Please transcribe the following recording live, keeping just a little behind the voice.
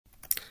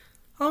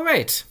All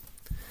right.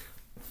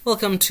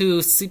 Welcome to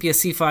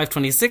cpsc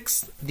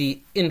 526,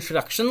 the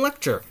introduction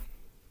lecture.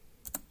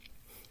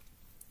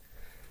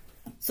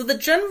 So the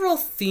general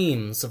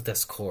themes of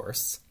this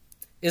course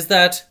is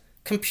that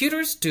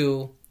computers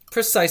do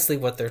precisely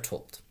what they're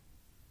told.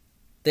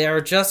 They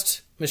are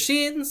just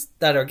machines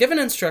that are given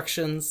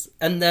instructions,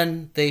 and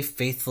then they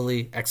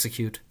faithfully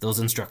execute those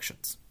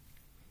instructions.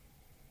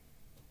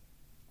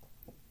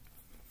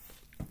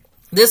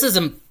 This is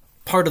a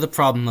part of the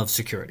problem of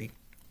security,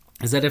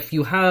 is that if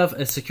you have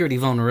a security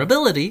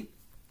vulnerability,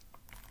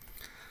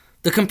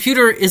 the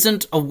computer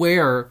isn't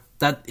aware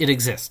that it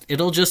exists.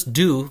 It'll just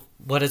do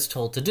what it's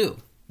told to do,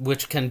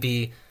 which can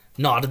be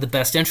not in the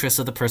best interest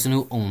of the person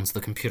who owns the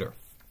computer.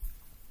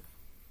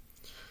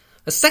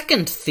 A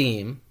second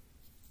theme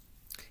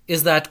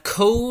is that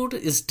code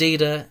is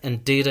data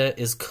and data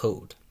is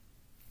code.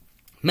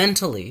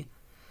 Mentally,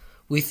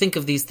 we think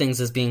of these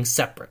things as being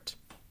separate.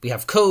 We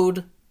have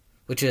code,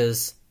 which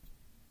is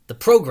the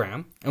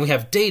program, and we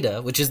have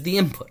data, which is the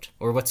input,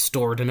 or what's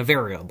stored in a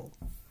variable,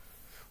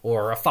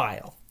 or a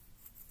file.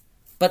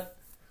 But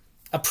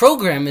a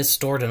program is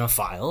stored in a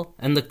file,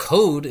 and the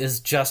code is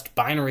just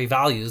binary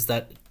values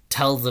that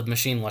tell the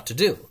machine what to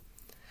do.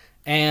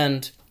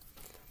 And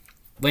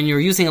when you're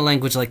using a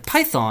language like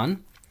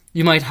Python,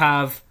 you might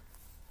have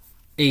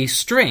a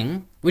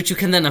string, which you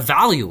can then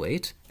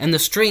evaluate, and the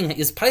string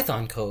is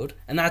Python code,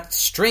 and that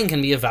string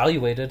can be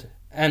evaluated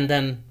and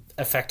then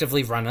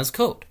effectively run as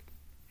code.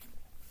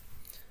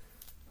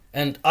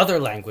 And other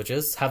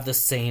languages have the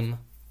same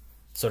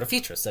sort of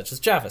features, such as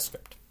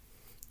JavaScript.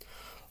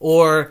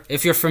 Or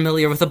if you're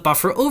familiar with a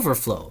buffer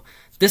overflow,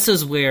 this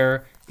is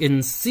where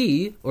in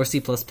C or C++,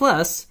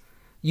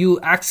 you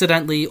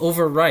accidentally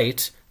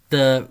overwrite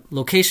the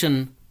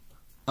location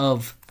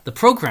of the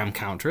program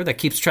counter that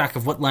keeps track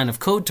of what line of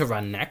code to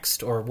run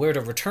next or where to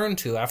return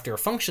to after a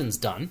function's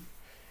done,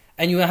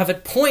 and you have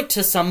it point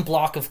to some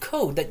block of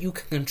code that you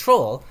can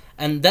control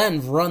and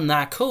then run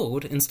that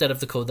code instead of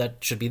the code that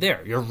should be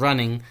there. You're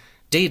running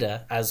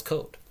data as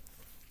code.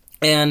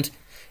 And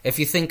if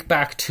you think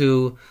back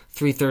to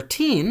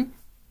 313,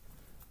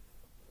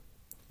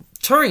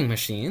 Turing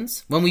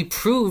machines, when we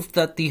proved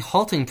that the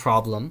halting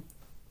problem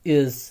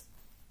is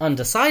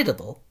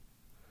undecidable,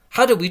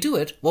 how did we do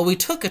it? Well, we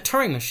took a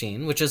Turing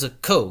machine, which is a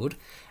code,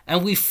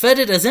 and we fed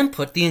it as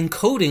input the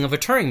encoding of a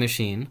Turing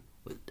machine,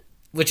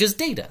 which is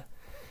data.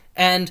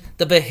 And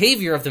the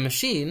behavior of the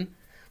machine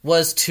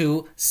was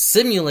to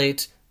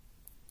simulate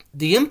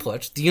the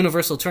input. The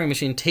universal Turing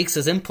machine takes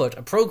as input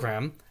a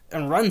program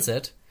and runs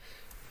it,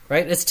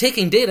 right? It's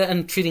taking data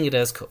and treating it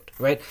as code,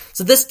 right?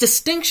 So this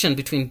distinction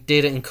between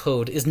data and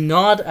code is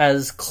not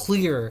as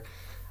clear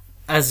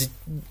as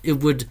it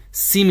would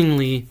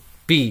seemingly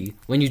be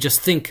when you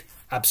just think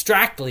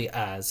abstractly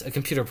as a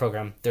computer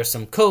program. There's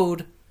some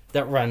code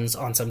that runs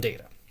on some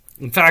data.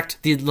 In fact,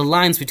 the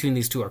lines between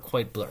these two are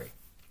quite blurry.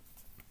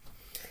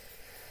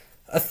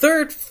 A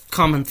third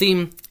common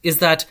theme is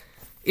that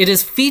it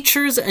is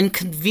features and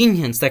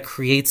convenience that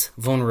creates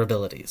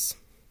vulnerabilities.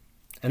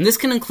 And this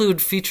can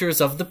include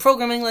features of the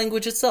programming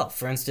language itself.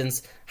 For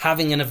instance,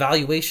 having an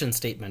evaluation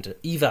statement, an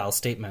eval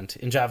statement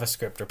in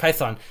JavaScript or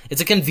Python. It's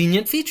a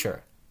convenient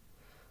feature,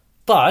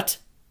 but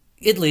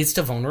it leads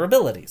to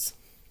vulnerabilities.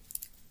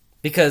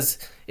 Because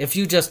if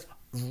you just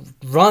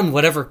run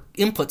whatever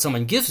input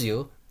someone gives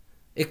you,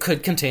 it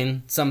could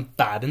contain some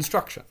bad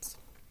instructions.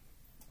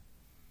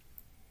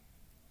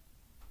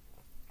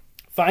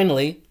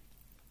 Finally,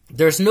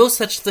 there's no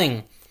such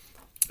thing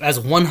as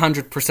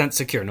 100%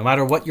 secure, no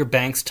matter what your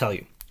banks tell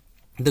you.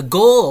 The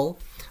goal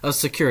of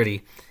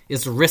security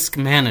is risk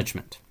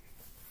management,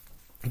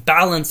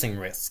 balancing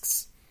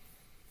risks,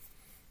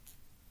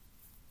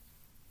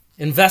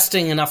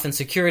 investing enough in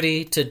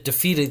security to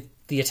defeat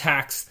the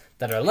attacks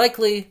that are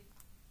likely,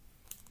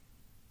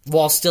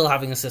 while still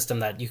having a system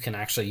that you can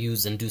actually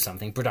use and do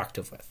something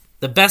productive with.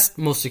 The best,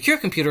 most secure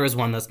computer is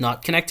one that's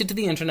not connected to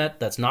the internet,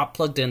 that's not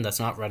plugged in, that's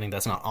not running,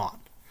 that's not on.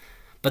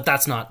 But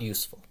that's not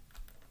useful.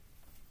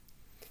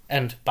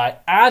 And by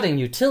adding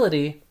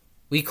utility,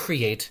 we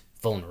create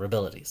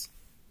vulnerabilities.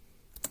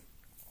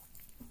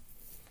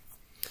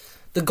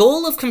 The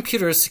goal of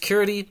computer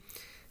security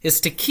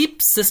is to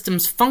keep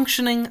systems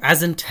functioning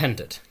as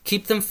intended,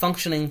 keep them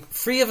functioning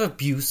free of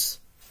abuse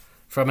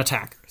from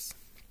attackers.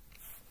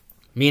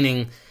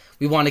 Meaning,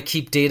 we want to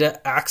keep data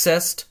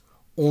accessed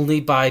only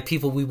by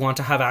people we want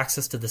to have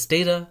access to this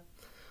data.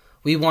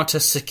 We want to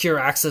secure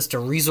access to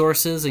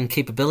resources and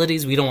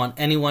capabilities. We don't want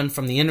anyone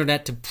from the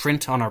internet to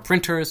print on our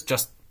printers,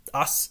 just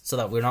us, so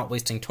that we're not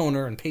wasting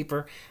toner and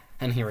paper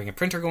and hearing a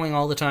printer going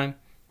all the time.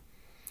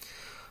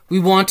 We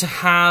want to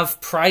have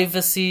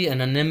privacy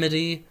and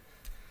anonymity.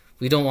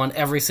 We don't want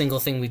every single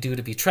thing we do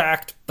to be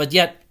tracked, but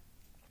yet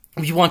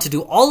we want to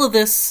do all of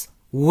this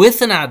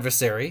with an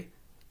adversary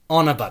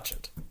on a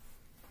budget.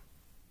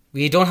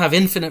 We don't have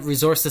infinite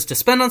resources to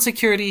spend on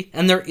security,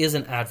 and there is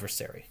an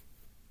adversary.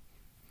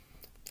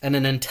 And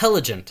an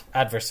intelligent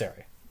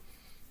adversary.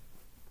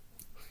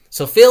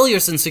 So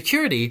failures in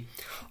security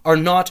are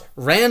not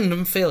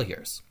random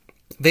failures.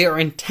 They are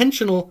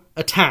intentional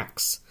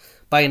attacks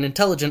by an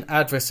intelligent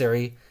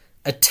adversary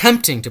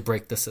attempting to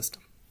break the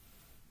system.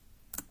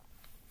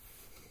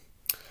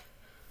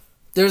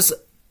 There's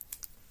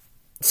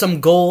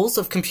some goals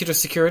of computer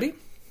security.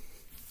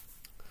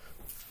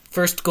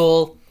 First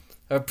goal,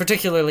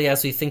 particularly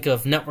as we think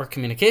of network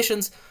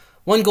communications,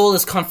 one goal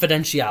is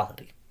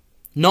confidentiality.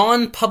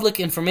 Non-public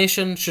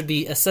information should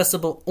be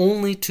accessible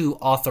only to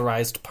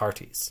authorized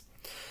parties.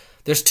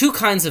 There's two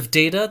kinds of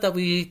data that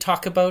we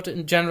talk about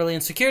generally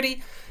in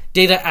security.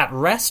 Data at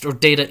rest or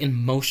data in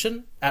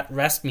motion. At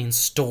rest means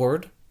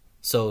stored.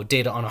 So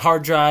data on a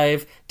hard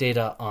drive,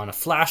 data on a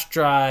flash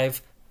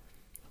drive.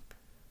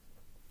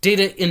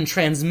 Data in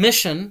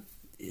transmission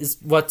is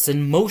what's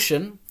in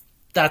motion.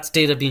 That's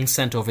data being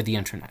sent over the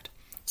internet.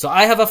 So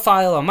I have a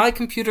file on my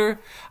computer.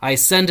 I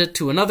send it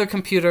to another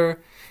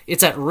computer.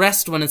 It's at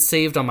rest when it's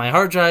saved on my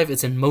hard drive.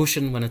 It's in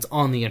motion when it's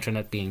on the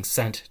internet being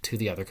sent to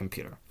the other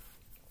computer.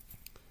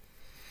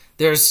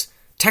 There's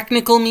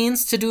technical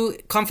means to do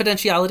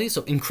confidentiality.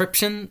 So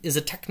encryption is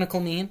a technical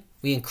mean.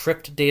 We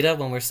encrypt data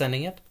when we're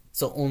sending it.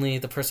 So only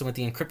the person with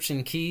the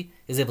encryption key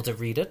is able to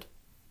read it.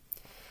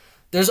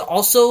 There's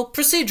also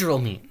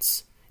procedural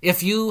means.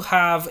 If you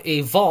have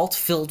a vault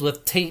filled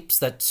with tapes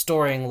that's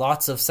storing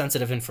lots of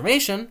sensitive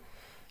information,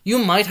 you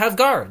might have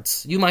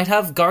guards. You might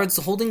have guards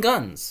holding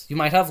guns. You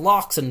might have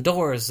locks and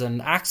doors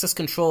and access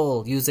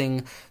control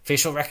using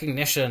facial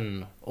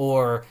recognition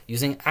or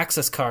using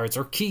access cards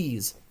or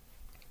keys.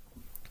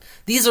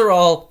 These are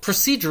all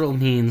procedural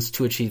means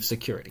to achieve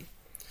security.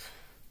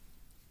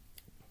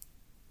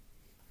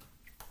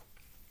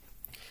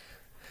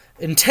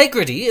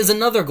 Integrity is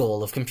another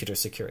goal of computer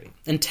security.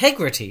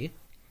 Integrity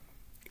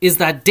is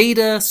that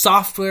data,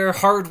 software,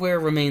 hardware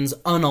remains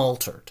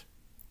unaltered.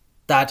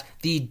 That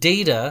the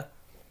data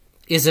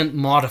isn't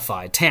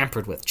modified,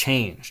 tampered with,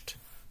 changed.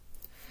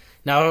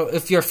 Now,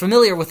 if you're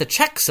familiar with a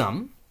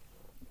checksum,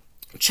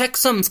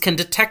 checksums can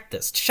detect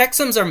this.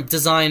 Checksums are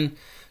designed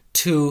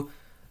to,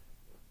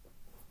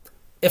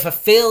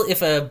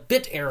 if a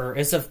bit error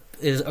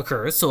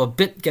occurs, so a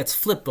bit gets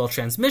flipped while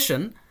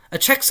transmission, a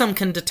checksum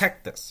can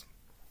detect this.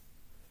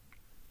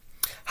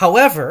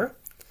 However,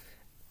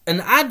 an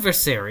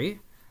adversary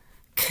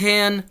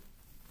can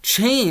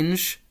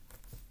change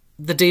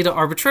the data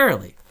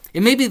arbitrarily.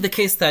 It may be the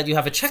case that you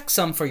have a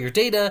checksum for your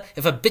data.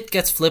 If a bit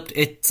gets flipped,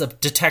 it's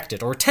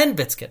detected. Or 10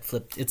 bits get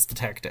flipped, it's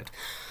detected.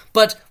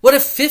 But what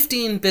if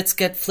 15 bits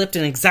get flipped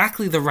in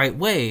exactly the right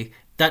way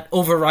that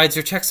overrides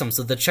your checksum,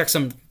 so the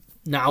checksum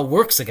now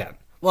works again?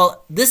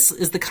 Well, this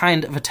is the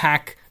kind of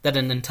attack that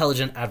an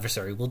intelligent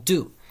adversary will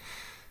do.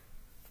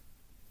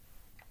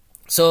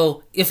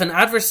 So if an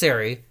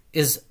adversary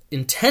is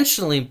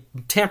intentionally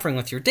tampering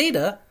with your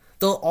data,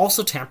 they'll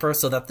also tamper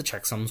so that the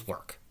checksums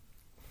work.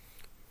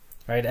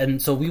 Right?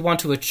 And so we want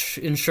to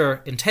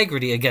ensure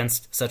integrity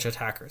against such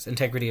attackers,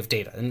 integrity of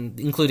data,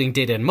 including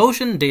data in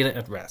motion, data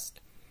at rest.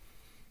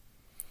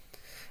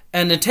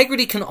 And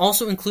integrity can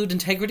also include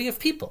integrity of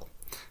people.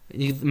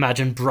 You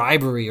imagine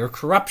bribery or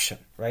corruption,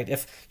 right?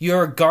 If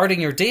you're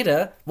guarding your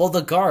data, well,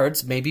 the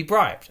guards may be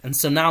bribed. And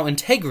so now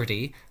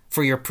integrity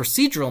for your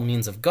procedural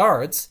means of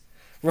guards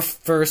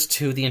refers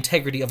to the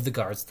integrity of the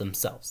guards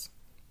themselves.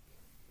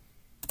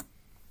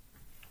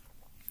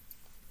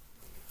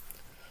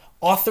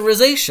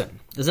 Authorization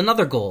is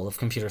another goal of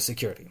computer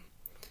security.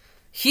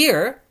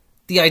 Here,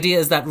 the idea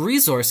is that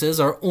resources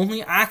are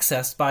only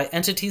accessed by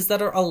entities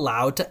that are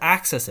allowed to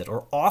access it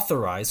or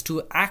authorized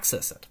to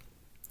access it.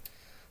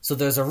 So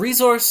there's a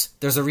resource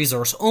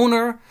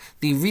owner.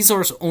 The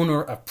resource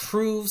owner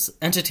approves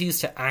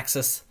entities to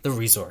access the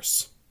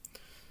resource.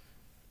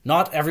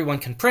 Not everyone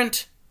can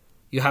print.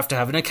 You have to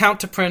have an account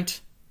to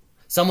print.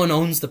 Someone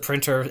owns the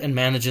printer and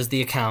manages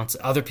the accounts.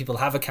 Other people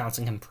have accounts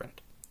and can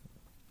print.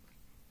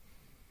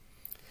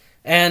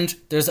 And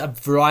there's a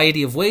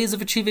variety of ways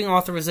of achieving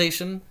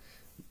authorization.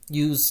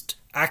 Used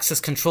access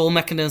control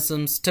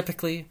mechanisms,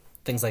 typically.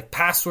 Things like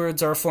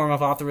passwords are a form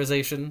of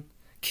authorization.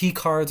 Key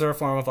cards are a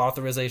form of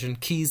authorization.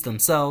 Keys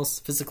themselves,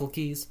 physical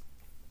keys.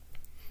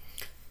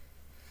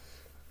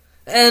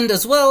 And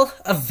as well,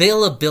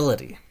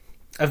 availability.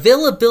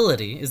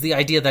 Availability is the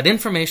idea that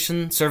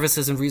information,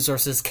 services, and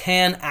resources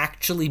can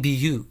actually be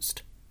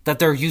used. That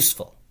they're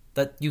useful.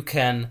 That you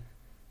can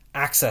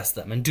access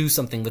them and do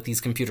something with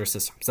these computer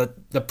systems.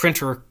 That the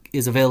printer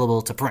is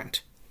available to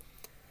print.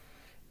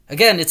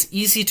 Again, it's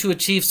easy to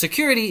achieve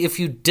security if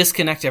you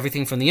disconnect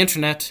everything from the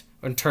internet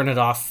and turn it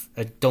off,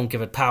 and don't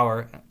give it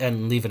power,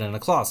 and leave it in a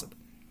closet.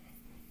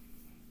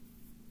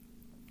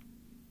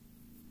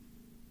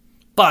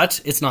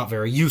 But it's not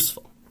very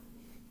useful.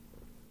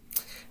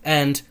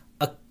 And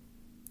a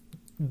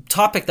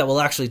topic that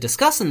we'll actually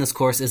discuss in this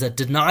course is a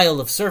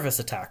denial of service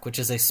attack, which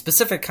is a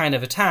specific kind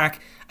of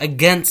attack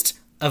against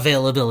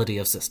availability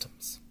of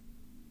systems.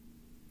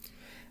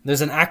 There's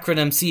an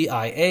acronym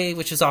CIA,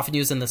 which is often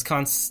used in this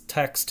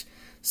context.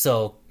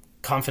 So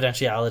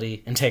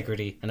confidentiality,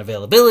 integrity, and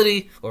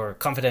availability, or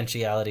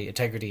confidentiality,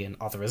 integrity, and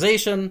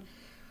authorization,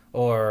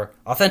 or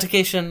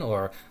authentication,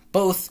 or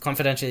both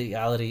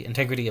confidentiality,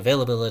 integrity,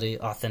 availability,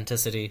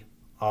 authenticity,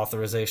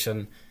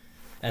 authorization,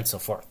 and so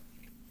forth.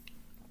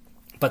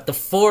 But the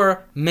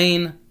 4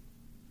 main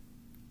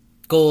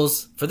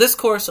goals for this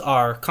course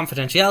are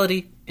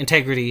confidentiality,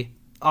 integrity,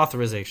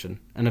 authorization,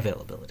 and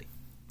availability.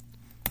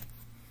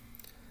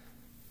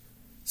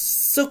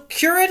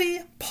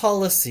 Security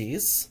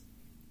policies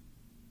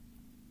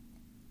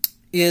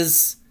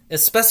is a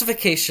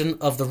specification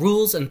of the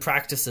rules and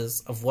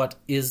practices of what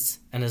is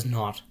and is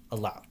not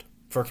allowed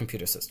for a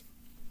computer system.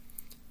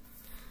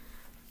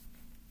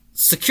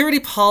 Security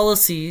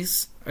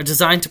policies are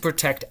designed to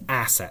protect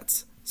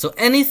assets. So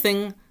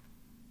anything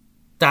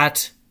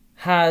that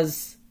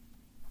has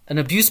an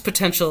abuse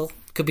potential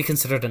could be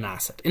considered an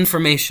asset.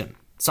 Information,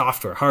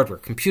 software, hardware,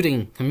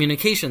 computing,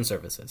 communication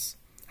services,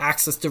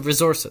 access to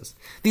resources.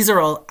 These are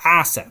all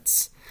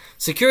assets.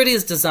 Security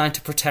is designed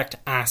to protect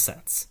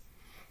assets.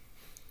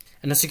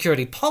 And a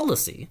security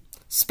policy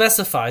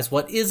specifies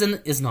what is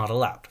and is not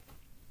allowed.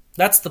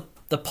 That's the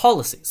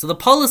policy. So the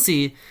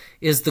policy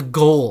is the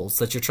goals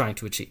that you're trying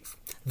to achieve.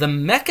 The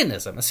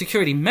mechanism, a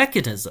security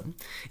mechanism,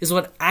 is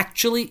what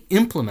actually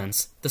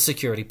implements the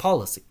security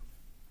policy.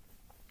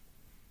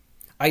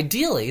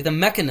 Ideally, the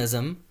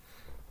mechanism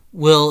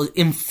will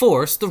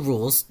enforce the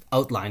rules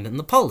outlined in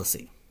the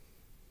policy.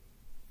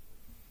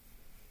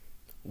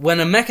 When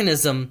a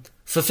mechanism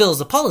fulfills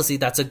a policy,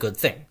 that's a good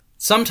thing.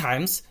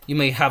 Sometimes you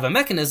may have a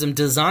mechanism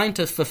designed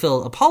to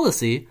fulfill a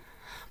policy,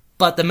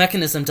 but the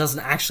mechanism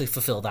doesn't actually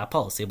fulfill that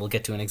policy. We'll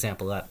get to an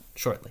example of that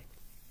shortly.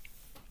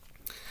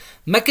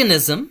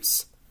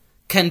 Mechanisms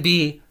can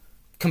be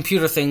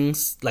computer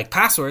things like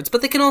passwords,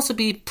 but they can also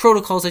be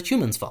protocols that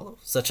humans follow,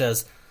 such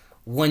as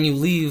when you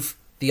leave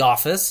the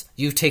office,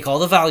 you take all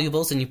the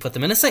valuables and you put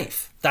them in a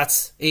safe.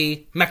 That's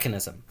a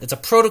mechanism. It's a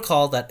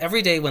protocol that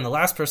every day when the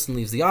last person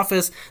leaves the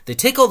office, they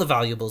take all the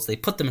valuables, they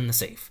put them in the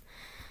safe.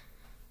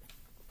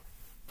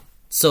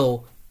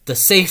 So the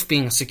safe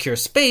being a secure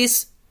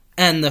space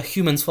and the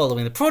humans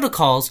following the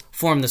protocols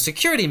form the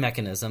security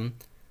mechanism,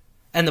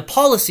 and the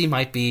policy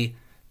might be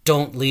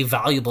don't leave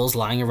valuables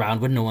lying around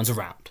when no one's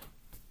around.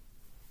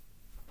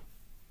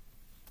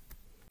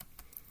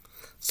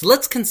 So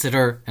let's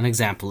consider an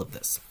example of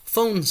this.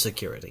 Phone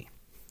security.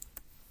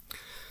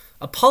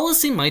 A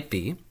policy might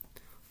be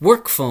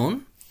work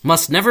phone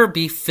must never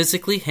be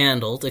physically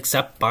handled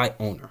except by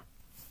owner.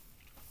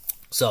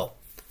 So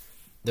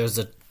there's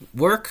a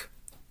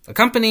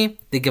company,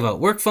 they give out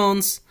work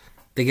phones,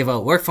 they give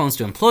out work phones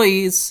to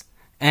employees,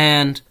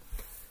 and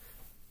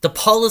the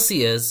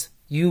policy is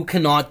you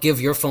cannot give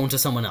your phone to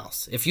someone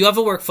else. If you have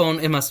a work phone,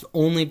 it must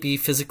only be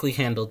physically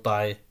handled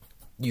by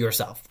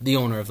yourself, the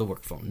owner of the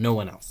work phone, no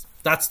one else.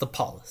 That's the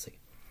policy.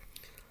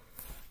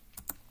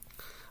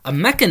 A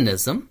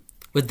mechanism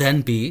would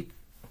then be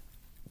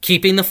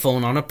keeping the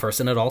phone on a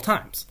person at all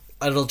times.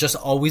 It'll just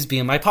always be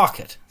in my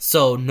pocket.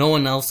 So no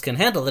one else can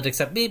handle it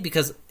except me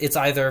because it's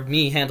either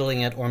me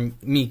handling it or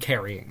me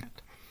carrying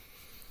it.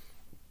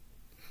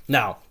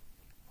 Now,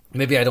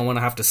 maybe I don't want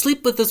to have to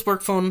sleep with this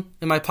work phone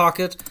in my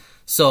pocket,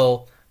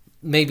 so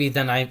maybe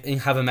then I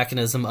have a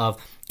mechanism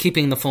of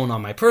keeping the phone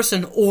on my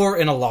person or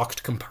in a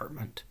locked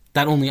compartment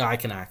that only I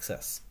can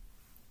access.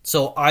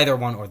 So either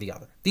one or the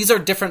other. These are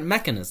different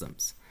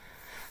mechanisms.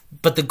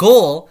 But the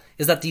goal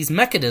is that these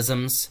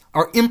mechanisms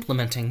are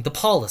implementing the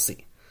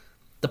policy.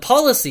 The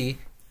policy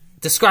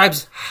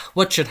describes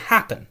what should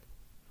happen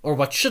or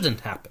what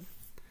shouldn't happen.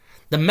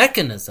 The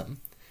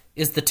mechanism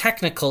is the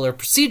technical or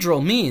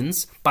procedural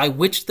means by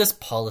which this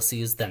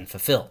policy is then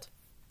fulfilled.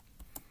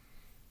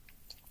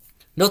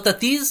 Note that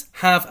these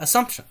have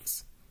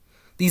assumptions.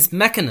 These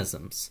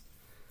mechanisms,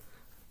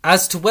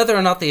 as to whether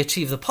or not they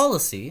achieve the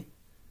policy,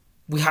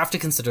 we have to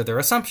consider their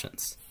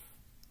assumptions.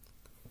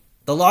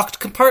 The locked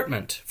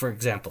compartment, for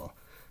example.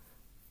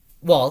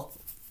 Well,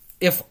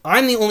 if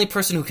I'm the only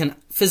person who can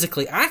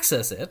physically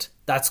access it,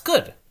 that's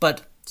good,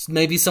 but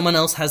maybe someone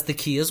else has the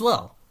key as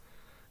well.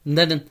 And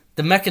then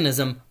the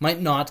mechanism might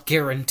not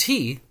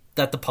guarantee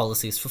that the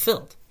policy is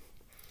fulfilled.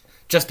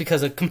 Just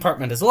because a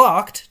compartment is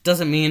locked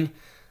doesn't mean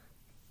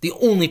the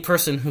only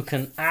person who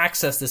can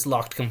access this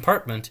locked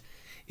compartment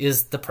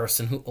is the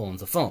person who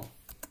owns a phone.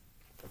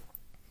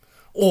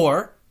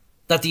 Or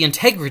that the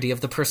integrity of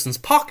the person's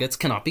pockets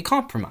cannot be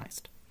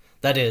compromised.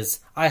 That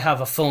is, I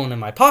have a phone in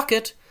my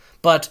pocket,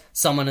 but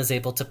someone is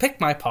able to pick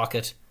my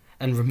pocket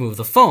and remove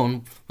the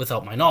phone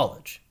without my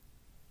knowledge.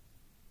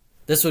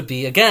 This would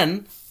be,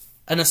 again,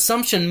 an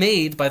assumption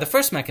made by the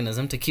first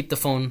mechanism to keep the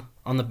phone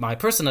on my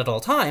person at all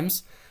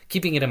times,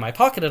 keeping it in my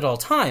pocket at all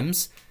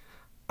times.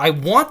 I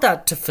want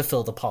that to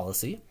fulfill the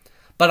policy,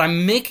 but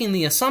I'm making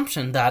the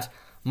assumption that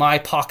my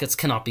pockets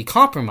cannot be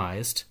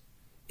compromised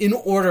in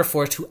order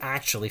for it to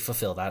actually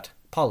fulfill that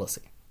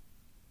policy.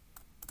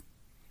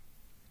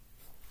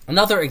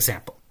 Another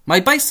example, my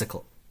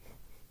bicycle.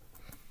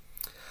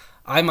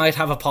 I might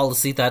have a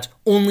policy that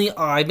only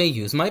I may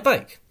use my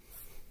bike.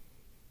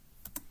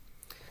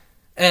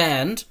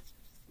 And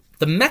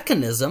the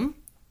mechanism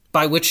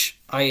by which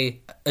I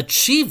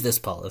achieve this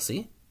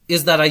policy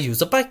is that I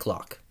use a bike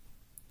lock.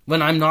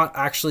 When I'm not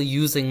actually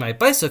using my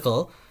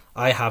bicycle,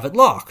 I have it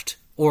locked,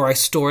 or I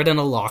store it in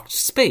a locked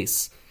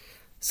space,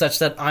 such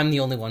that I'm the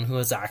only one who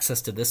has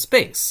access to this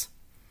space.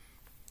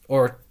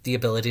 or the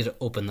ability to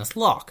open this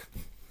lock.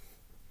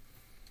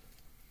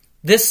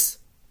 This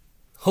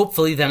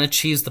hopefully then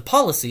achieves the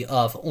policy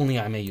of only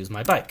I may use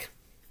my bike.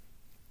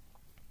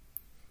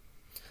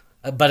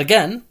 But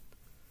again,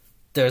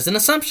 there's an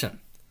assumption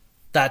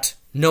that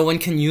no one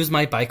can use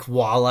my bike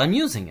while I'm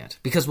using it.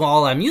 Because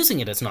while I'm using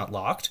it, it's not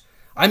locked.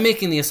 I'm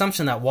making the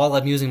assumption that while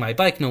I'm using my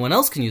bike, no one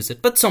else can use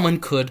it, but someone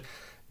could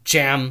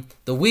jam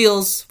the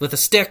wheels with a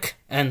stick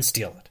and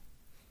steal it.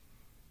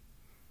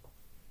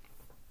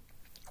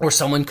 Or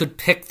someone could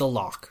pick the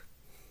lock.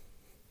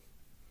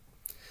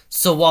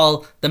 So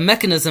while the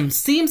mechanism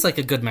seems like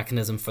a good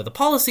mechanism for the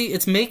policy,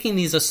 it's making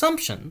these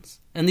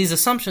assumptions, and these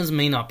assumptions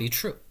may not be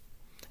true.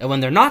 And when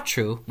they're not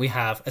true, we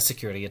have a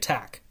security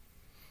attack.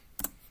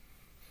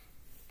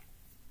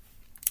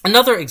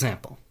 Another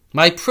example,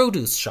 my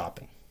produce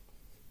shopping.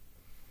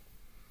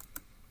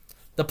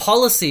 The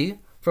policy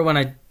for when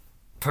I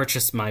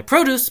purchase my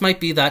produce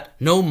might be that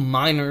no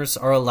minors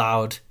are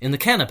allowed in the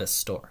cannabis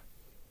store.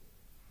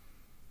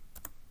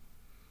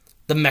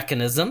 The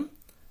mechanism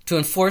to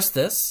enforce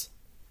this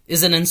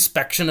is an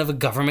inspection of a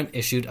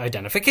government-issued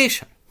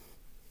identification.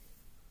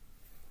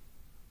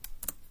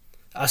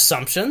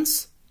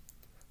 Assumptions.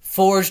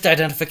 Forged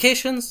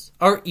identifications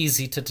are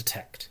easy to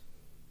detect.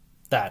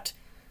 That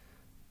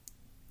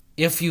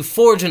if you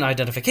forge an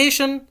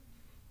identification,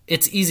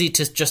 it's easy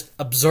to just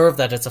observe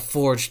that it's a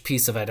forged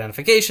piece of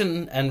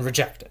identification and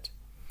reject it.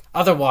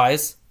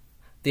 Otherwise,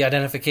 the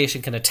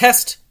identification can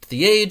attest to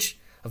the age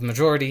of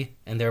majority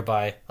and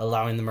thereby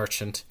allowing the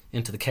merchant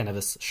into the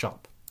cannabis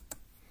shop.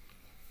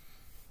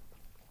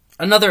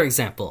 Another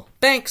example,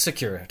 bank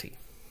security.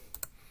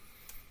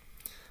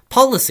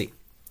 Policy.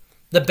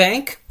 The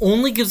bank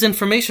only gives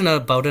information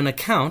about an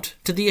account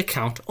to the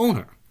account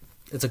owner.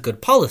 It's a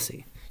good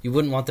policy. You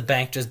wouldn't want the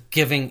bank just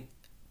giving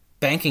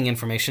banking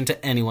information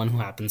to anyone who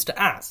happens to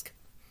ask.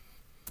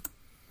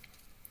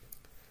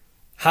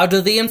 How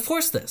do they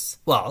enforce this?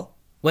 Well,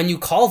 when you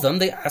call them,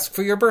 they ask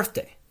for your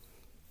birthday.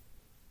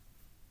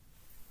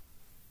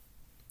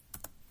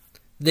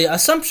 The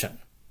assumption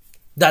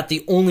that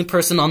the only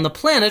person on the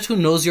planet who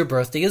knows your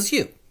birthday is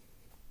you.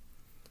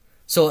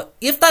 So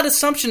if that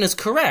assumption is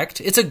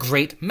correct, it's a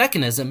great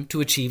mechanism to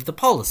achieve the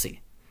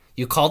policy.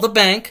 You call the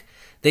bank,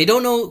 they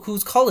don't know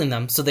who's calling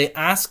them, so they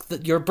ask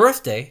that your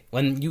birthday.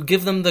 When you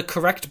give them the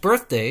correct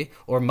birthday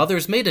or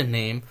mother's maiden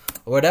name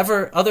or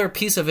whatever other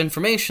piece of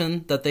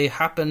information that they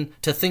happen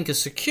to think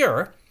is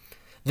secure,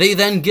 they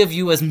then give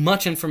you as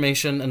much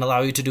information and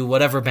allow you to do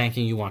whatever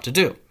banking you want to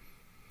do.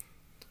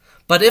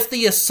 But if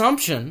the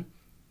assumption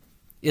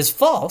is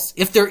false,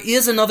 if there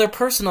is another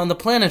person on the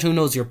planet who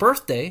knows your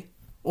birthday,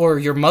 or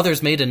your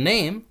mother's maiden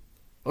name,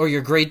 or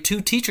your grade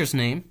 2 teacher's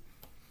name,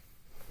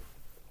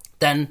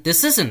 then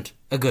this isn't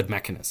a good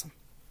mechanism.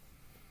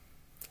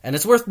 And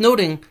it's worth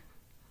noting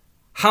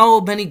how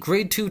many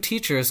grade 2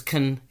 teachers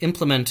can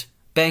implement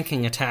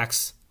banking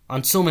attacks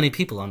on so many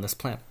people on this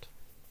planet.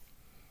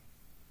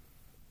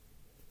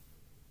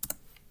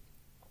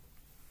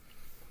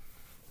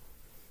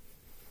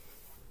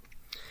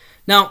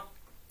 Now,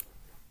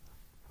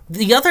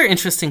 the other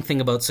interesting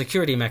thing about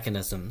security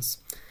mechanisms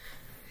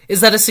is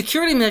that a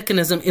security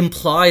mechanism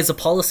implies a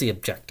policy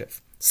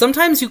objective.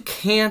 Sometimes you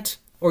can't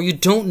or you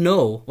don't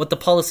know what the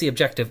policy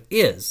objective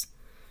is.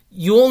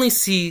 You only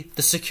see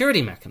the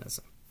security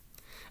mechanism.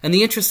 And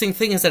the interesting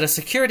thing is that a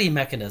security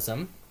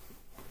mechanism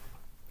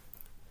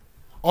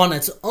on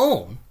its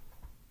own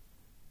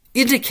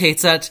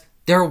indicates that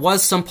there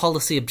was some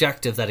policy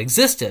objective that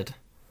existed,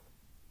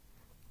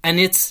 and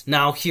it's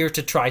now here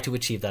to try to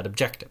achieve that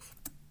objective.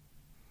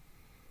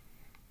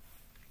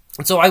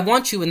 And so I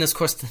want you in this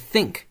course to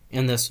think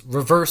in this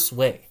reverse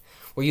way,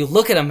 where you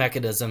look at a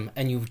mechanism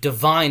and you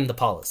divine the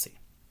policy.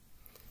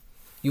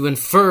 You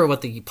infer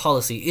what the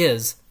policy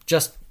is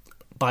just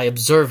by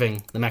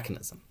observing the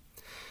mechanism.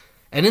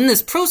 And in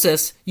this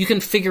process, you can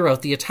figure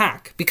out the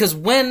attack. Because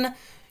when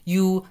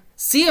you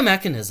see a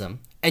mechanism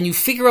and you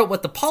figure out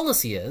what the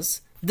policy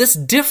is, this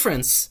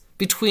difference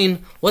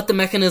between what the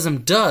mechanism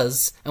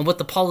does and what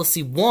the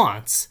policy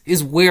wants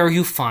is where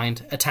you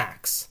find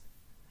attacks.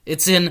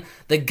 It's in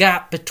the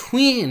gap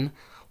between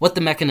what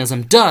the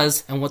mechanism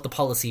does and what the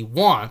policy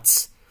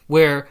wants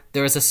where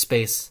there is a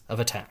space of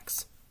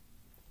attacks.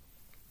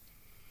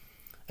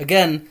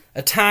 Again,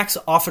 attacks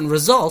often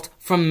result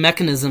from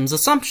mechanisms'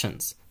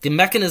 assumptions. The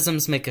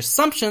mechanisms make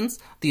assumptions,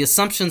 the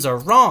assumptions are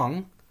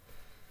wrong,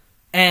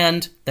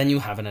 and then you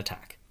have an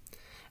attack.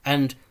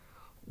 And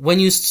when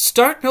you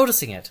start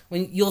noticing it,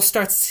 you'll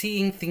start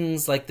seeing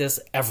things like this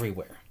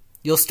everywhere.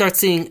 You'll start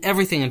seeing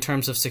everything in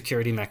terms of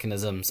security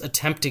mechanisms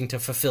attempting to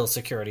fulfill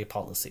security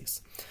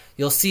policies.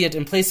 You'll see it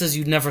in places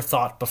you'd never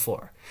thought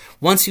before.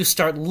 Once you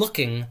start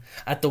looking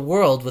at the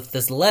world with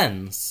this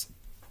lens,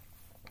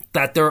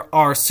 that there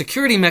are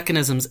security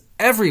mechanisms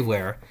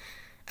everywhere,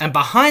 and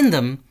behind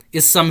them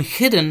is some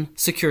hidden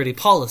security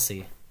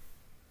policy,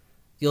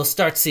 you'll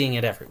start seeing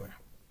it everywhere.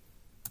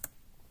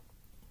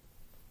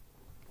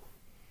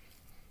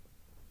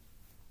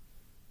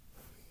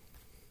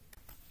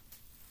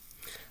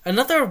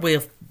 Another way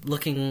of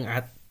looking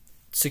at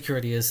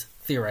security is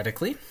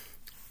theoretically.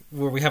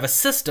 where we have a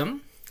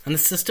system, and the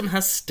system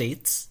has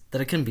states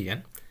that it can be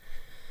in.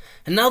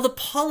 And now the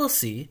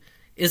policy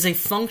is a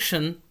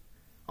function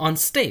on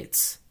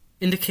states,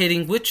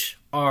 indicating which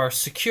are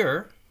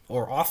secure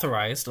or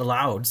authorized,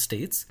 allowed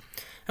states,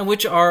 and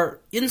which are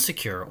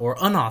insecure or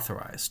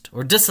unauthorized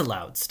or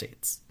disallowed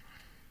states.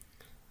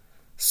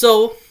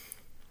 So,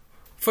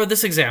 for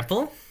this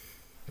example,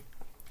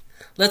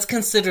 let's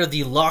consider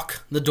the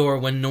lock the door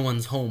when no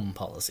one's home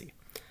policy.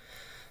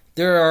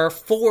 There are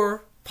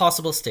 4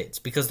 possible states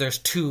because there's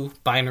 2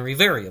 binary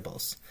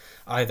variables.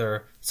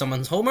 Either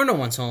someone's home or no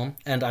one's home,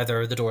 and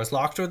either the door is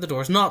locked or the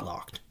door is not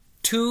locked.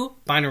 2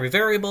 binary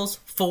variables,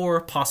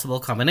 4 possible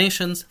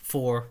combinations,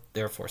 4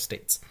 therefore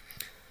states.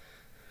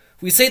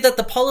 We say that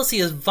the policy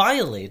is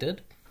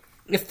violated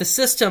if the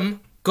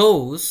system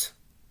goes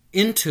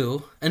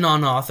into an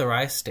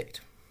unauthorized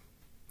state.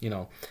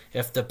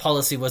 If the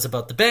policy was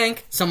about the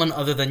bank, someone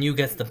other than you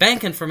gets the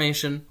bank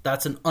information,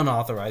 that's an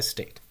unauthorized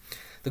state.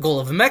 The goal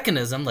of a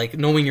mechanism, like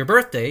knowing your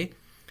birthday,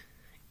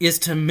 is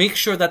to make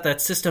sure that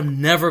that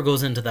system never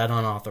goes into that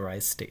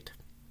unauthorized state.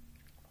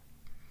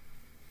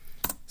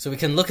 So we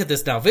can look at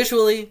this now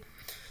visually.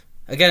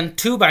 Again,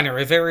 2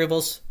 binary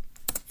variables,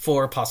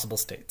 4 possible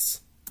states.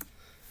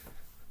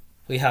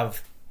 We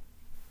have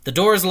the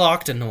door is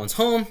locked and no one's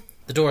home,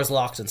 the door is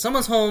locked and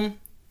someone's home,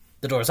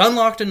 the door is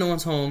unlocked and no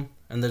one's home,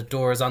 and the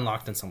door is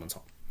unlocked and someone's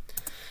home.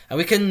 And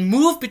we can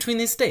move between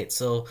these states,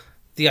 so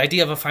the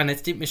idea of a finite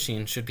state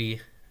machine should be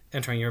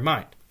entering your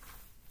mind.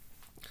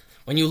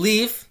 When you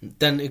leave,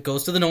 then it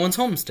goes to the no one's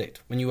home state.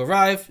 When you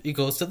arrive, it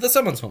goes to the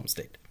someone's home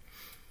state.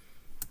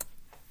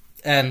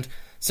 And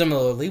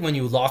similarly, when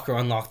you lock or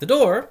unlock the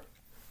door,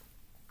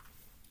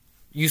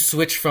 you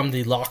switch from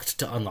the locked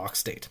to unlocked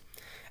state.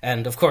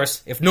 And of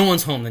course, if no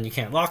one's home, then you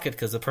can't lock it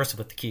because the person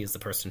with the key is the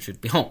person who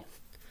should be home.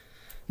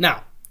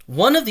 Now,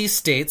 one of these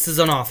states is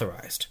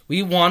unauthorized.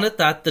 We want it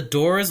that the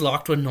door is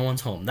locked when no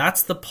one's home.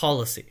 That's the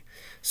policy.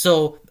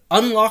 So,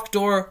 unlocked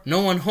door,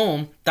 no one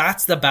home,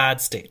 that's the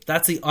bad state.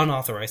 That's the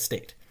unauthorized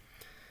state.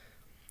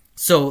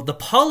 So, the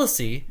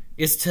policy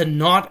is to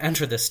not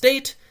enter the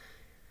state.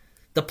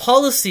 The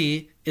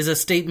policy is a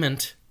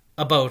statement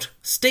about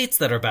states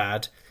that are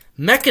bad.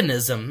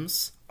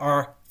 Mechanisms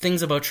are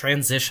things about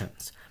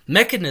transitions.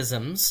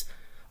 Mechanisms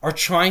are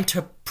trying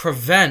to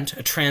prevent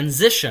a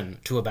transition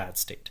to a bad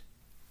state.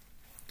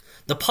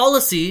 The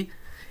policy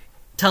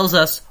tells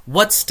us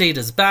what state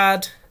is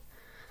bad.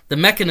 The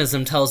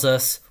mechanism tells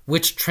us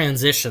which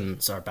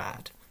transitions are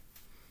bad.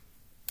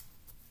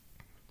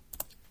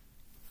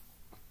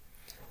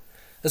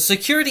 A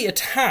security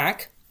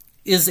attack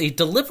is a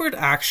deliberate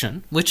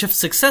action which, if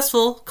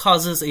successful,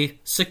 causes a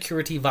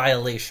security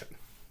violation.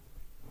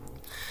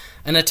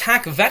 An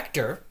attack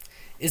vector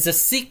is a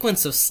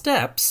sequence of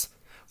steps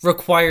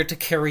required to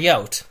carry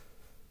out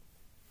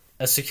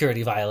a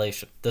security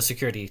violation, the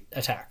security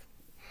attack.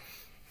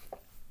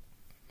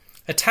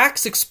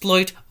 Attacks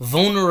exploit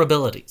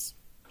vulnerabilities.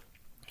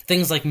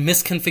 Things like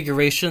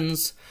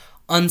misconfigurations,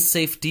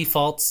 unsafe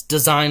defaults,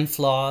 design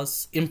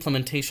flaws,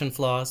 implementation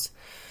flaws.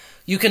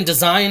 You can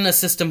design a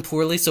system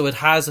poorly so it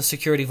has a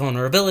security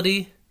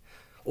vulnerability,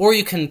 or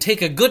you can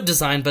take a good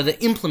design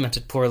but implement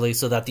it poorly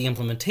so that the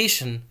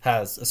implementation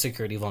has a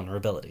security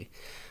vulnerability.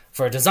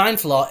 For a design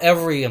flaw,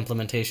 every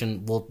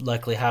implementation will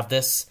likely have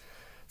this.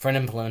 For an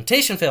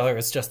implementation failure,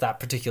 it's just that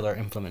particular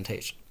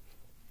implementation.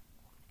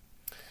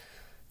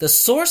 The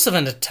source of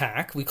an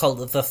attack, we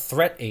call it the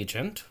threat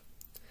agent.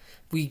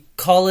 We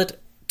call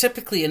it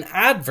typically an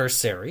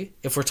adversary,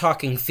 if we're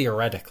talking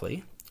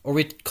theoretically, or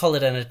we call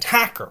it an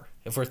attacker,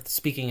 if we're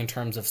speaking in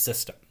terms of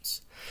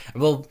systems.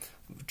 And we'll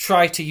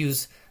try to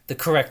use the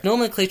correct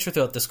nomenclature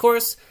throughout this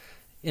course.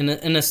 In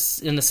a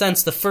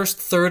sense, the first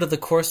third of the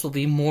course will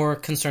be more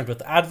concerned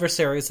with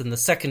adversaries, and the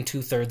second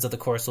 2/3 of the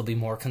course will be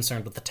more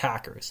concerned with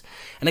attackers.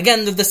 And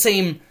again, they're the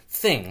same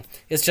thing.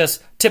 It's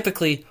just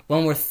typically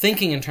when we're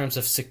thinking in terms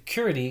of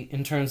security,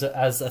 in terms of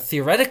as a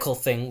theoretical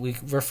thing, we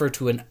refer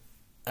to an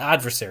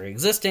adversary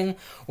existing,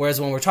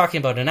 whereas when we're talking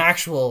about an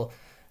actual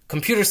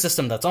computer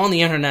system that's on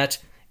the internet,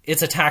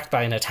 it's attacked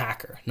by an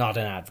attacker, not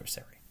an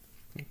adversary.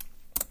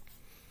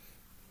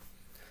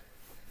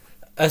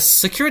 A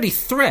security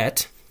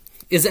threat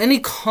is any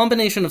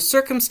combination of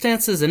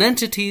circumstances and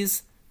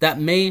entities that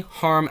may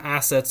harm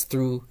assets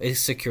through a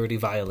security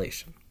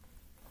violation.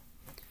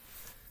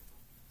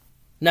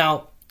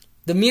 Now,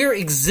 the mere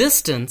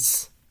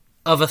existence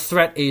of a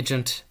threat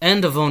agent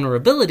and a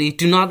vulnerability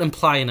do not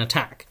imply an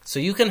attack. So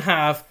you can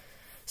have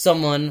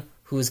someone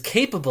who is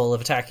capable of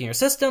attacking your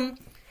system,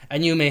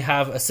 and you may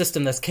have a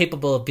system that's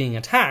capable of being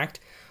attacked,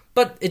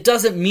 but it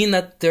doesn't mean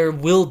that there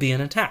will be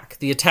an attack.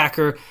 The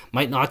attacker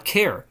might not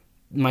care,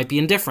 might be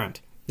indifferent.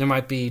 There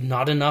might be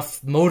not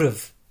enough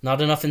motive,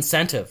 not enough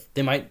incentive.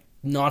 They might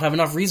not have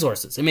enough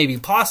resources. It may be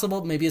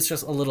possible, maybe it's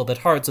just a little bit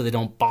hard, so they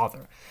don't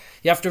bother.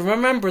 You have to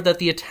remember that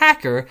the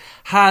attacker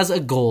has a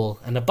goal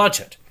and a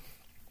budget.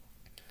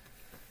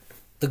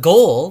 The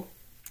goal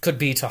could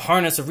be to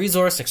harness a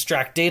resource,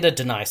 extract data,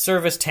 deny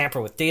service,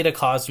 tamper with data,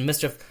 cause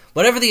mischief.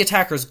 Whatever the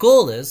attacker's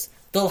goal is,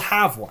 they'll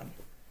have one.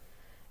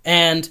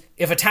 And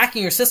if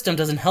attacking your system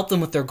doesn't help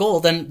them with their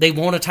goal, then they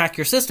won't attack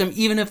your system,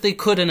 even if they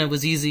could and it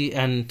was easy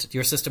and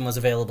your system was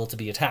available to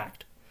be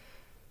attacked.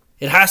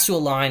 It has to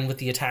align with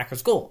the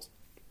attacker's goals.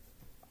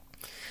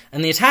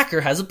 And the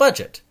attacker has a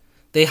budget.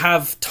 They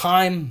have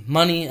time,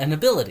 money, and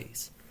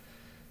abilities.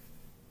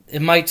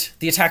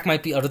 The attack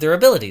might be out of their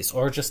abilities,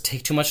 or just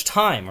take too much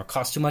time, or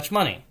cost too much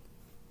money.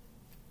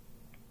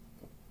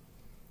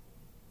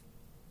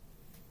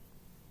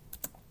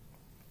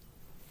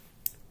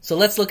 So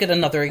let's look at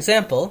another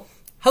example,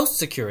 house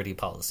security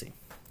policy.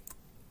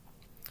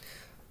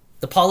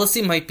 The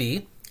policy might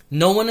be,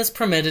 no one is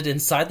permitted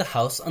inside the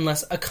house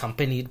unless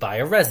accompanied by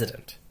a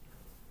resident.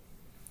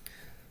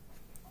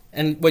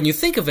 And when you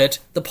think of it,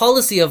 the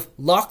policy of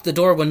lock the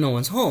door when no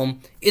one's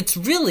home, it's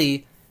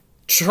really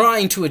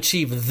trying to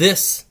achieve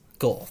this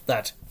goal,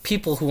 that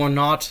people who are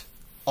not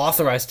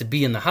authorized to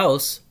be in the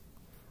house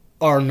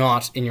are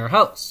not in your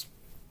house.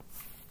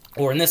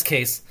 Or in this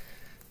case,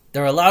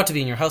 they're allowed to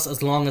be in your house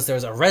as long as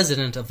there's a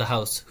resident of the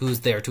house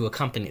who's there to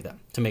accompany them,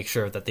 to make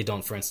sure that they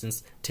don't, for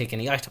instance, take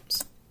any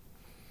items.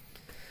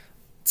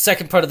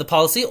 Second part of the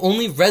policy,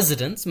 only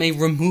residents may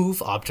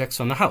remove objects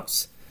from the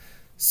house.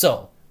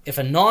 So, if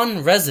a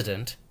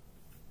non-resident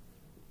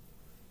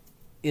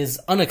is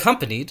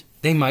unaccompanied,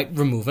 they might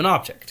remove an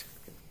object.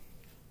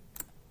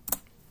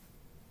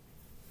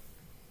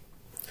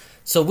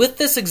 So with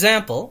this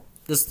example,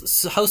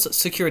 this house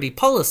security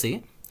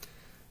policy,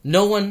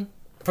 no one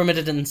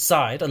permitted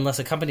inside unless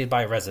accompanied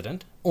by a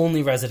resident.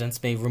 Only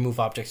residents may remove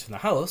objects from the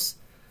house.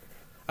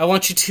 I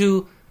want you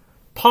to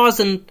pause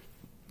and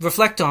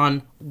reflect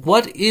on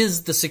what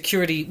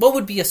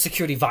would be a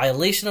security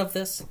violation of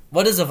this?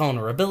 What is a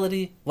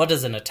vulnerability? What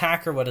is an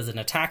attacker? What is an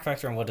attack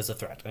vector? And what is a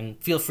threat? And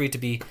feel free to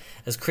be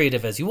as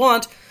creative as you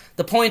want.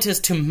 The point is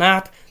to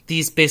map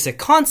these basic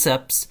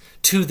concepts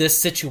to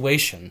this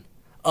situation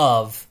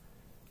of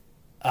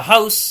a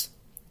house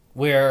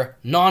where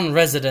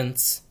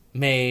non-residents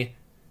are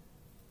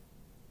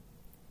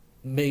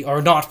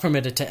not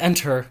permitted to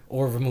enter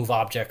or remove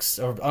objects,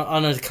 or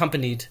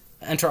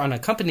enter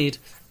unaccompanied,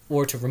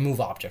 or to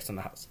remove objects in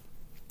the house.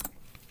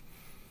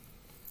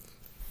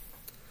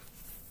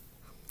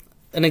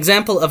 An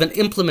example of an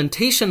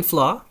implementation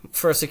flaw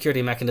for a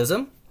security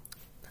mechanism,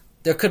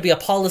 there could be a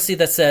policy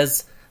that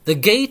says the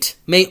gate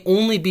may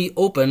only be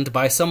opened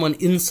by someone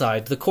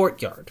inside the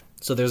courtyard.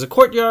 So there's a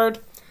courtyard,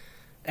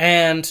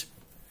 and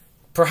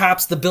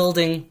perhaps the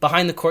building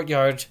behind the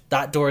courtyard,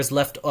 that door is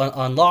left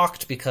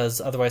unlocked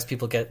because otherwise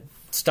people get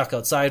stuck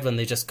outside when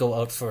they just go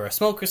out for a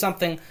smoke or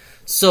something.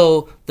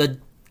 So the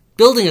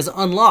building is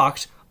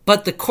unlocked,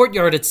 but the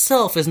courtyard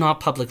itself is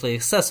not publicly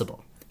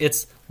accessible.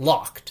 It's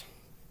locked.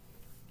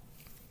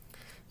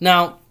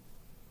 Now,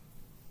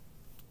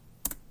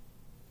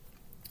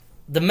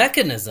 the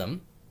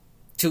mechanism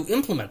to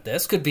implement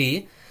this could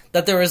be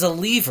that there is a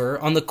lever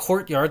on the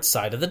courtyard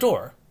side of the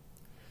door.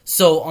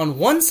 So on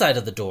one side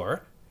of the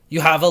door,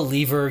 you have a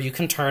lever, you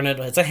can turn it,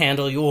 it's a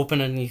handle, you open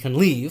it and you can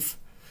leave,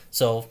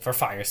 so for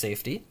fire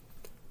safety.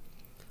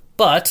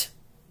 But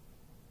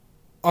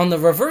on the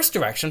reverse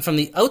direction, from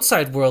the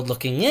outside world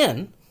looking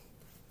in,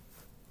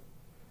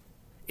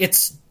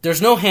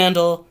 there's no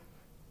handle,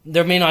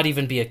 there may not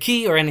even be a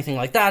key or anything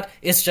like that,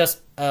 it's just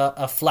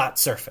a flat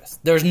surface.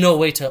 There's no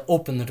way to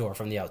open the door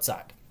from the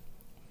outside.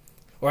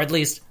 Or at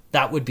least,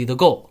 that would be the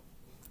goal.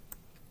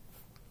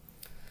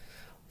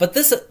 But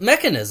this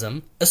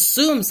mechanism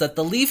assumes that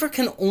the lever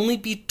can only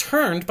be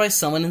turned by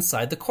someone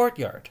inside the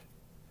courtyard.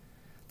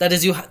 That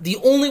is, the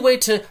only way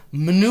to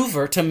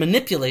maneuver, to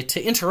manipulate,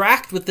 to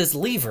interact with this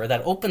lever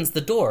that opens the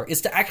door is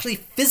to actually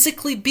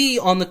physically be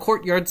on the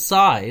courtyard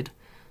side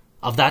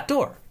of that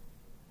door.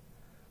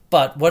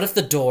 But what if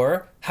the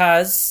door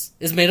is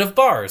made of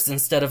bars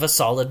instead of a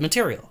solid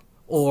material?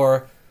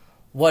 Or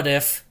what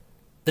if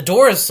the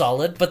door is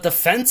solid, but the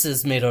fence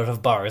is made out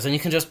of bars, and you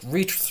can just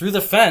reach through the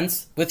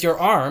fence with your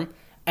arm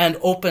and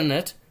open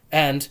it,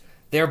 and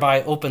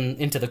thereby open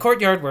into the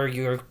courtyard where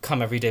you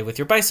come every day with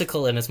your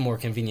bicycle, and it's more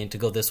convenient to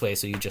go this way,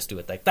 so you just do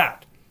it like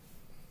that.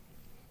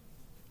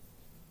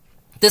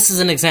 This is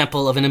an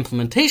example of an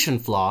implementation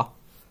flaw,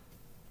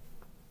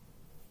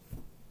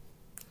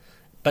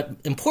 but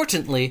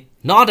importantly,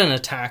 not an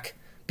attack,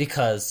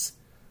 because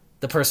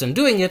the person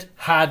doing it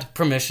had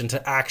permission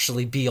to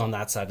actually be on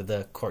that side of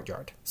the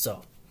courtyard.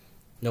 So,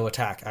 no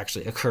attack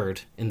actually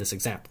occurred in this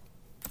example.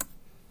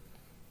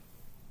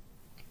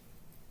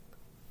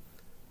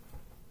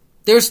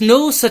 There's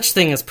no such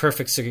thing as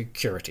perfect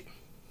security.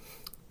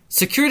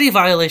 Security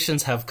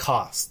violations have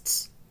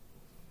costs.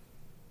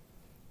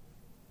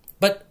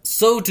 But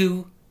so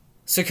do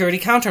security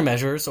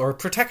countermeasures or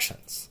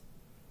protections.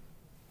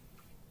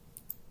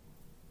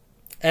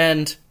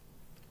 And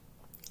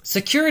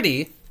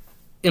security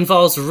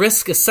involves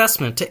risk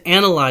assessment to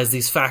analyze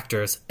these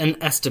factors and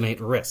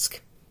estimate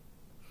risk.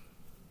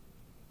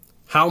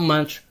 How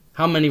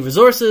many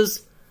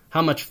resources,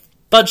 how much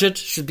budget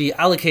should be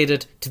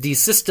allocated to these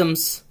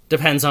systems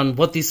depends on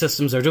what these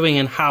systems are doing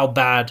and how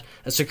bad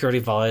a security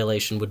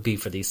violation would be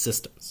for these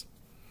systems.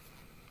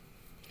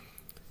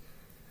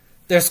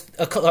 There's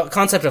a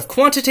concept of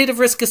quantitative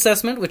risk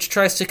assessment, which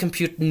tries to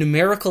compute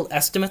numerical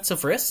estimates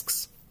of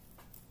risks,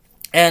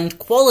 and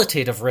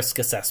qualitative risk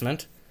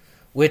assessment,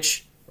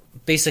 which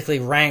basically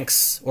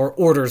ranks or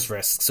orders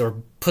risks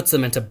or puts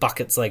them into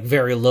buckets like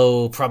very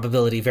low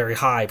probability, very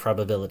high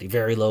probability,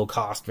 very low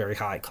cost, very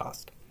high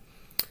cost.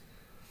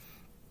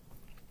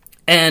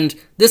 And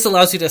this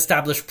allows you to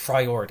establish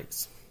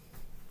priorities.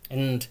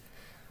 And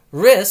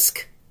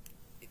risk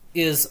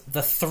is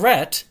the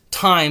threat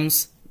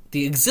times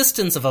the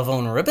existence of a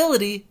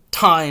vulnerability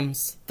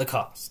times the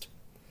cost.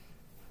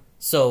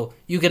 So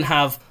you can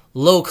have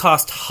low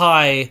cost,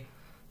 high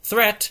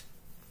threat,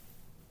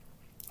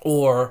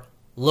 or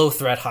low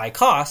threat, high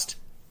cost,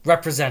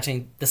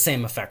 representing the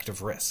same effect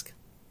of risk.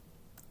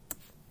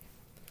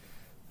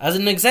 As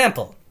an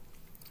example,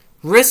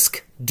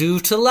 risk due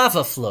to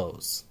lava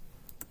flows.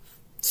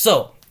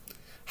 So,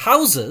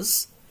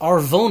 houses are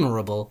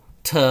vulnerable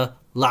to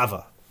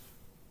lava.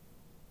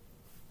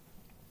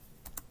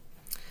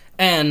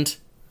 And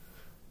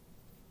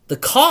the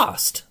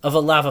cost of a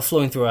lava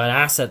flowing through an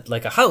asset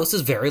like a house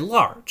is very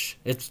large.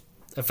 It's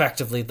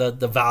effectively the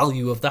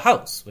value of the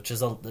house, which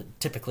is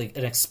typically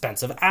an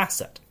expensive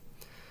asset.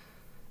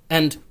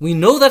 And we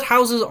know that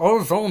houses are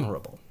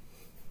vulnerable.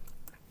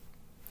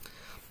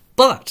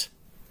 But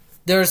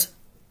there's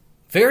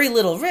very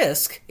little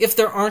risk if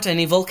there aren't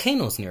any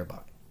volcanoes nearby.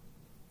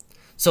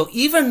 So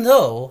even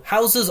though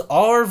houses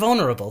are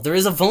vulnerable, there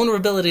is a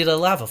vulnerability to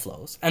lava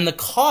flows, and the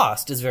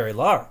cost is very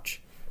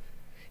large.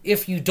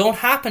 If you don't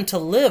happen to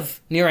live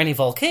near any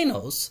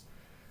volcanoes,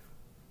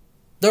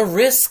 the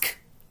risk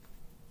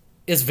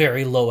is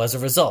very low as a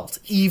result,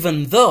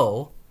 even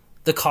though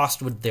the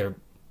cost would there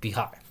be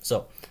high.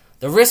 So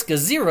the risk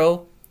is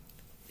zero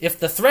if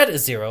the threat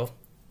is zero,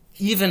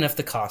 even if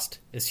the cost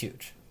is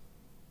huge.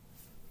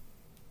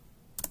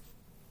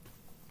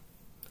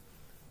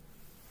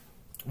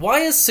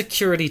 Why is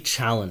security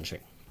challenging?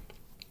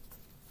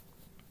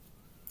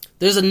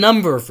 There's a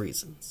number of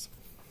reasons.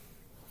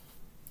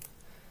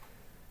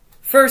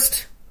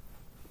 First,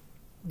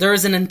 there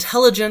is an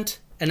intelligent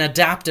and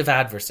adaptive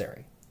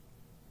adversary.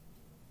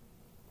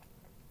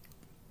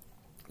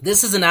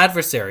 This is an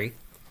adversary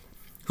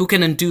who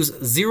can induce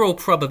zero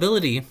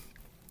probability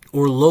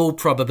or low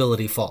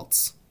probability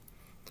faults.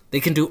 They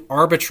can do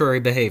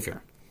arbitrary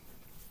behavior.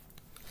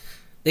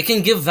 They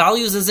can give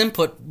values as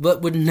input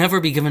but would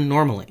never be given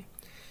normally.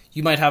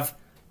 You might have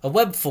a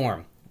web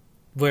form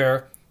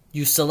where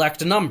you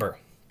select a number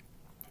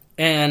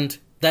and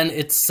then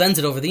it sends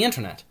it over the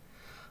internet.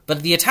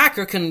 But the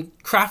attacker can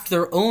craft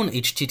their own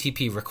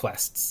HTTP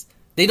requests.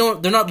 They're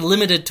not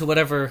limited to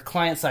whatever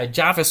client-side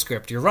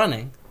JavaScript you're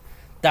running.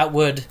 That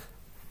would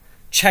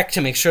check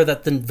to make sure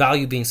that the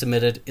value being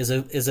submitted is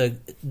a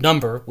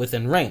number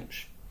within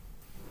range.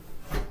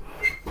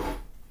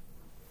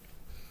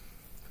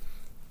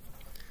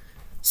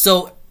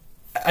 So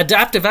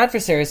adaptive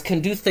adversaries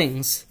can do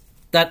things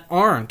that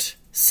aren't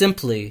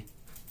simply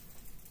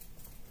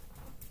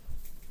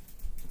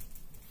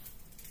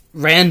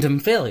random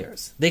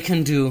failures. They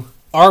can do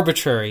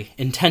arbitrary,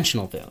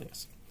 intentional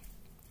failures.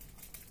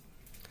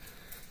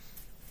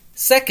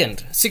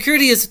 Second,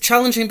 security is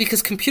challenging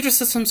because computer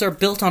systems are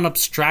built on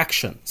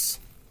abstractions.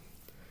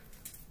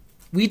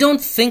 We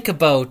don't think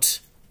about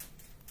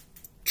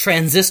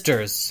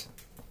transistors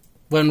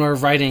when we're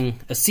writing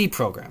a C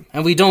program,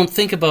 and we don't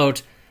think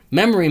about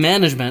memory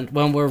management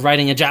when we're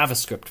writing a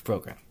JavaScript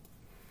program.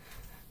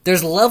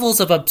 There's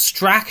levels of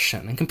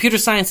abstraction, and computer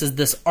science is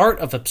this art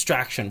of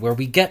abstraction where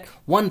we get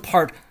one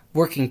part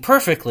working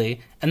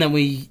perfectly and then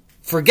we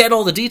forget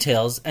all the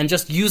details and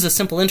just use a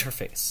simple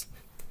interface.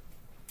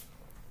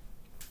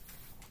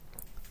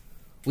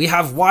 We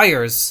have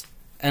wires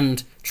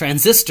and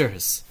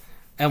transistors,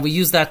 and we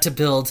use that to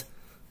build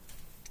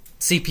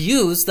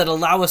CPUs that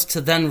allow us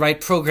to then write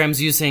programs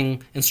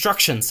using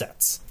instruction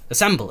sets,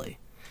 assembly.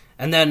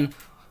 And then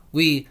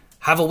we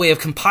have a way of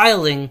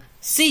compiling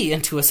C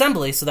into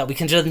assembly so that we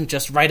can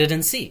just write it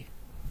in C.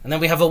 And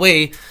then we have a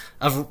way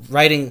of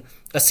writing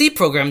a C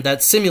program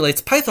that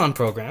simulates Python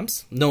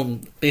programs,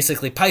 known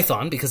basically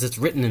Python because it's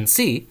written in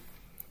C.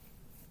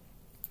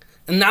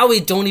 And now we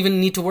don't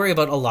even need to worry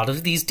about a lot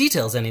of these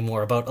details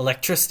anymore about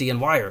electricity and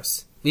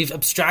wires. We've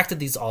abstracted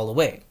these all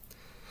away.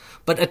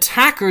 But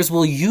attackers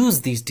will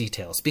use these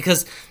details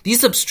because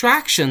these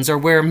abstractions are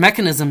where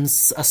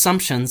mechanisms'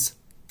 assumptions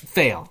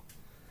fail.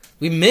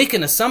 We make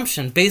an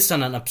assumption based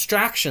on an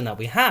abstraction that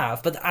we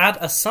have, but that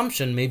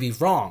assumption may be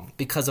wrong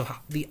because of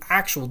the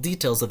actual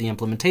details of the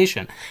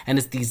implementation, and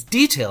it's these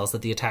details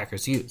that the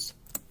attackers use.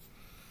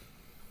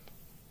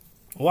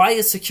 Why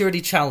is security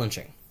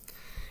challenging?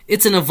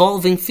 It's an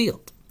evolving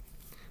field.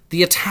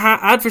 The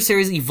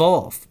adversaries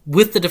evolve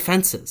with the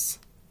defenses.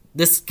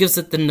 This gives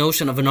it the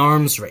notion of an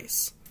arms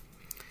race.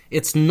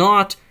 It's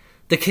not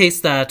the case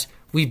that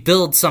we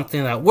build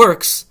something that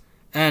works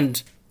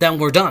and then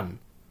we're done.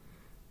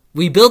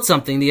 We build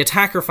something, the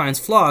attacker finds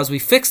flaws, we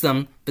fix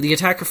them, but the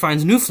attacker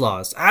finds new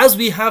flaws. As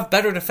we have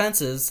better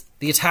defenses,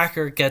 the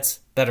attacker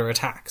gets better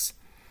attacks.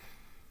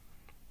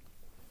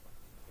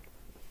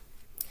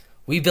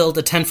 We build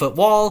a 10-foot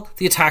wall,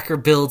 the attacker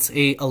builds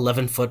a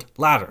 11-foot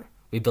ladder.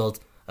 We build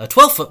a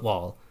 12-foot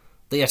wall,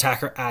 the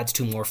attacker adds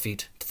 2 more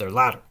feet to their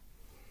ladder.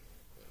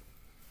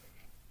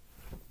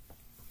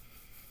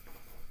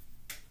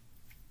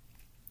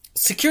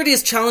 Security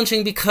is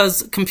challenging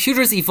because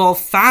computers evolve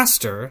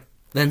faster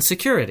than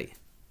security.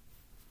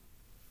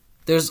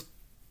 There's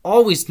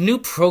always new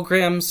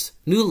programs,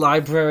 new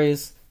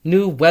libraries,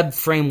 new web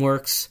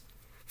frameworks,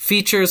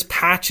 features,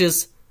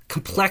 patches,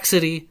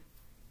 complexity.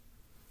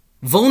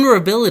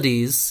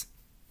 Vulnerabilities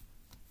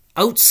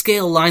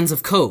outscale lines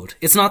of code.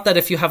 It's not that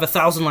if you have a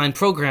 1,000-line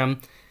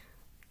program,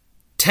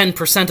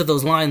 10% of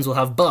those lines will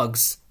have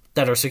bugs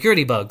that are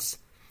security bugs.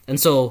 And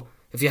so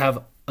if you have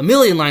a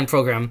 1,000,000-line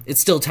program,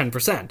 it's still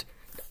 10%.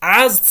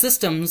 As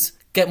systems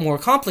get more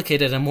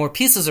complicated and more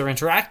pieces are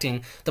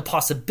interacting, the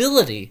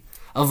possibility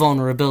of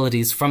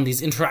vulnerabilities from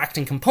these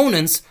interacting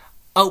components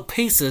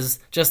outpaces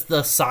just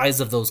the size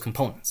of those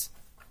components.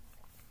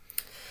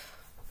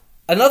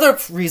 Another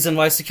reason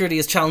why security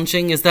is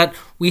challenging is that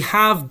we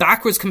have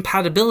backwards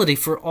compatibility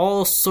for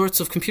all sorts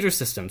of computer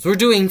systems. We're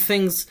doing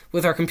things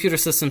with our computer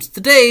systems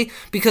today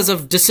because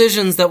of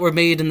decisions that were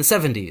made in the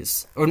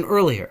 70s or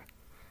earlier.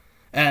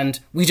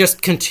 And we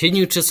just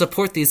continue to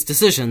support these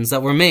decisions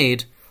that were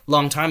made a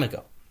long time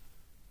ago.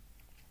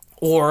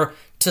 Or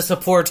to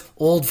support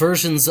old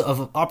versions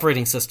of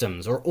operating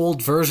systems, or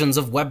old versions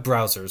of web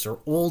browsers, or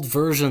old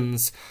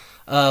versions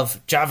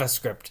of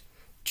JavaScript,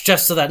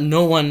 just so that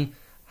no one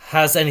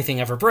has anything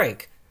ever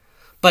break.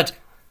 But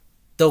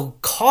the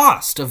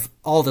cost of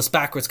all this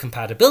backwards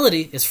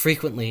compatibility is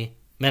frequently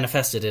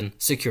manifested in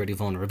security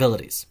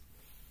vulnerabilities.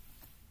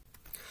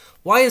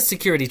 Why is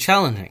security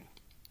challenging?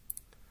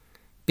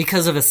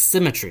 Because of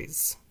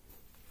asymmetries.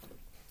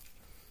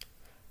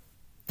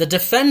 The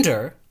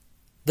defender,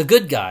 the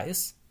good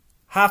guys,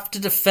 have to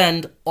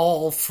defend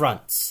all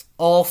fronts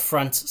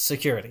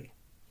security.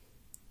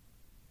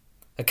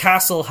 A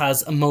castle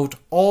has a moat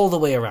all the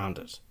way around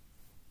it.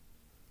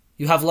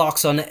 You have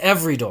locks on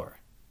every door.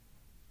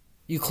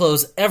 You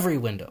close every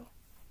window.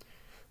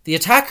 The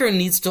attacker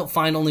needs to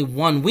find only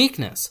one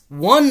weakness,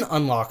 one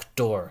unlocked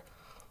door,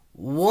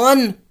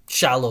 one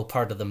shallow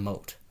part of the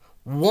moat,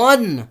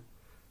 one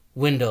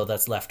window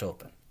that's left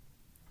open.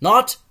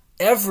 Not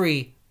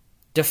every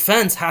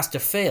defense has to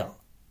fail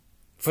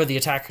for the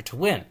attacker to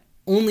win.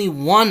 Only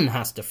one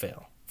has to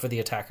fail for the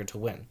attacker to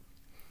win.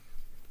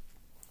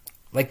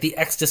 Like the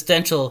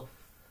existential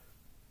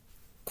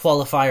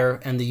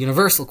qualifier and the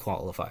universal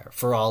qualifier,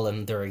 for all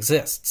and there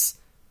exists.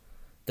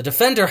 The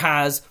defender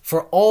has,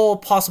 for all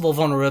possible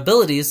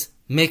vulnerabilities,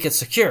 make it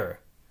secure.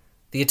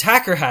 The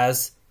attacker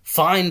has,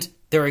 find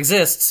there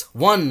exists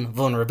one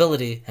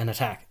vulnerability and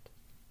attack it.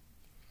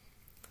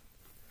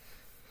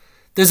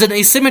 There's an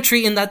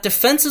asymmetry in that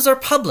defenses are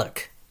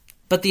public,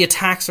 but the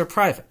attacks are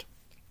private.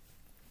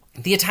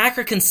 The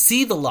attacker can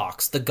see the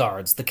locks, the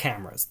guards, the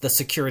cameras, the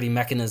security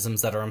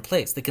mechanisms that are in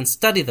place. They can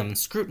study them and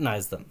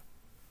scrutinize them,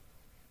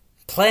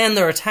 plan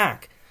their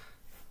attack.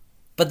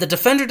 But the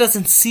defender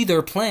doesn't see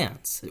their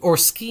plans or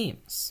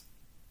schemes.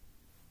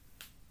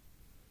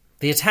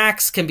 The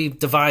attacks can be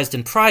devised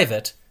in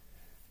private,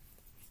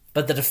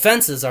 but the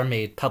defenses are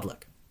made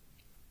public.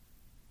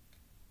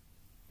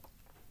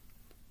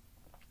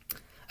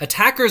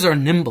 Attackers are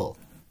nimble.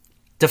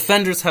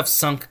 Defenders have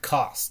sunk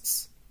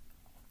costs.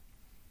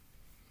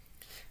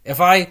 If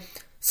I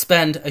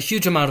spend a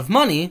huge amount of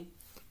money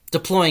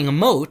deploying a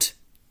moat,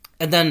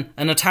 and then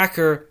an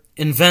attacker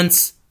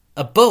invents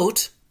a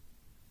boat,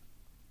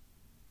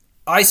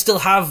 I still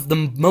have the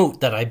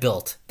moat that I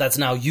built that's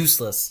now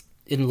useless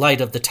in light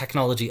of the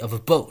technology of a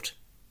boat.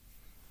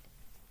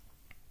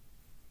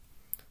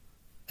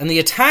 And the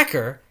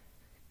attacker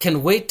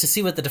can wait to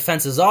see what the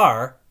defenses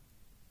are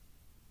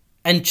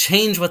and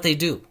change what they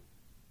do.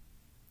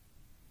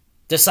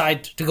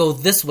 Decide to go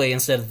this way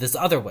instead of this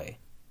other way,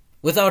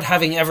 without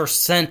having ever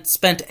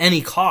spent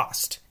any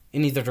cost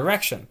in either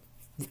direction,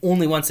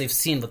 only once they've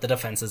seen what the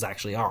defenses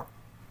actually are.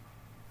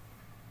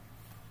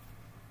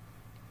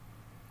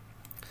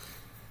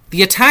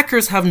 The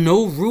attackers have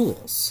no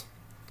rules,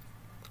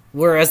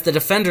 whereas the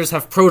defenders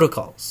have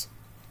protocols.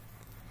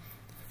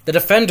 The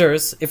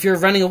defenders, if you're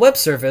running a web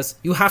service,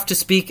 you have to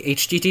speak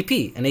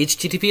HTTP, and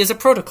HTTP is a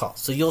protocol,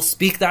 so you'll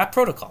speak that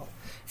protocol.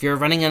 If you're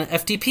running an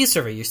FTP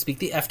server, you speak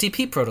the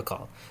FTP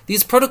protocol.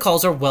 These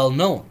protocols are well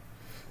known.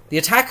 The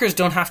attackers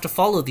don't have to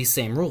follow these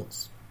same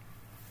rules.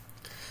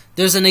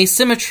 There's an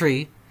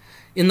asymmetry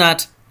in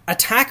that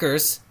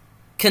attackers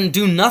can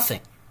do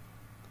nothing,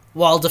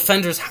 while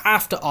defenders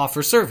have to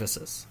offer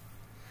services.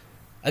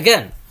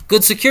 Again,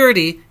 good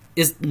security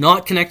is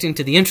not connecting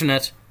to the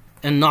internet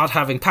and not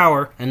having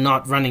power and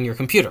not running your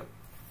computer.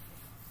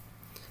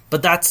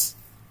 But that's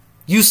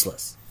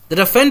useless. The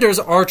defenders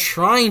are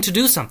trying to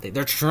do something.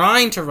 They're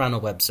trying to run a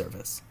web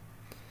service.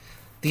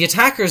 The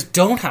attackers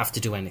don't have to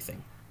do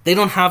anything. They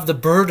don't have the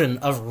burden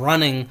of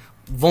running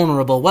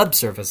vulnerable web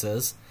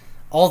services.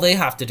 All they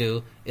have to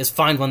do is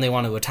find when they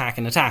want to attack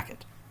and attack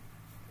it.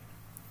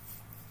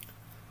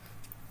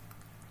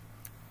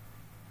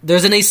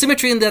 There's an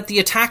asymmetry in that the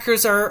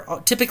attackers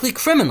are typically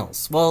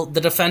criminals, while the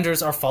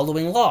defenders are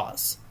following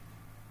laws.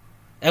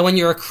 And when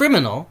you're a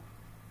criminal,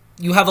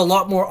 you have a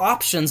lot more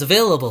options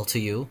available to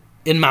you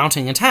in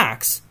mounting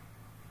attacks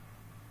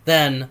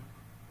than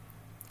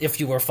if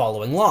you were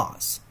following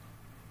laws,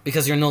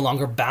 because you're no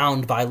longer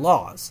bound by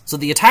laws. So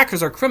the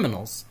attackers are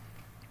criminals,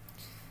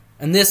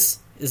 and this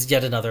is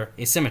yet another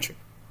asymmetry.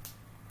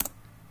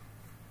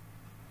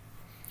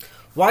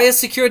 Why is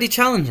security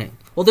challenging?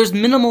 Well, there's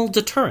minimal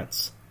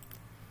deterrence.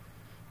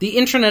 The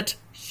internet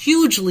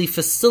hugely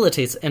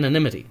facilitates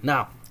anonymity.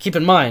 Now, keep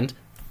in mind,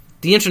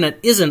 the internet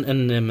isn't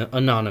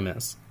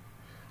anonymous.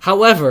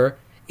 However,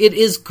 it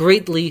is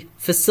greatly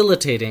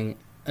facilitating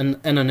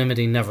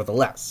anonymity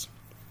nevertheless.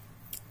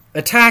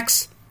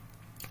 Attacks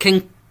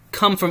can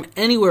come from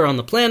anywhere on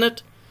the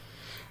planet,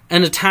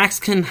 and attacks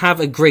can have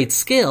a great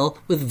scale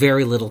with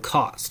very little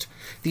cost.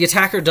 The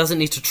attacker doesn't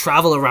need to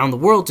travel around the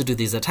world to do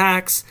these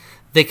attacks.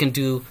 They can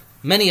do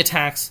many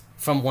attacks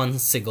from one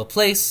single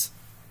place,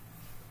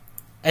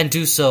 and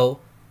do so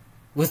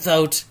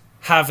without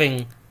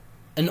having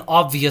an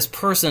obvious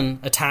person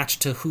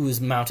attached to who is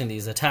mounting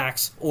these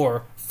attacks,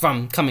 or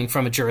coming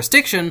from a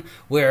jurisdiction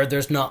where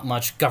there's not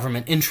much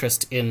government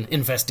interest in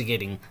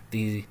investigating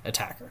the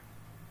attacker.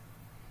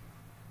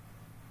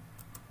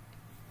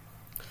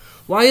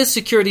 Why is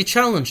security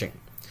challenging?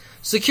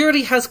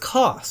 Security has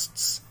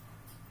costs.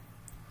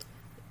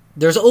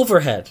 There's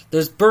overhead,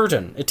 there's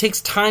burden. It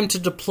takes time to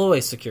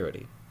deploy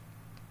security.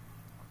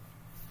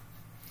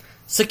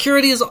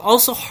 Security is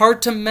also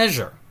hard to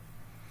measure.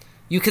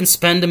 You can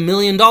spend $1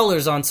 million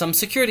on some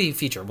security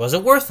feature. Was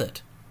it worth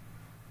it?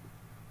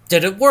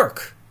 Did it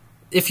work?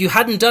 If you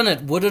hadn't done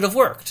it, would it have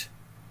worked?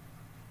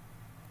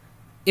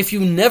 If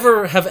you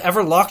never have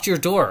ever locked your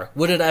door,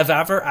 would it have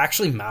ever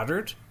actually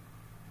mattered?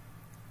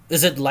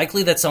 Is it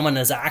likely that someone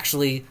is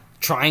actually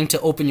trying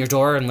to open your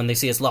door and when they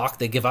see it's locked,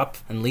 they give up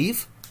and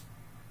leave?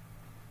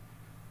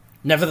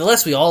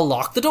 Nevertheless, we all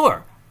lock the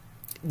door.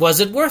 Was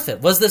it worth it?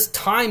 Was this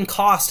time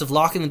cost of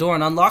locking the door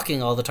and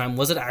unlocking all the time,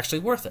 was it actually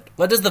worth it?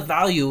 What is the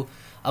value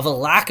of a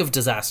lack of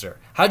disaster?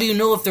 How do you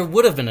know if there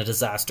would have been a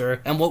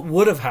disaster and what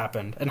would have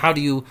happened? And how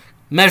do you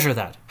measure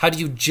that? How do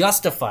you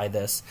justify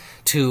this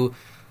to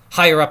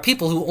higher up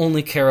people who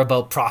only care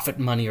about profit,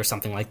 money, or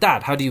something like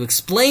that? How do you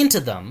explain to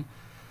them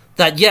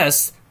that,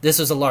 yes, this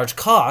is a large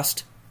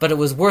cost, but it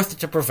was worth it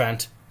to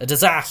prevent a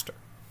disaster?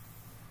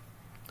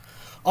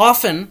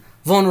 Often,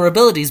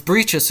 vulnerabilities,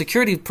 breaches,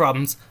 security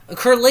problems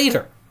occur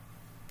later,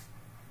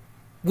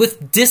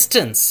 with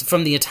distance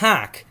from the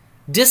attack,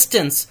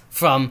 distance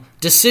from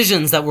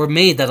decisions that were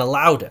made that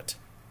allowed it,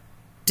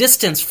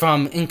 distance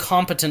from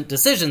incompetent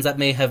decisions that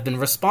may have been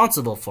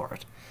responsible for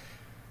it,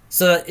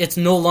 so that it's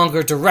no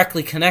longer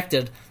directly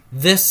connected.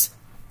 This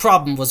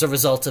problem was a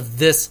result of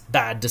this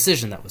bad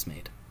decision that was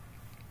made.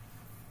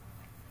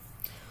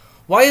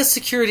 Why is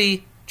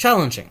security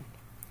challenging?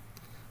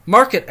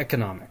 Market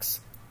economics.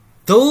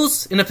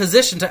 Those in a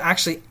position to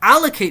actually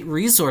allocate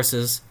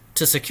resources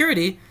to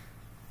security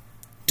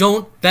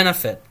don't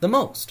benefit the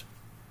most.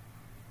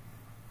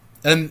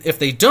 And if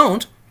they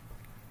don't,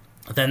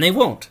 then they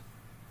won't.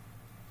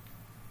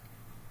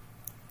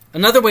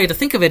 Another way to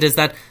think of it is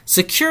that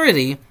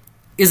security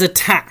is a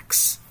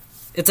tax.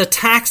 It's a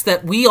tax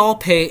that we all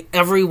pay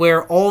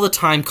everywhere, all the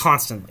time,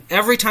 constantly.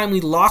 Every time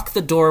we lock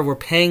the door, we're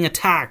paying a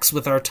tax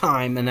with our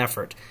time and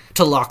effort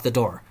to lock the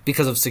door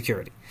because of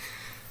security.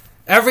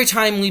 Every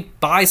time we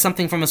buy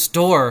something from a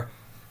store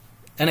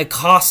and it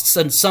costs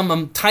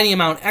some tiny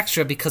amount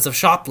extra because of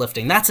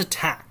shoplifting, that's a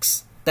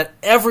tax that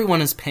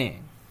everyone is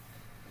paying.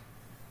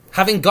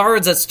 Having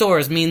guards at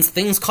stores means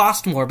things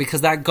cost more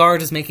because that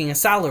guard is making a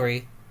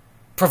salary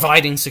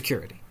providing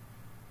security.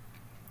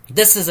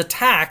 This is a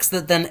tax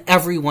that then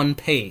everyone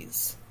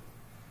pays.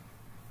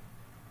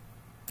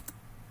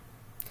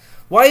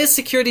 Why is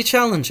security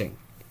challenging?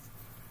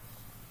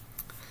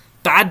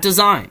 Bad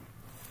design.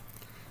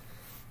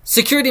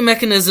 Security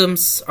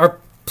mechanisms are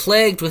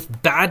plagued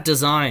with bad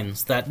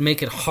designs that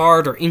make it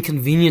hard or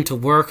inconvenient to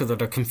work, or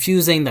that are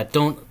confusing, that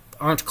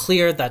aren't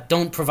clear, that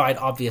don't provide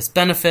obvious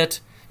benefit.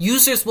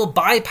 Users will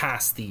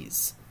bypass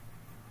these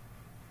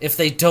if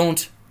they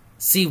don't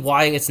see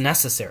why it's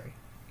necessary.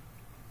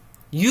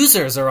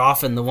 Users are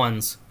often the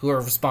ones who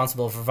are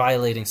responsible for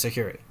violating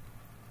security.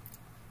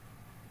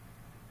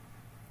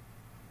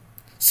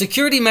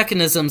 Security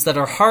mechanisms that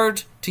are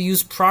hard to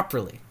use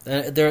properly.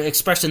 Their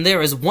expression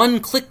there is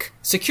one-click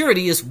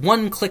security is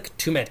one click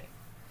too many.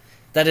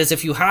 That is,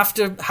 if you have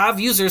to have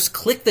users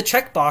click the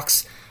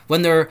checkbox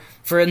when they're,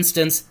 for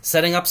instance,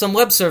 setting up some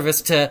web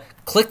service, to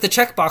click the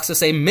checkbox to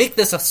say, make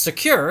this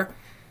secure,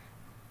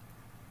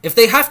 if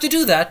they have to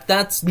do that,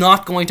 that's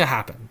not going to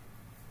happen.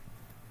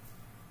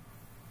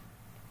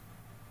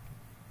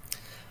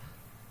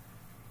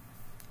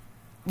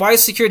 Why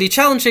is security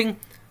challenging?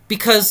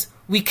 Because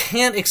we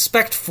can't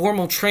expect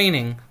formal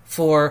training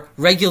for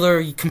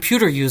regular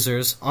computer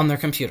users on their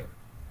computer.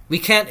 We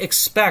can't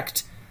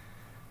expect...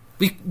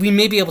 We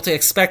may be able to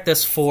expect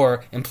this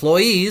for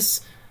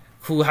employees,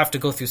 who have to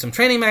go through some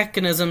training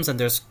mechanisms, and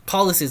there's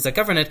policies that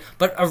govern it,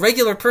 but a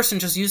regular person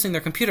just using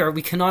their computer,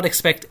 we cannot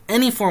expect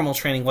any formal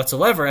training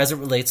whatsoever as it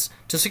relates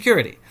to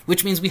security,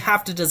 which means we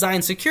have to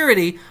design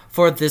security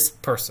for this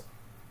person.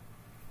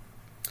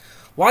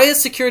 Why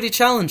is security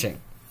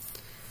challenging?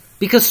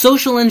 Because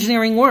social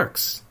engineering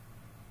works,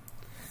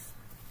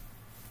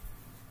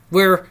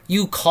 where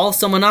you call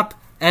someone up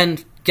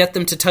and get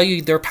them to tell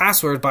you their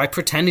password by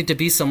pretending to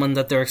be someone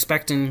that they're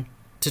expecting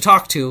to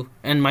talk to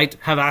and might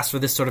have asked for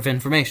this sort of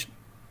information.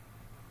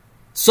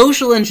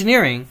 Social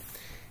engineering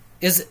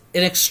is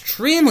an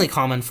extremely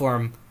common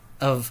form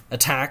of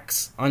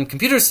attacks on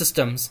computer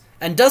systems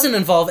and doesn't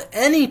involve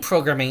any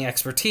programming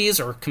expertise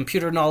or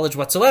computer knowledge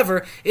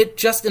whatsoever. It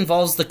just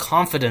involves the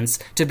confidence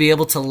to be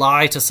able to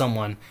lie to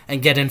someone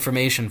and get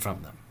information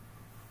from them.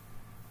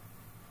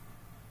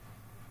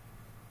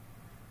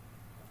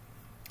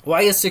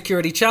 Why is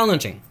security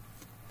challenging?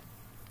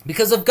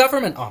 Because of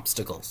government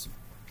obstacles.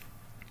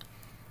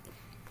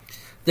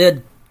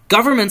 The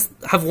governments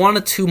have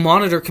wanted to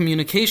monitor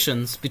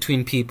communications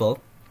between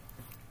people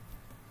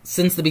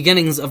since the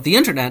beginnings of the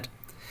internet,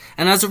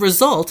 and as a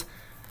result,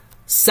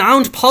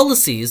 sound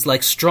policies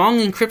like strong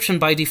encryption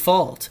by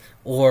default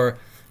or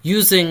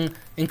using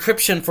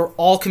encryption for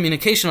all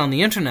communication on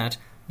the internet,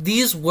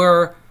 these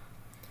were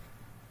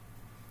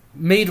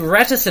made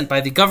reticent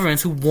by the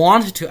governments who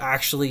wanted to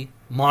actually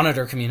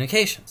monitor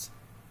communications.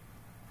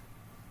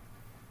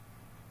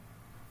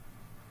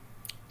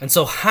 And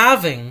so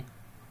having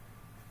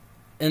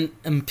an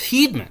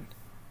impediment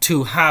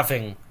to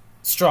having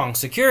strong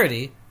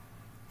security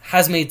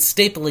has made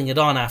stapling it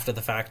on after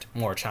the fact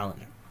more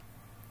challenging.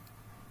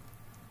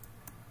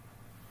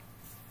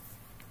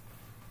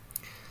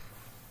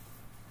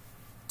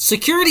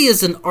 Security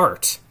is an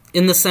art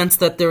in the sense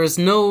that there is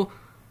no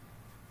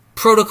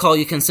protocol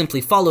you can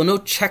simply follow, no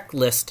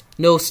checklist,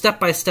 no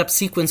step-by-step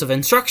sequence of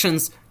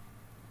instructions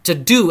to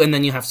do, and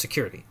then you have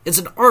security. It's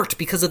an art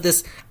because of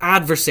this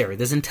adversary,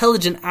 this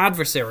intelligent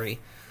adversary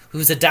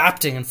who's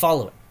adapting and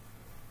following.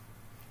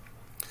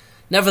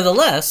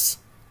 Nevertheless,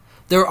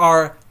 there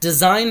are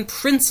design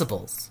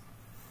principles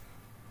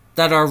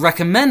that are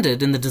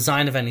recommended in the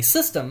design of any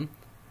system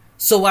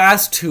so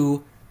as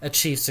to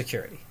achieve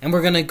security. And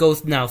we're going to go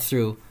now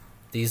through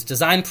these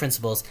design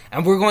principles,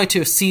 and we're going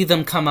to see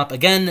them come up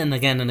again and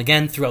again and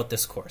again throughout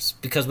this course.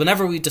 Because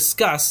whenever we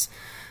discuss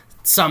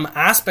some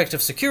aspect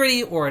of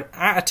security or an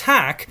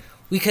attack,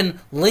 we can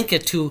link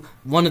it to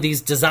one of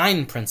these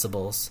design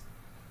principles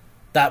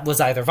that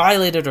was either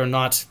violated or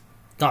not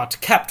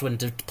kept when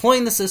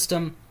deploying the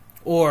system,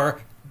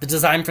 or the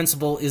design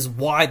principle is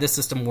why the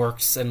system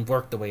works and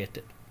worked the way it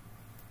did.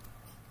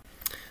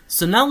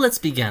 So now let's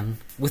begin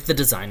with the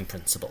design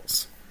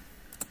principles.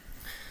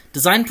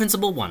 Design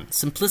principle 1,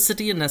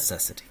 simplicity and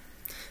necessity.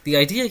 The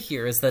idea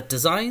here is that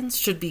designs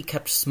should be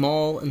kept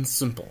small and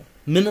simple,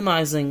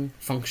 minimizing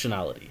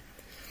functionality.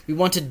 We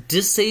want to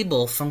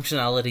disable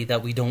functionality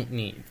that we don't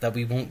need, that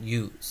we won't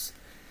use.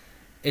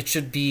 It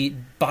should be,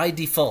 by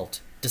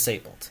default,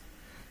 disabled.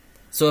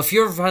 So if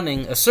you're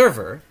running a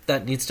server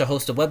that needs to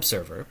host a web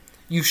server,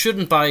 you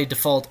shouldn't by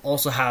default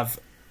also have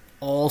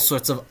all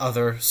sorts of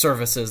other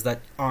services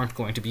that aren't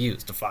going to be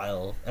used. A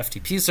file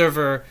FTP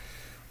server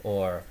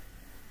or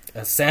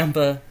a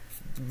Samba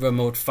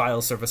remote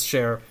file service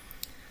share.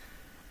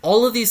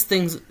 All of these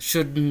things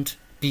shouldn't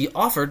be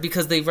offered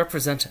because they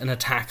represent an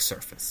attack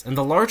surface. And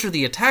the larger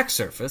the attack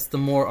surface, the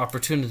more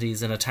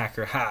opportunities an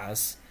attacker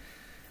has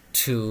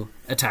to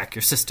attack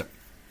your system.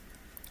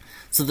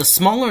 So the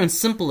smaller and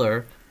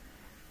simpler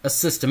a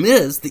system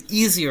is, the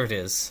easier it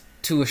is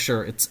to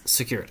assure its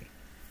security.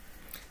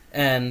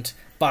 And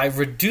by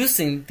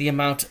reducing the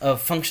amount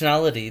of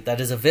functionality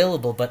that is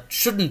available but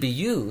shouldn't be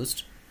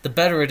used, the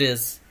better it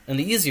is and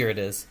the easier it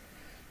is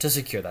to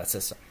secure that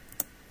system.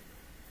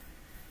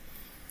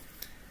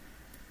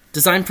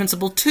 Design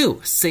principle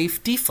 2,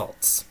 safe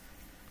defaults.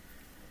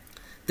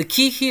 The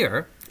key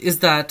here is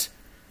that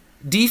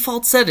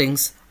default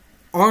settings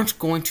aren't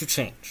going to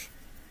change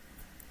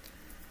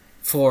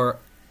for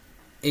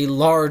a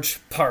large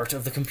part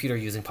of the computer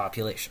using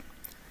population.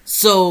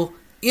 So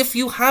if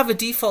you have a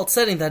default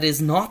setting that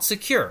is not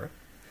secure,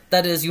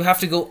 that is, you have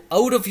to go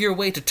out of your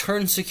way to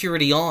turn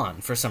security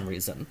on for some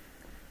reason,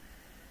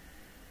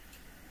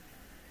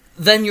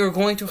 then you're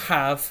going to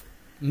have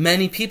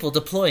many people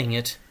deploying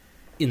it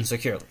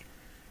insecurely.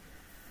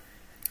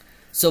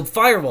 So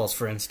firewalls,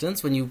 for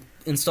instance, when you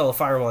install a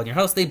firewall in your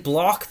house, they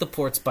block the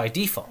ports by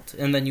default,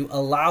 and then you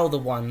allow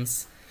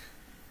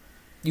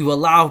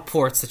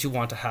ports that you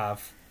want to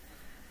have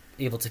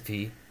able to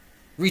be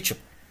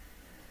reachable.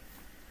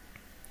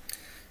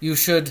 You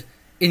should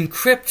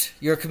encrypt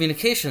your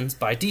communications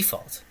by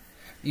default.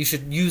 You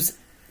should use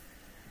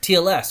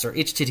TLS or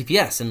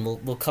HTTPS, and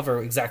we'll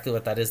cover exactly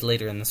what that is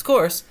later in this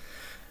course.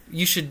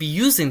 You should be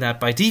using that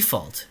by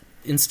default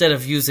instead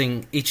of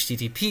using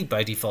HTTP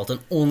by default and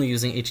only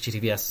using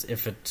HTTPS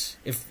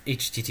if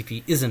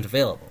HTTP isn't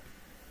available.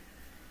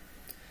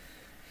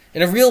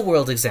 In a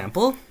real-world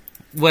example,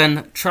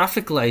 when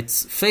traffic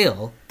lights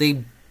fail,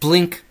 they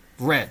blink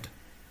red.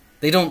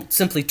 They don't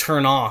simply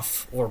turn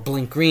off or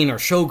blink green or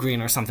show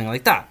green or something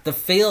like that. The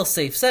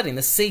fail-safe setting,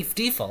 the safe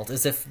default,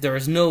 is if there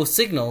is no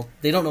signal,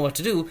 they don't know what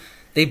to do,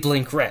 they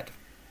blink red.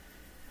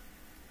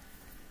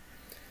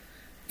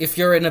 If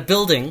you're in a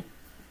building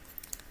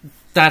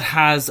that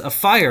has a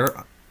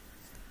fire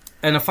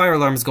and a fire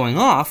alarm is going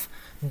off,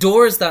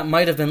 doors that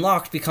might have been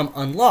locked become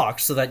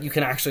unlocked so that you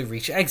can actually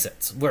reach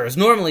exits. Whereas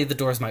normally the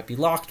doors might be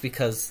locked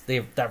because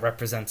that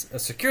represents a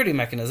security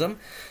mechanism.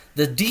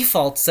 The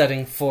default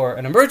setting for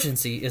an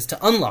emergency is to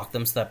unlock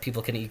them so that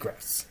people can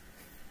egress.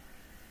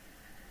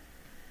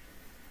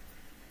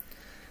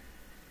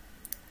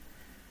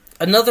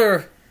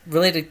 Another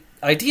related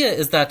idea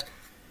is that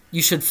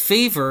you should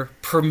favor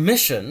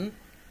permission,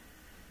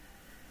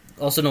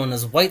 also known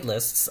as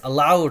whitelists,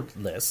 allowed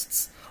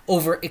lists,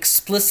 over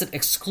explicit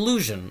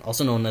exclusion,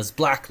 also known as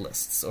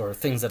blacklists, or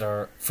things that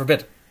are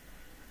forbidden.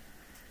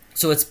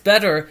 So it's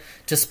better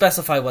to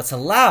specify what's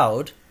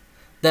allowed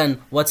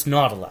than what's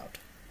not allowed.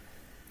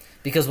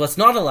 Because what's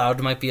not allowed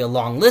might be a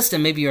long list,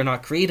 and maybe you're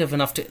not creative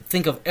enough to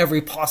think of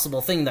every possible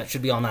thing that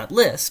should be on that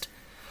list,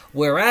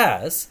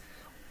 whereas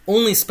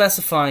only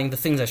specifying the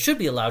things that should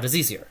be allowed is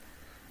easier.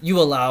 You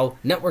allow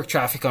network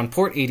traffic on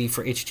port 80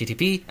 for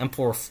HTTP and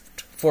port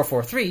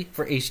 443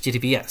 for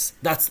HTTPS.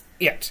 That's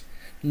it.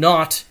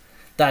 Not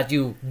that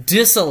you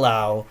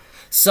disallow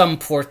some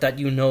port that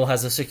you know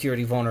has a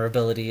security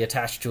vulnerability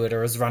attached to it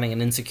or is running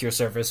an insecure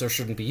service or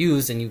shouldn't be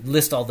used, and you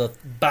list all the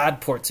bad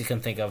ports you can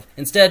think of.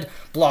 Instead,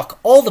 block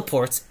all the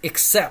ports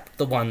except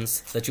the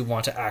ones that you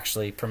want to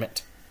actually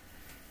permit.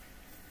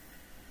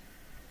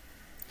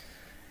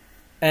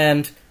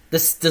 And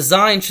this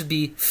design should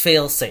be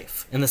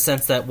fail-safe, in the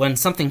sense that when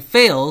something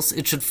fails,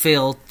 it should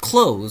fail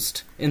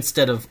closed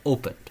instead of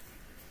opened.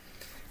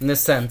 In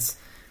this sense,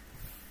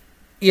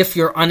 if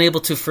you're unable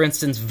to, for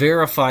instance,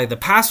 verify the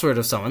password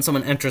of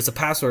someone enters a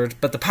password,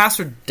 but the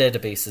password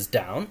database is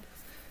down,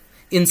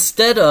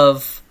 instead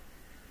of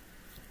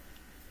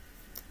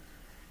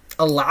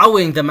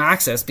allowing them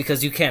access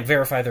because you can't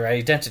verify their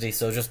identity,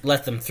 so just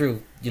let them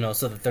through,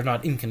 so that they're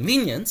not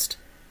inconvenienced.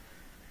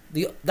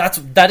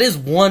 That is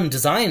one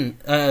design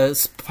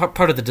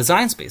part of the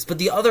design space, but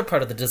the other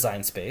part of the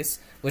design space,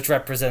 which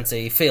represents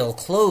a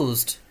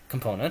fail-closed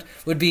component,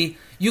 would be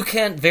you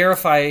can't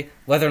verify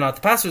whether or not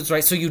the password's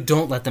right, so you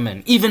don't let them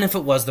in, even if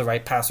it was the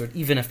right password,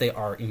 even if they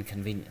are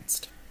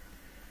inconvenienced.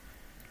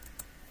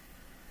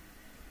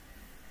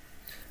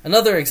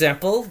 Another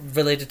example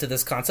related to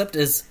this concept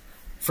is,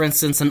 for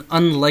instance, an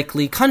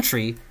unlikely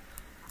country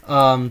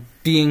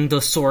being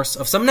the source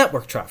of some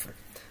network traffic.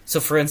 So,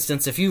 for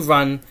instance, if you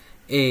run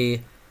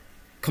a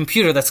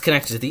computer that's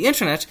connected to the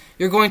internet,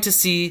 you're going to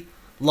see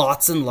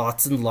lots and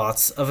lots and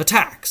lots of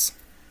attacks.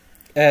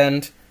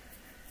 And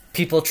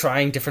people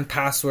trying different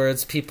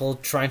passwords, people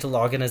trying to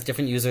log in as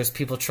different users,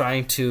 people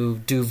trying to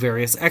do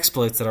various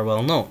exploits that are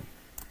well known.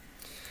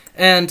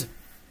 And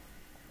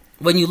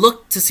when you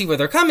look to see where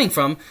they're coming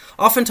from,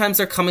 oftentimes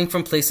they're coming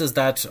from places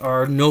that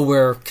are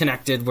nowhere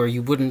connected, where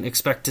you wouldn't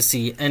expect to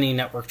see any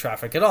network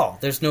traffic at all.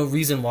 There's no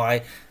reason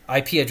why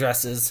IP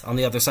addresses on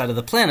the other side of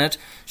the planet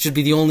should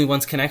be the only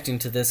ones connecting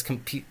to this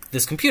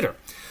computer.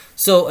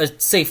 So a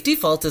safe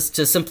default is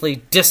to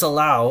simply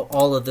disallow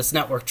all of this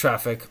network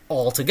traffic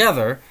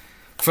altogether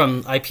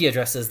from IP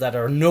addresses that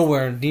are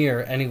nowhere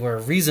near anywhere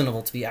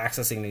reasonable to be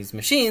accessing these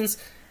machines.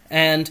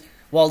 And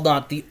while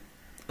not the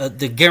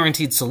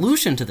guaranteed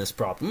solution to this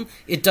problem,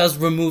 it does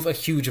remove a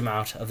huge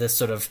amount of this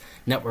sort of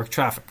network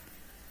traffic.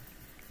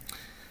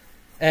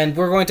 And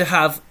we're going to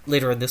have,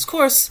 later in this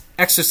course,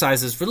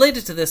 exercises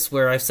related to this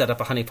where I've set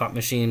up a honeypot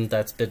machine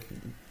that's been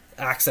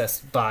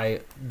accessed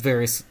by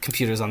various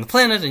computers on the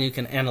planet, and you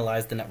can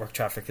analyze the network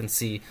traffic and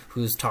see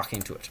who's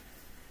talking to it.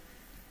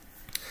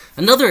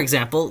 Another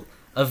example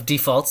of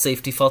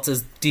safe defaults,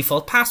 is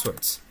default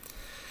passwords.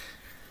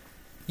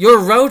 Your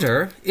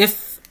router,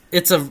 if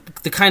it's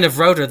the kind of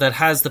router that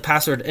has the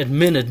password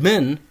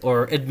admin,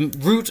 or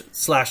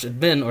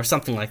root/admin, or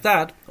something like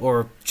that,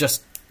 or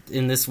just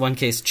in this one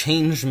case,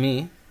 change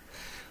me,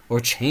 or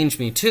change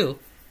me to,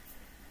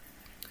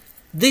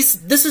 this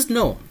is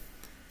known.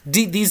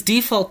 These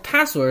default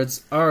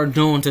passwords are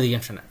known to the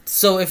internet.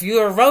 So if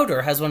your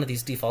router has one of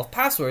these default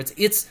passwords,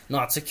 it's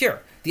not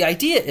secure. The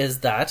idea is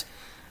that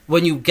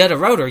when you get a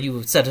router,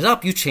 you set it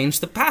up, you change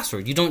the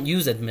password. You don't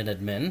use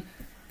admin.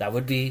 That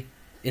would be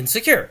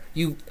insecure.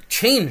 You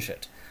change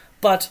it.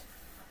 But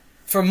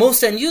for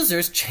most end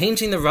users,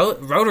 changing the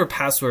router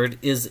password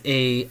is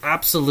a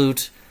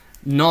absolute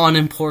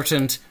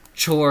non-important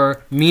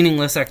chore,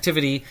 meaningless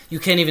activity. You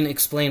can't even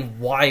explain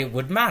why it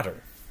would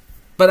matter.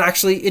 But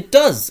actually, it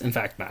does, in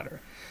fact, matter.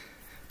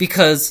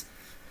 Because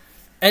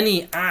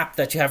any app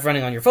that you have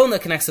running on your phone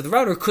that connects to the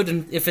router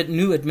could, if it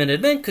knew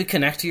admin, could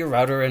connect to your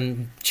router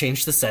and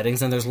change the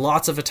settings, and there's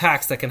lots of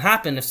attacks that can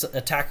happen if an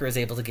attacker is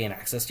able to gain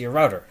access to your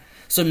router.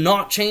 So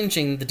not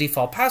changing the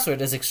default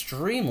password is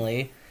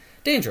extremely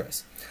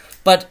dangerous.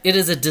 But it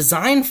is a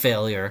design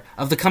failure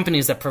of the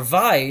companies that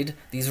provide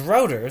these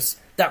routers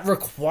that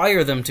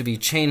require them to be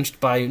changed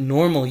by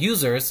normal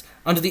users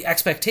under the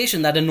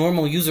expectation that a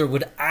normal user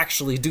would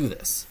actually do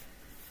this.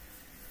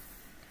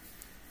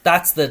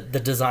 That's the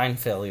design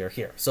failure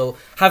here. So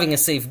having a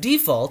safe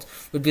default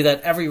would be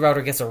that every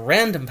router gets a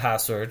random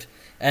password,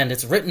 and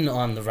it's written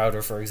on the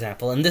router, for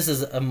example, and this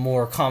is a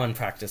more common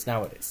practice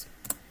nowadays.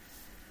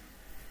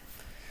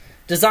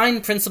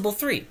 Design principle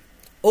 3,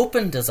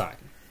 open design.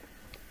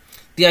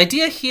 The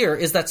idea here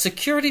is that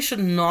security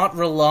should not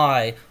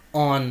rely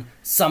on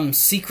some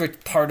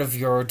secret part of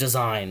your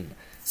design,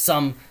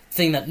 some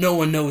thing that no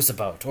one knows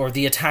about, or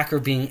the attacker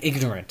being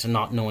ignorant and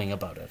not knowing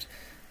about it.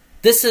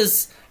 This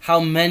is how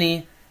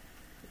many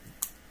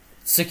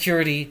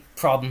security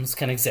problems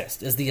can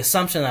exist, is the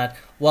assumption that,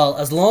 well,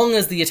 as long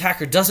as the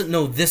attacker doesn't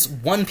know this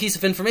one piece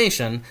of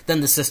information,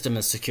 then the system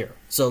is secure.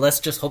 So let's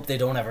just hope they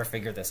don't ever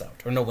figure this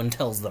out, or no one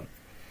tells them.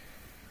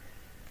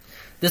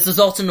 This is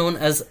also known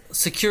as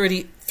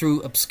security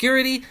through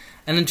obscurity,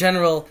 and in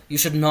general, you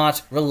should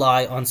not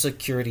rely on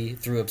security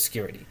through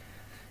obscurity.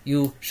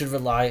 You should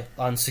rely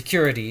on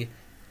security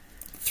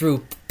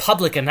through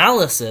public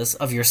analysis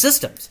of your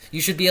systems. You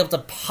should be able to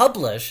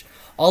publish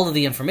all of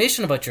the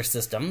information about your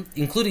system,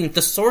 including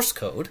the source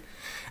code,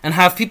 and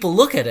have people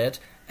look at it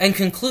and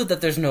conclude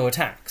that there's no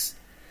attacks.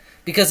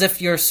 Because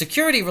if your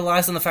security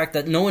relies on the fact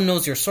that no one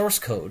knows your source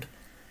code,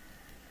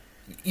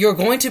 you're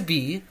going to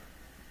be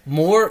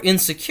more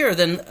insecure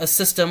than a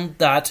system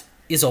that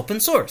is open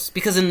source.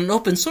 Because in an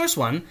open source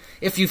one,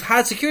 if you've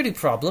had security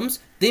problems,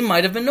 they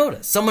might have been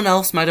noticed. Someone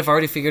else might have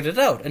already figured it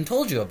out and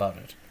told you about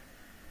it.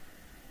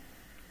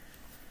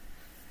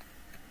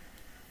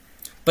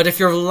 But if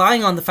you're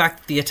relying on the fact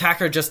that the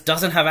attacker just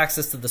doesn't have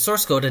access to the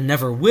source code and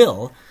never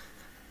will,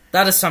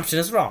 that assumption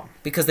is wrong,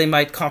 because they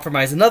might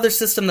compromise another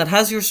system that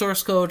has your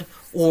source code,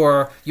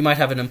 or you might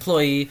have an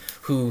employee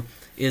who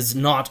is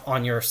not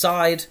on your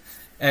side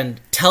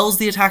and tells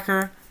the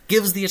attacker,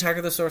 gives the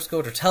attacker the source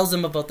code, or tells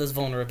them about this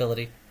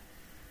vulnerability.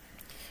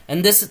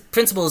 And this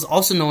principle is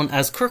also known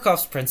as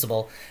Kirchhoff's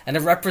principle, and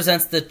it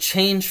represents the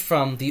change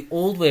from the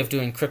old way of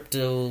doing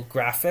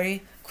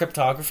cryptography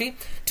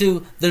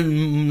to the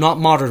not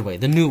modern way,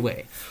 the new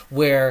way,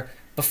 where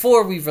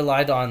before we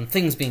relied on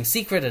things being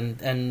secret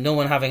and no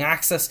one having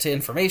access to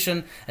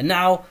information, and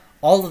now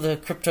all of the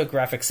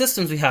cryptographic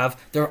systems we have,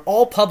 they're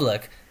all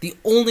public. The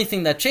only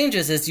thing that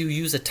changes is you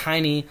use a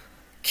tiny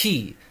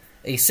key,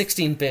 a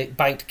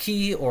 16-byte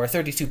key or a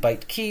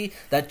 32-byte key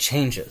that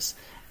changes.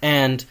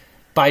 And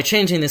by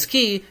changing this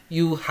key,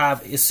 you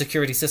have a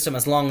security system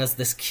as long as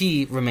this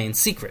key remains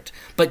secret.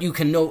 But you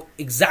can know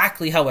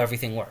exactly how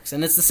everything works.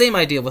 And it's the same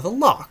idea with a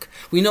lock.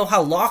 We know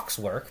how locks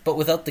work, but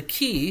without the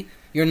key,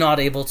 you're not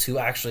able to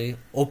actually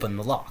open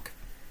the lock.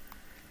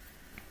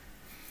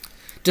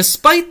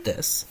 Despite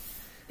this,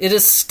 it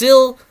is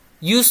still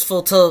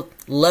useful to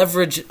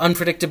leverage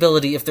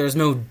unpredictability if there's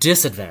no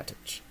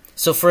disadvantage.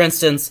 So for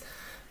instance,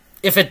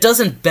 if it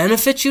doesn't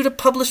benefit you to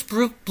publish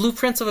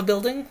blueprints of a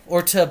building,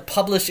 or to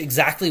publish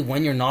exactly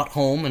when you're not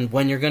home and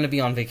when you're going to be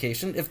on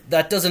vacation, if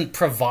that doesn't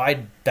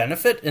provide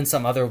benefit in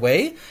some other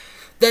way,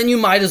 then you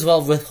might as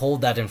well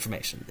withhold that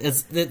information.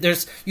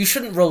 You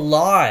shouldn't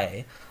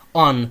rely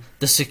on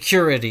the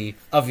security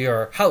of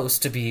your house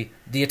to be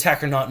the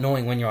attacker not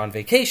knowing when you're on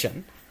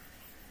vacation,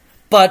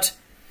 but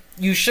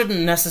you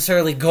shouldn't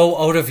necessarily go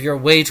out of your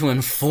way to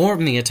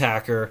inform the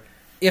attacker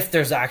if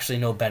there's actually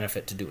no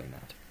benefit to doing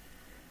that.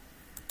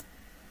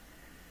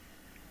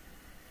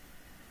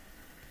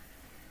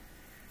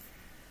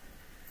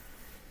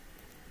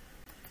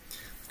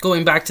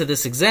 Going back to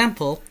this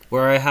example,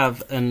 where I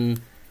have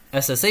an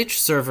SSH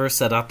server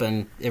set up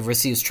and it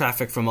receives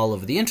traffic from all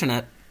over the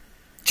internet,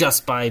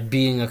 just by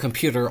being a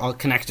computer all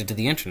connected to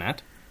the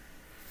internet,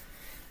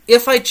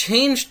 if I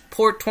changed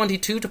port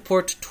 22 to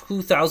port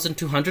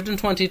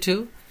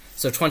 2222,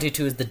 so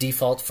 22 is the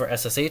default for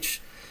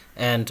SSH,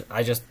 and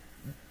I just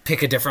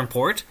pick a different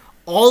port,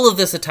 all of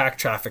this attack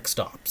traffic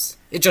stops.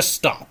 It just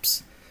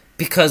stops.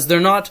 Because they're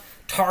not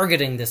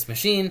targeting this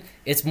machine,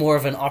 it's more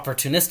of an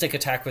opportunistic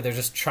attack where they're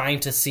just trying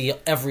to see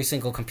every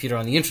single computer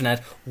on the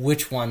internet,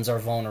 which ones are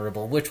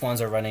vulnerable, which ones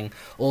are running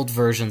old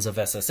versions of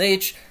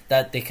SSH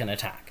that they can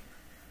attack.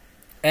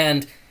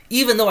 And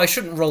even though I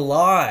shouldn't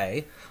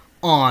rely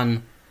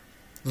on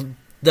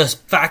the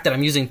fact that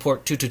I'm using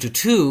port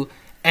 2222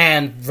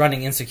 and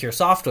running insecure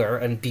software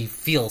and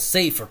feel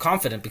safe or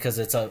confident because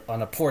it's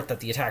on a port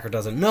that the attacker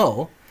doesn't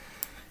know,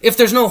 if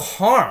there's no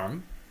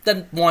harm,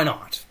 then why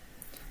not?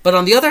 But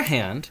on the other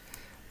hand,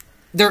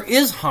 there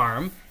is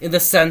harm in the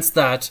sense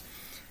that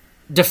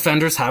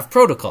defenders have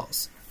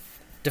protocols.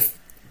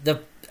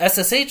 The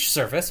SSH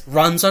service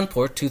runs on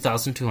port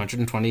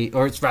 2220,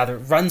 or it's rather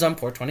runs on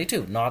port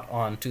 22, not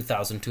on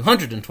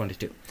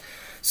 2222.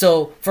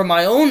 So for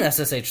my own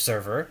SSH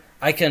server,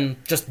 I can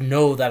just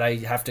know that I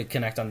have to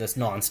connect on this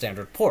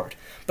non-standard port.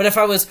 But if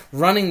I was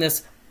running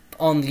this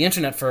on the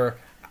internet for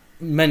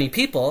many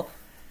people,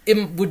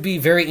 it would be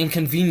very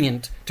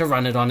inconvenient to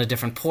run it on a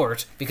different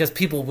port because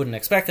people wouldn't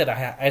expect it.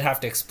 I'd have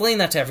to explain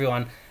that to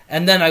everyone,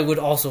 and then I would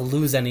also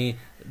lose any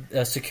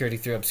security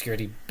through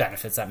obscurity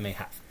benefits that may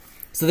have.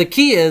 So the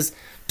key is,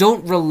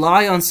 don't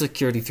rely on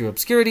security through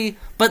obscurity,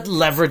 but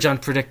leverage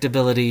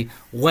unpredictability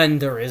when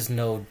there is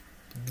no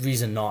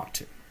reason not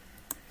to.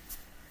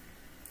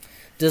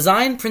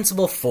 Design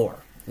principle 4,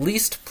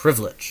 least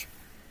privilege.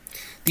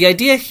 The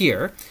idea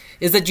here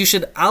is that you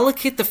should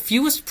allocate the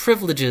fewest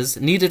privileges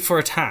needed for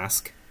a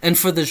task and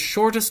for the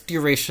shortest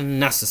duration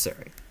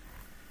necessary.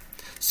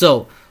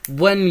 So,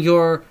 when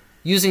you're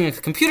using a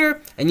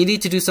computer and you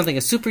need to do something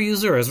as super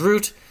user or as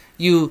root,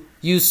 you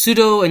use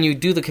sudo and you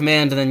do the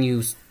command and then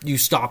you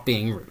stop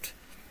being root.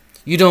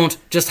 You don't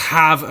just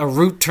have a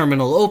root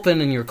terminal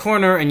open in your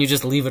corner and you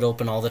just leave it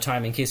open all the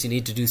time in case you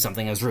need to do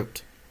something as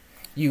root.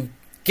 You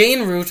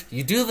gain root,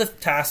 you do the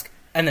task,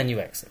 and then you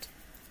exit.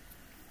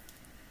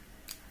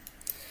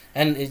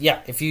 And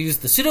yeah, if you use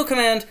the sudo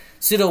command,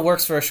 sudo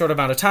works for a short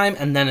amount of time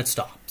and then it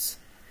stops.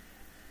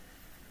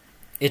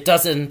 It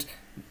doesn't,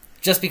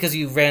 just because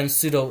you ran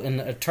sudo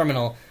in a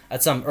terminal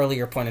at some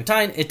earlier point in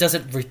time, it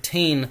doesn't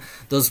retain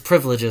those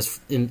privileges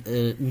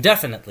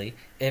indefinitely.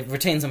 It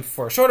retains them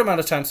for a short amount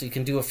of time so you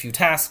can do a few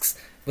tasks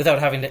without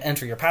having to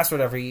enter your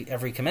password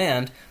every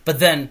command,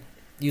 but then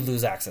you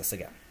lose access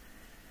again.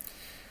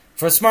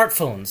 For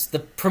smartphones, the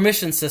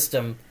permission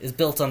system is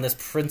built on this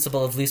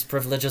principle of least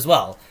privilege as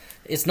well.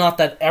 It's not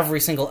that every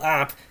single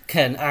app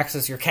can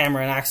access your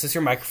camera and access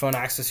your microphone,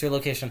 access your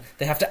location.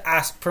 They have to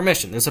ask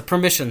permission. There's a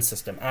permission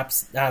system.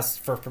 Apps ask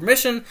for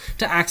permission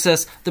to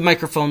access the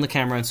microphone, the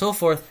camera, and so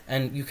forth,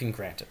 and you can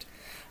grant it.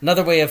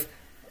 Another way of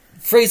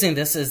phrasing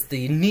this is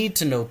the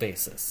need-to-know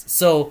basis.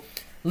 So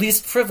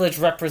least privilege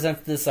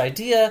represents this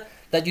idea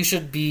that you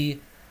should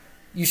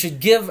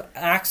give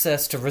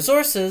access to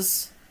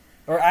resources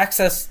or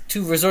access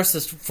to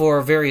resources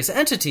for various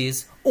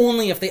entities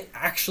only if they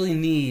actually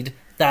need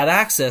that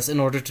access in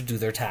order to do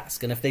their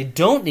task. And if they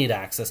don't need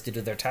access to do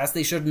their task,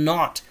 they should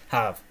not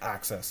have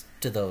access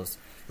to those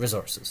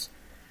resources.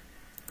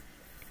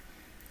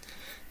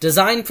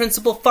 Design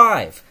principle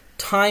 5,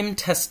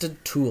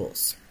 time-tested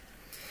tools.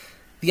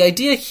 The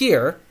idea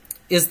here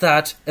is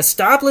that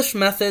established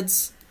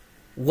methods,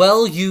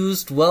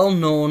 well-used,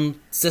 well-known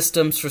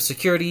systems for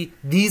security,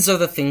 these are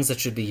the things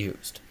that should be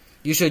used.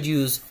 You should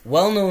use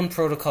well-known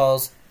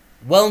protocols,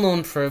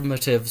 well-known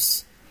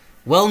primitives,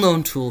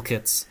 well-known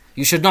toolkits.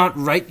 You should not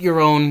write your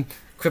own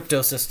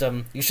crypto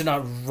system. You should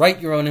not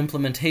write your own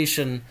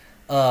implementation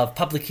of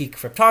public key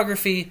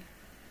cryptography.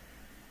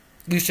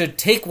 You should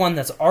take one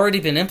that's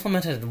already been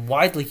implemented and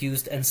widely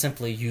used and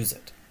simply use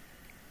it.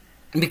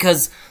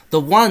 Because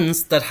the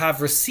ones that have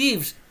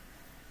received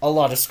a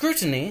lot of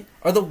scrutiny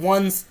are the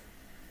ones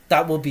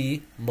that will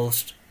be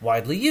most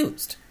widely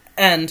used.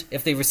 And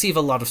if they receive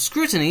a lot of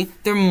scrutiny,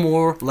 they're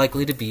more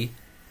likely to be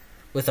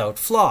without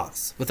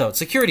flaws, without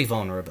security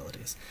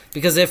vulnerabilities.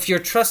 Because if you're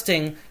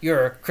trusting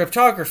your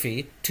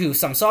cryptography to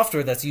some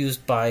software that's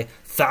used by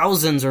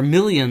thousands or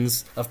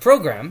millions of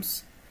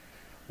programs,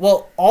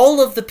 well,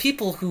 all of the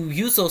people who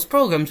use those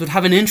programs would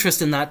have an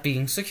interest in that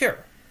being secure.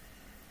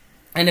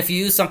 And if you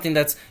use something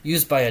that's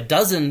used by a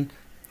dozen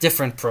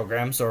different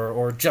programs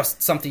or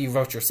just something you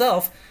wrote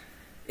yourself,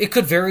 it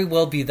could very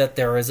well be that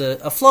there is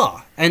a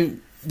flaw.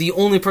 And the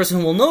only person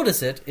who will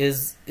notice it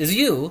is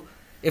you,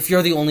 if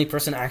you're the only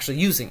person actually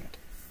using it.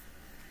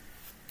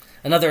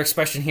 Another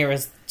expression here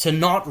is to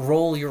not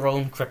roll your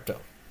own crypto.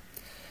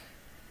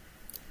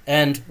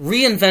 And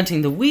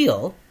reinventing the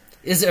wheel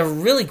is a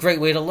really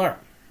great way to learn,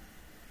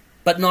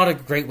 but not a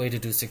great way to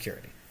do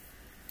security.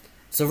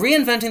 So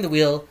reinventing the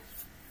wheel,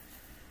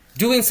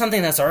 doing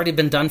something that's already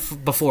been done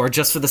before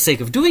just for the sake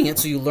of doing it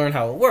so you learn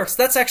how it works,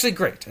 that's actually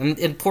great and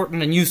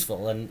important and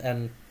useful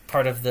and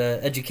part of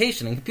the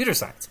education in computer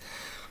science.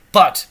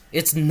 But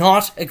it's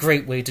not a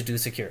great way to do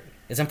security.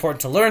 It's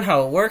important to learn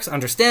how it works,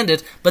 understand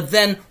it, but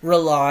then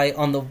rely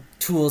on the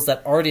tools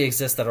that already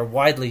exist that are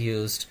widely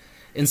used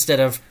instead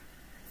of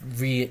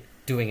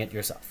redoing it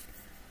yourself.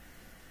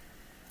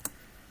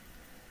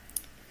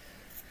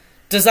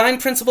 Design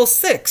principle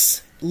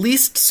 6,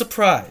 least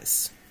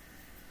surprise.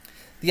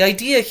 The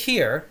idea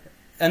here,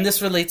 and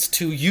this relates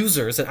to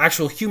users and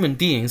actual human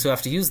beings who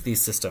have to use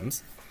these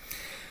systems,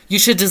 you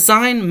should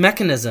design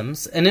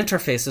mechanisms and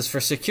interfaces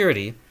for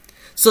security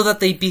so that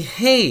they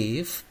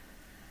behave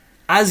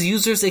as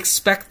users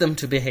expect them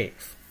to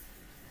behave.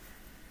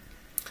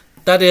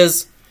 That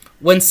is,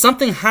 when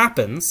something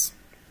happens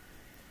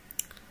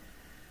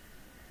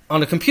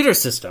on a computer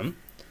system,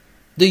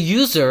 the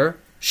user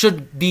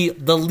should be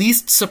the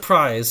least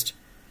surprised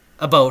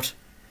about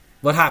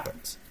what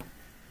happens.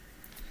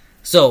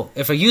 So,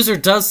 if a user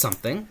does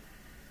something,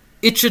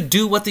 it should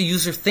do what the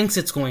user thinks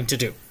it's going to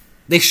do.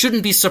 They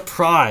shouldn't be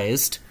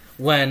surprised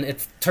when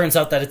it turns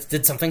out that it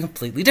did something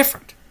completely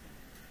different.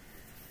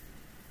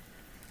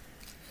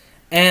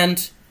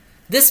 And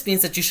this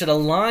means that you should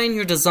align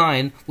your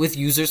design with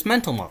users'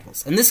 mental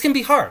models. And this can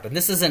be hard, and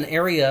this is an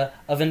area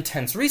of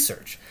intense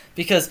research,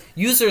 because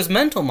users'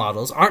 mental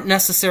models aren't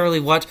necessarily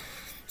what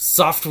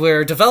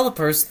software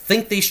developers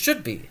think they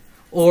should be,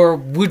 or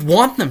would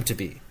want them to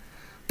be.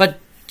 But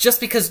just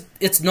because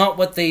it's not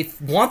what they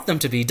want them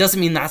to be doesn't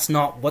mean that's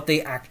not what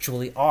they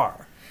actually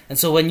are. And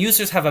so when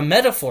users have a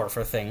metaphor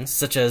for things,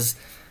 such as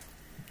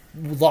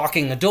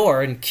locking a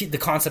door and the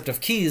concept of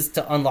keys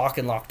to unlock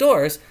and lock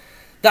doors,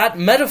 that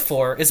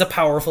metaphor is a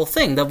powerful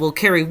thing that will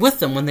carry with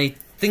them when they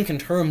think in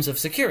terms of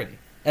security.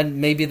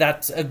 And maybe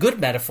that's a good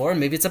metaphor, and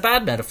maybe it's a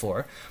bad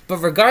metaphor. But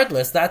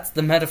regardless, that's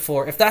the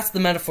metaphor. If that's the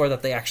metaphor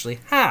that they actually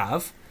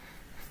have,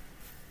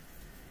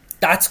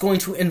 that's going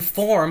to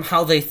inform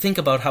how they think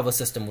about how a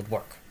system would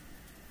work.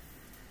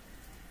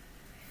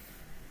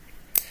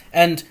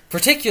 And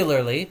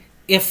particularly,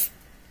 if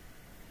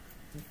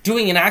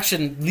doing an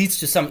action leads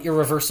to some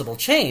irreversible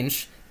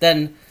change,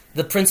 then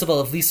the principle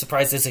of least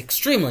surprise is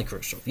extremely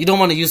crucial. You don't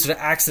want to use it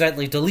to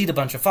accidentally delete a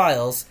bunch of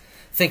files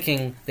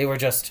thinking they were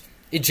just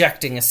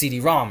ejecting a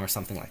CD-ROM or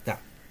something like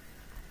that.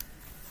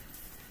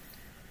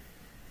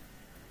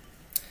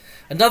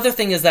 Another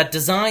thing is that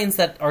designs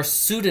that are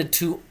suited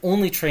to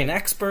only train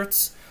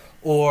experts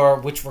or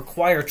which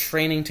require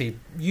training to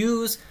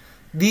use,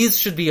 these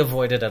should be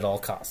avoided at all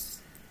costs.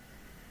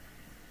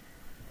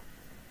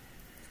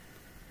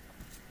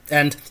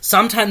 And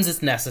sometimes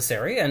it's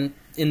necessary, and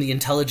in the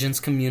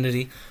intelligence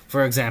community,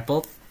 for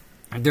example,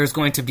 there's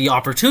going to be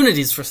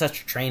opportunities for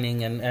such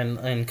training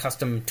and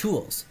custom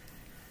tools.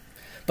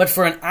 But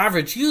for an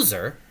average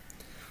user,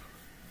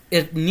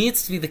 it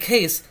needs to be the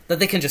case that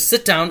they can just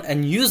sit down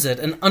and use it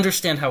and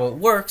understand how it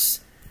works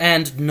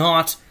and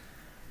not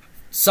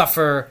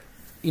suffer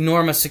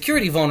enormous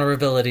security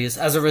vulnerabilities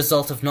as a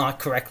result of not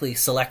correctly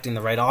selecting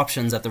the right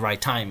options at the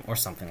right time or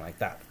something like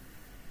that.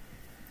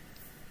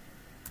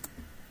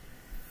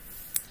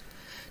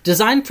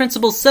 Design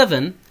Principle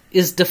 7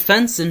 is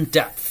defense in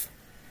depth.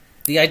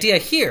 The idea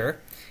here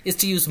is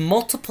to use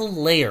multiple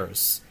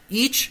layers,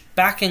 each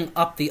backing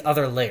up the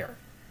other layer.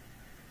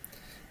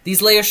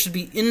 These layers should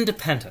be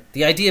independent,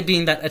 the idea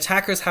being that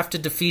attackers have to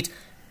defeat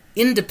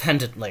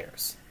independent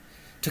layers.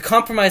 To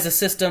compromise a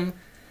system,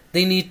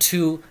 they need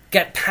to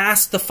get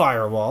past the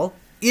firewall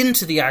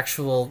into the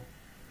actual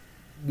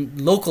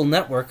local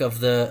network of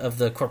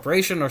the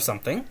corporation or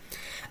something,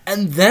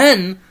 and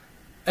then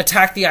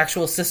attack the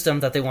actual system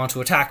that they want to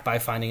attack by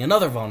finding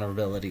another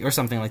vulnerability or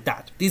something like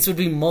that. These would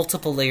be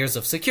multiple layers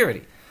of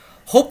security.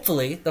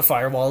 Hopefully, the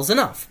firewall is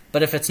enough,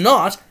 but if it's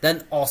not,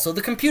 then also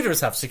the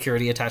computers have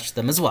security attached to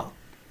them as well.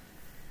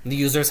 The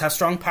users have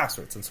strong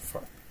passwords and so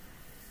forth.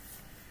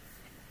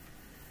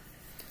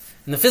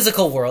 In the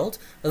physical world,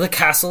 the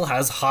castle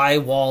has high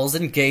walls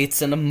and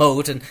gates and a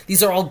moat, and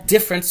these are all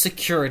different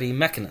security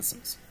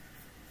mechanisms.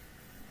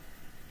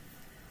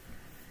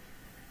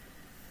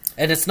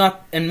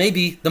 And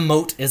maybe the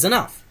moat is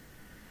enough.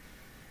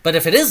 But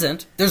if it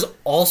isn't, there's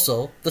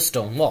also the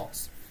stone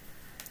walls.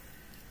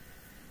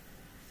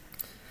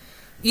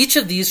 Each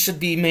of these should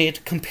be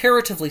made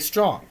comparatively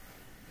strong.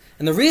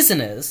 And the reason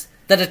is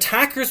that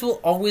attackers will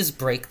always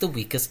break the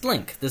weakest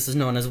link. This is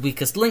known as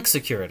weakest link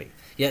security.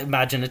 You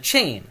imagine a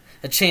chain.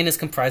 A chain is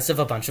comprised of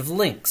a bunch of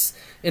links.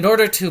 In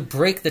order to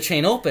break the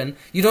chain open,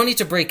 you don't need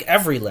to break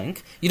every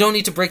link. You don't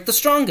need to break the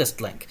strongest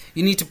link.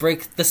 You need to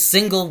break the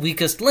single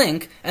weakest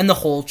link, and the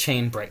whole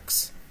chain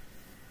breaks.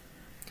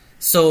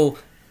 So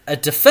a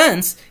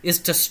defense is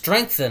to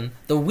strengthen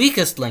the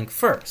weakest link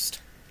first.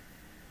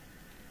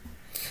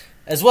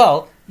 As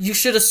well, you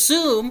should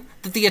assume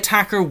that the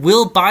attacker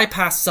will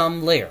bypass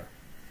some layer,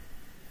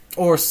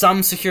 or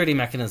some security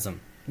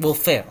mechanism will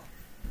fail.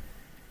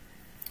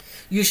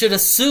 You should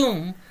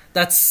assume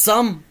that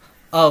some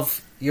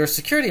of your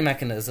security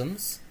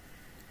mechanisms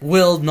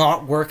will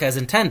not work as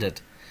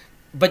intended,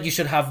 but you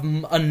should have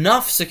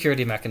enough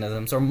security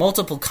mechanisms or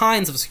multiple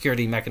kinds of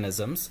security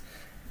mechanisms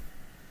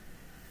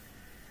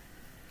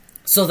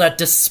so that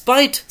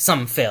despite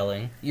some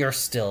failing, you're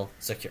still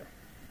secure.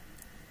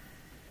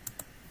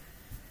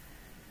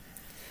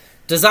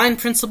 Design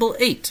Principle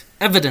 8,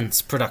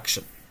 Evidence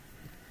Production.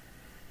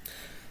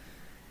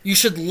 You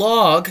should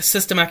log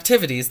system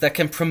activities that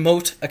can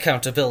promote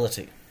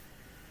accountability.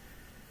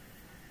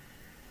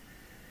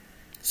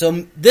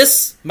 So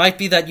this might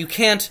be that you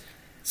can't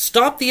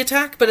stop the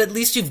attack, but at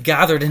least you've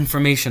gathered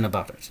information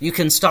about it. You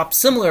can stop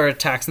similar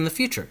attacks in the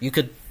future. You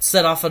could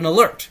set off an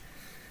alert.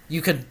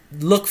 You could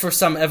look for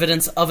some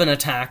evidence of an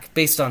attack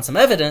based on some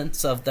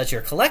evidence that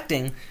you're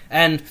collecting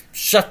and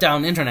shut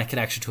down internet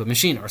connection to a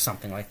machine or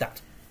something like that.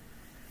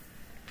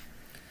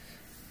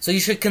 So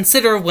you should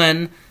consider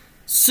when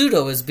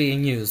sudo is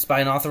being used by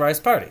an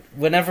authorized party.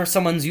 Whenever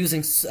someone's using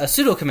a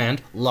sudo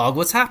command, log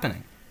what's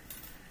happening.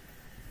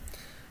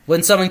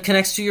 When someone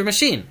connects to your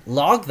machine,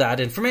 log that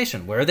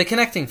information. Where are they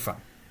connecting from?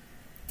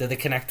 Did they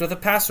connect with a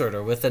password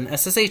or with an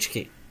SSH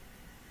key?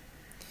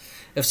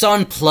 If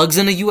someone plugs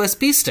in a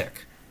USB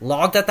stick,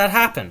 log that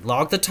happened.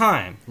 Log the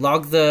time.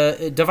 Log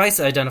the device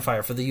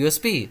identifier for the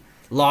USB.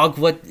 Log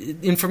what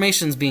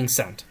information's being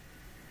sent.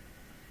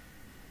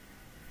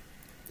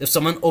 If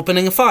someone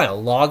opening a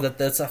file, log that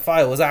this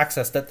file was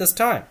accessed at this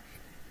time.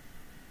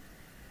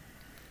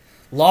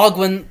 Log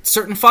when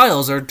certain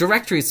files or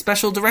directories,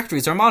 special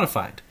directories, are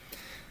modified.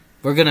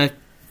 We're going to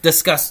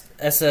discuss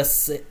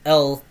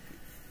SSL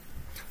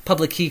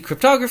public key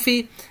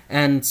cryptography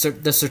and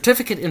the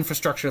certificate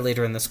infrastructure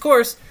later in this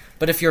course,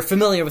 but if you're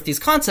familiar with these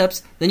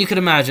concepts, then you could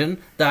imagine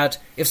that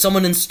if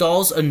someone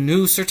installs a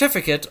new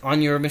certificate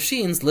on your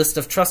machine's list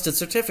of trusted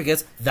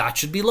certificates, that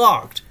should be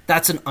logged.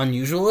 That's an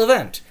unusual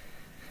event.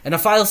 And a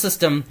file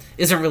system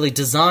isn't really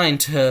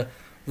designed to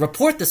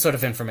report this sort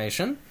of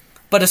information,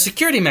 but a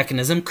security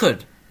mechanism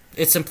could.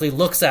 It simply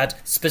looks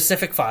at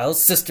specific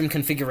files, system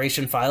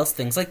configuration files,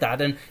 things like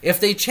that, and if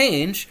they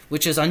change,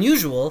 which is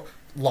unusual,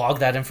 log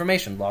that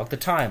information, log the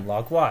time,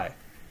 log Y.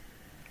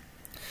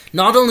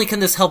 Not only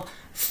can this help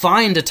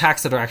find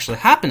attacks that are actually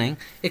happening,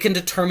 it can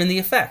determine the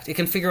effect. It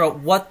can figure out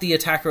what the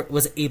attacker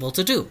was able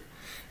to do.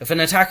 If an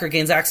attacker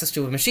gains access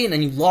to a machine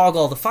and you log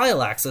all the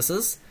file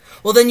accesses,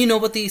 well, then you know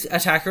what the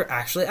attacker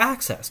actually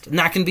accessed. And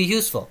that can be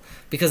useful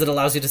because it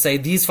allows you to say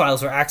these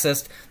files were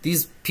accessed,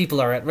 these people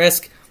are at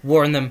risk,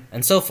 warn them,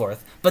 and so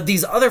forth. But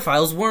these other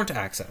files weren't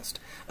accessed.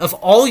 If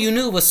all you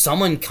knew was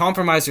someone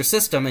compromised your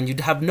system and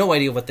you'd have no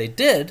idea what they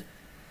did,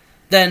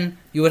 then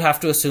you would have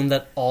to assume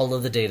that all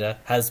of the data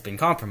has been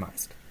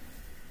compromised.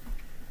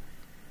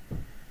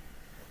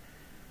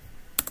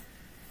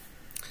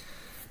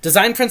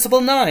 Design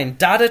Principle 9,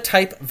 Data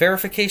Type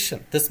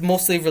Verification. This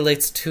mostly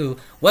relates to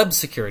web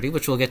security,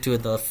 which we'll get to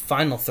in the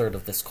final third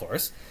of this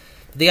course.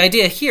 The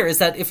idea here is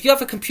that if you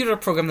have a computer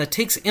program that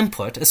takes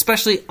input,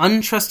 especially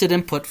untrusted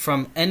input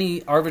from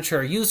any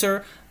arbitrary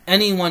user,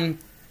 anyone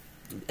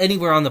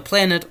anywhere on the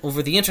planet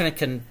over the internet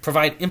can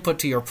provide input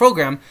to your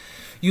program,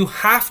 you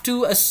have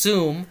to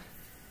assume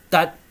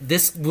that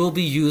this will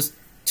be used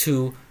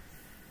to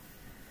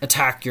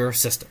attack your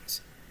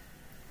systems.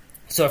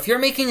 So if you're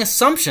making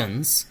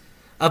assumptions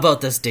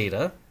about this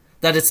data,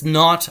 that it's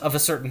not of a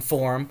certain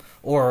form,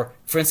 or,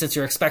 for instance,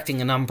 you're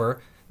expecting a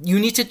number, you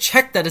need to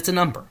check that it's a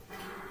number.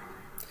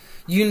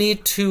 You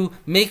need to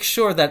make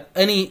sure that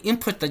any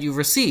input that you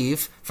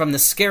receive from the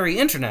scary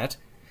internet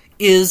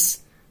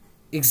is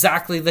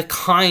exactly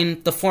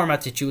the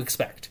format that you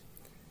expect.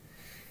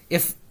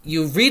 If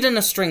you read in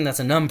a string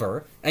that's a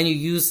number, and you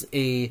use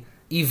a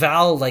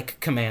eval-like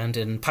command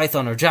in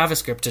Python or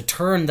JavaScript to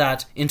turn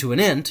that into an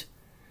int,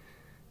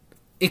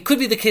 it could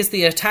be the case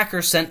the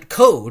attacker sent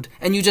code,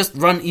 and you just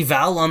run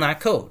eval on that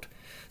code.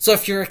 So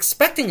if you're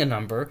expecting a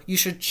number, you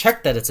should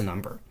check that it's a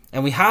number.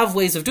 And we have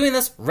ways of doing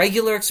this.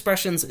 Regular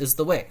expressions is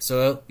the way.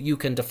 So you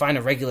can define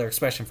a regular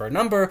expression for a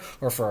number,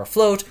 or for a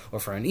float, or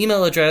for an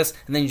email address,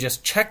 and then you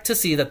just check to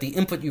see that the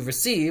input you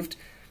received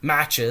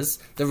matches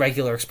the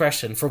regular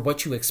expression for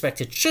what you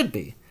expect it should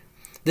be.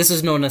 This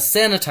is known as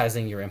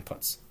sanitizing your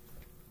inputs.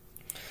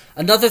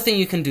 Another thing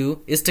you can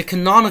do is to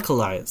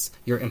canonicalize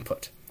your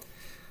input.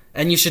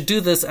 And you should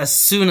do this as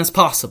soon as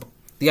possible.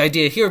 The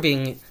idea here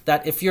being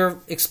that if you're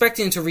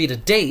expecting to read a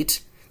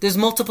date, there's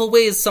multiple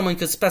ways someone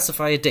could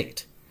specify a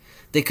date.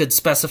 They could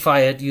specify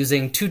it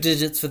using 2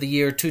 digits for the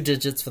year, 2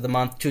 digits for the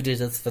month, 2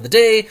 digits for the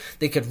day.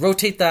 They could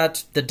rotate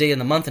that, the day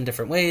and the month, in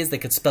different ways. They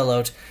could spell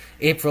out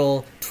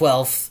April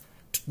 12th,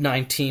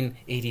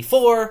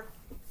 1984.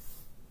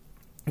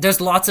 There's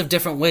lots of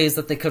different ways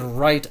that they could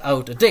write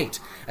out a date.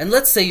 And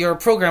let's say your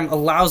program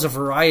allows a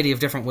variety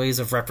of different ways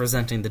of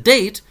representing the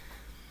date,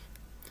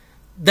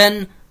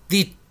 then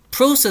the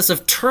process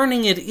of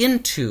turning it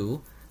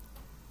into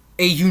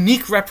a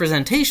unique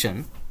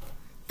representation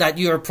that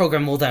your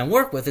program will then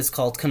work with is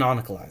called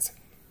canonicalizing.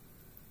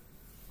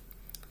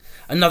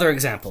 Another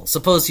example,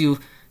 suppose you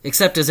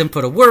accept as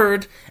input a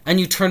word and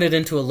you turn it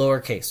into a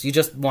lowercase. You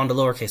just want a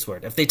lowercase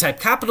word. If they type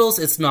capitals,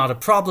 it's not a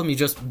problem. You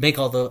just make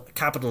all the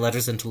capital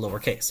letters into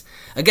lowercase.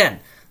 Again,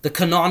 the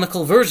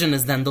canonical version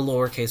is then the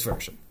lowercase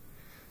version.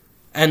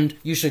 And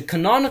you should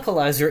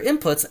canonicalize your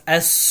inputs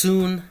as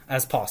soon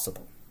as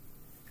possible.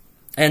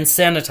 And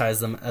sanitize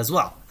them as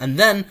well. And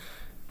then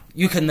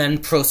you can then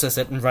process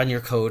it and run your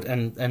code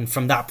and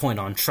from that point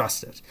on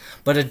trust it.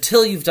 But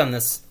until you've done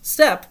this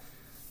step,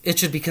 it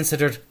should be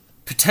considered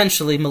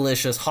potentially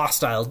malicious,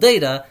 hostile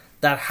data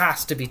that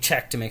has to be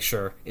checked to make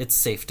sure it's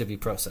safe to be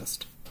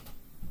processed.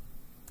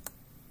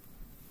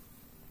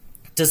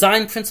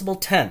 Design Principle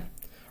 10,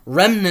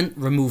 Remnant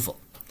Removal.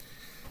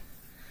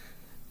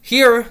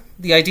 Here,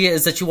 the idea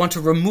is that you want to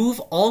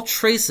remove all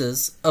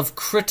traces of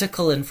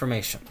critical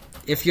information.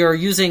 If you're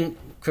using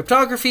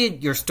cryptography,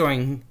 you're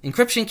storing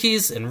encryption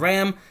keys in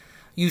RAM,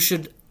 you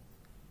should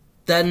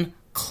then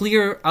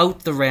clear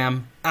out the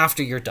RAM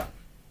after you're done.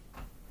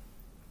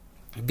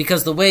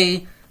 Because the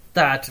way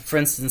that, for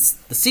instance,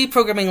 the C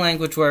programming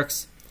language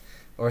works,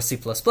 or C++,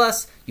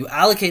 you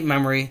allocate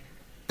memory.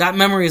 That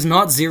memory is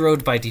not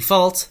zeroed by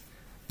default.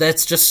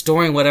 That's just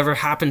storing whatever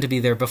happened to be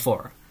there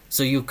before.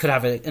 So you could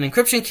have an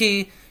encryption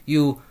key,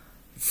 you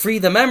free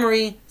the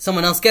memory,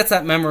 someone else gets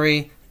that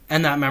memory,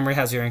 and that memory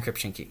has your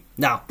encryption key.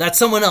 Now, that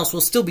someone else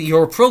will still be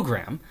your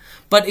program,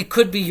 but it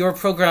could be your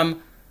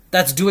program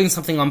that's doing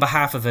something on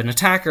behalf of an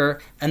attacker,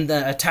 and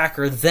the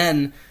attacker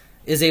then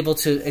is able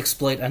to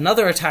exploit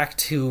another attack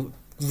to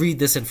read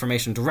this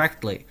information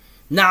directly.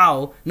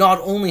 Now, not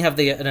only have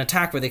they an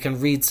attack where they can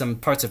read some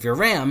parts of your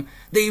RAM,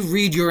 they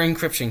read your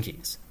encryption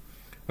keys.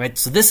 Right?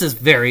 So this is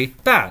very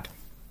bad.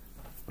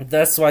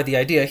 That's why the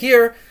idea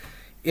here,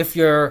 if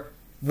you're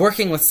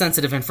working with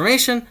sensitive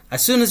information,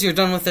 as soon as you're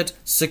done with it,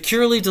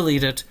 securely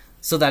delete it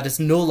so that it's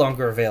no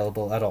longer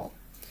available at all.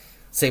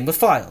 Same with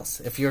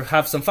files. If you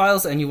have some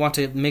files and you want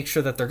to make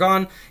sure that they're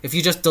gone, if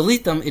you just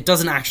delete them, it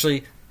doesn't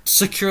actually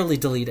securely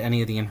delete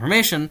any of the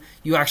information.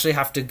 You actually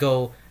have to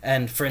go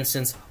and, for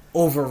instance,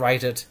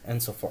 overwrite it,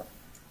 and so forth.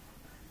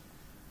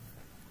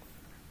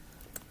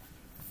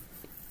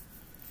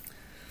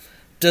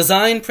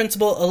 Design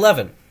principle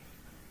 11,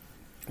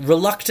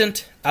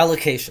 reluctant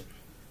allocation.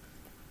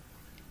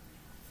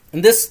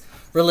 And this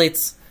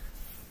relates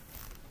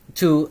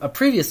to a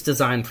previous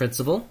design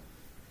principle,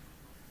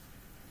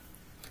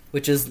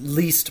 which is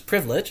least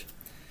privilege.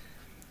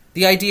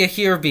 The idea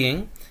here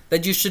being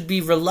that you should be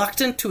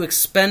reluctant to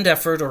expend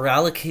effort or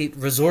allocate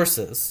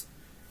resources,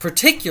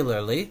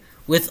 particularly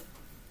with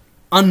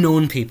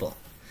unknown people.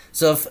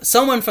 So if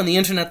someone from the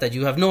internet that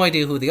you have no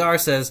idea who they are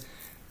says,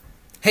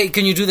 hey,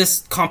 can you do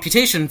this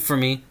computation for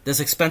me, this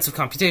expensive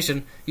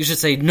computation? You should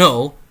say,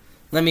 no,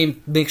 let me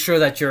make sure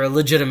that you're a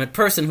legitimate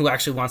person who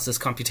actually wants this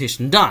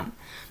computation done.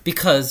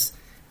 Because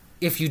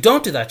if you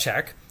don't do that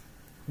check,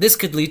 this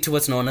could lead to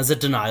what's known as a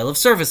denial of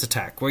service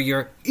attack, where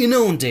you're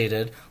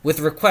inundated with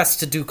requests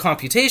to do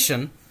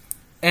computation,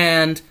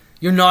 and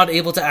you're not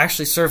able to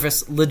actually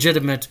service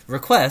legitimate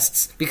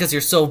requests because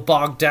you're so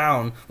bogged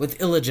down with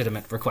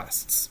illegitimate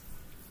requests.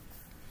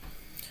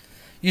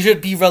 You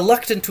should be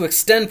reluctant to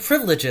extend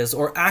privileges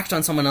or act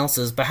on someone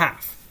else's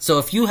behalf. So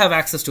if you have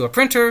access to a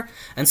printer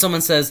and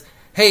someone says,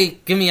 hey,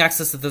 give me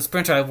access to this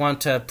printer, I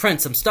want to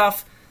print some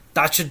stuff,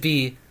 that should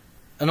be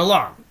an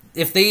alarm.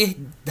 If they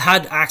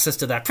had access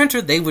to that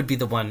printer, they would be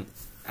the one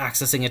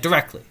accessing it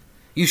directly.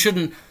 You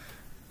shouldn't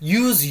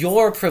use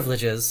your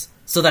privileges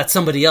so that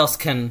somebody else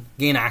can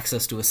gain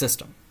access to a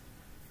system.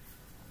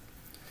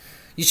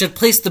 You should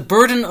place the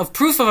burden of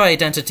proof of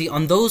identity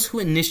on those who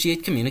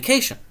initiate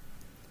communication.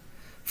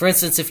 For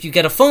instance, if you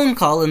get a phone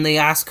call and they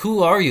ask,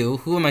 who are you,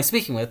 who am I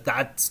speaking with,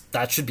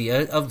 that should be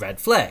a red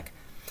flag.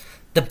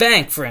 The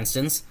bank, for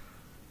instance,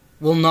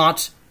 will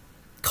not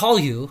call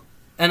you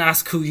and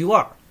ask who you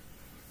are.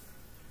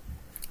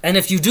 And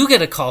if you do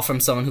get a call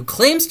from someone who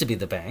claims to be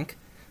the bank,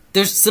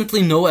 there's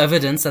simply no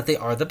evidence that they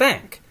are the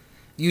bank.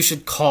 You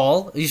should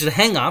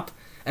hang up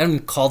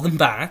and call them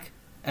back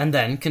and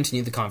then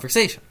continue the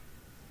conversation.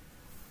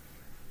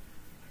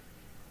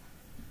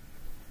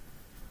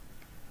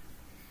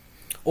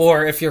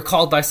 Or if you're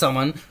called by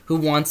someone who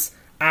wants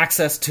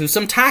access to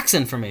some tax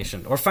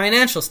information or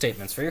financial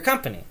statements for your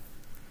company,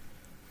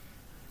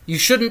 you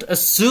shouldn't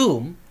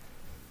assume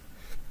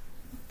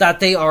that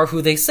they are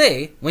who they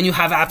say when you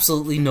have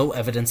absolutely no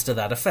evidence to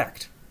that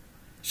effect.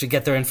 You should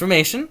get their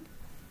information,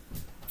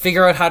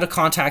 figure out how to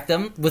contact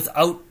them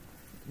without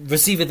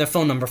receiving their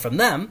phone number from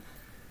them,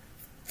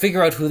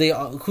 figure out who they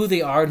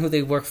are and who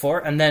they work for,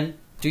 and then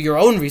do your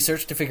own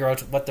research to figure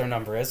out what their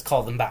number is,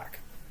 call them back.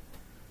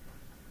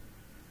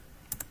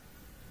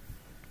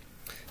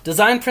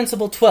 Design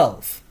principle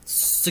 12,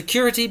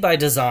 security by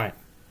design.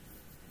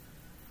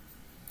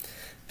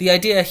 The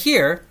idea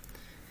here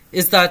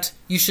is that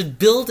you should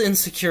build in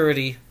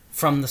security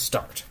from the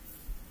start.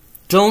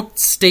 Don't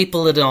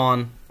staple it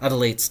on at a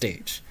late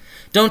stage.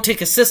 Don't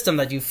take a system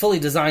that you've fully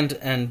designed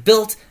and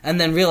built and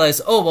then realize,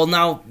 oh, well,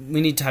 now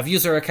we need to have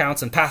user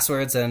accounts and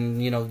passwords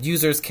and,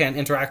 users can't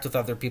interact with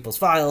other people's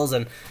files,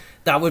 and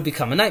that would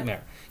become a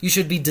nightmare. You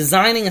should be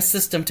designing a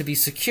system to be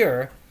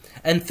secure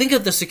and think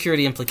of the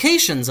security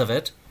implications of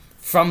it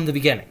from the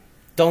beginning.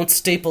 Don't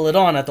staple it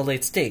on at the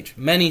late stage.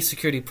 Many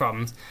security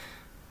problems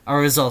are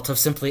a result of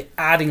simply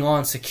adding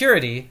on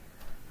security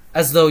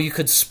as though you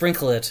could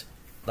sprinkle it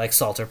like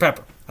salt or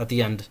pepper at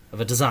the end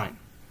of a design.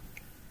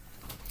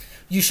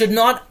 You should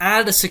not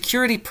add a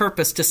security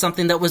purpose to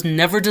something that was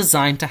never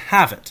designed to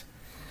have it.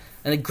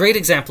 And a great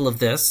example of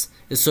this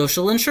is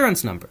social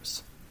insurance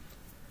numbers.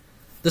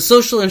 The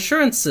social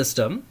insurance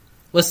system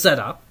was set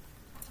up,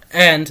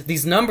 and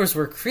these numbers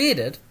were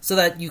created so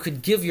that you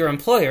could give your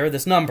employer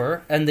this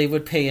number and they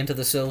would pay into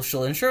the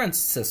social insurance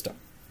system.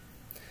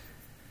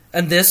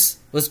 And this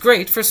was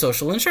great for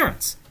social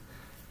insurance.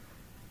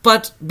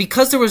 But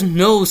because there was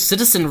no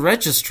citizen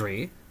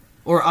registry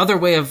or other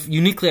way of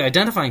uniquely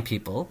identifying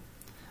people,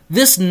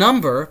 this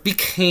number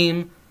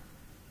became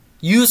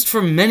used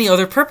for many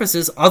other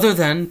purposes other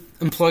than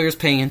employers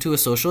paying into a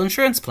social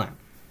insurance plan.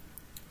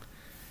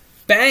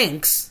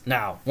 Banks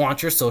now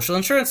want your social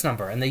insurance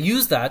number, and they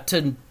use that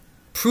to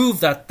prove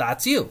that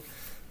that's you.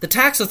 The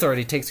tax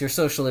authority takes your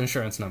social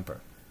insurance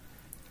number.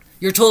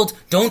 You're told,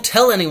 don't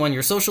tell anyone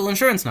your social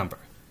insurance number.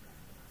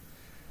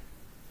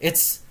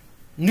 It's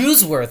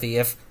newsworthy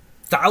if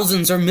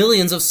thousands or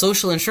millions of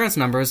social insurance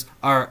numbers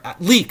are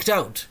leaked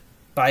out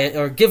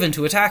or given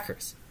to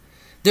attackers.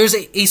 There's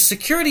a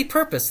security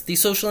purpose, these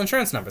social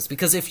insurance numbers,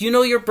 because if you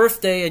know your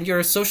birthday and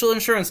your social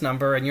insurance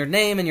number and your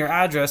name and your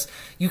address,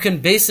 you can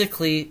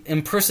basically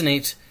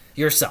impersonate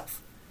yourself.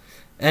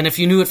 And if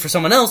you knew it for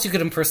someone else, you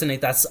could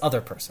impersonate that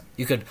other person.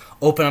 You could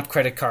open up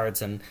credit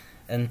cards and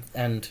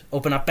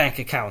open up bank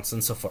accounts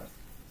and so forth.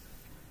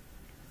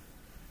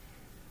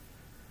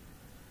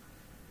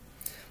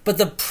 But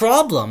the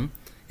problem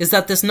is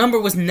that this number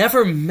was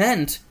never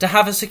meant to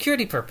have a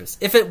security purpose.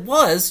 If it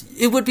was,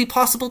 it would be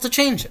possible to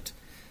change it.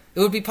 It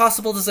would be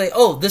possible to say,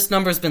 oh, this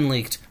number's been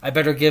leaked, I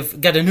better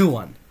get a new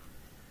one.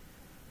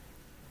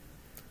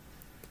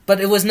 But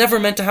it was never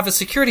meant to have a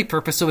security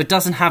purpose, so it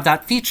doesn't have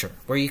that feature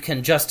where you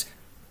can just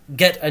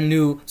get a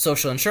new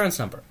social insurance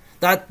number.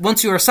 that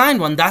once you are assigned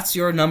one, that's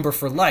your number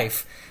for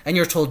life, and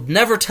you're told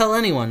never tell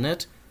anyone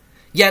it,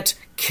 yet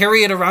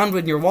carry it around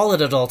in your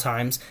wallet at all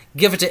times,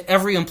 give it to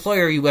every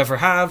employer you ever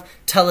have,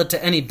 tell it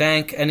to any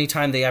bank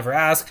anytime they ever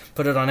ask,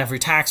 put it on every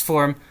tax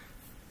form.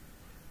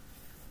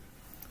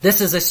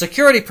 This is a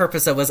security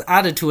purpose that was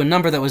added to a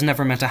number that was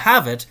never meant to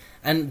have it,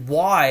 and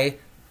why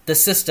the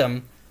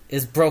system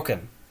is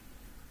broken.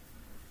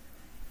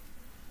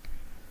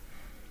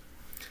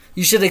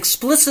 You should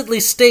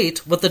explicitly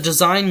state what the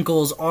design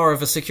goals are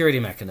of a security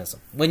mechanism.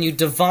 When you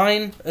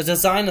design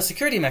a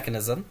security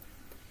mechanism,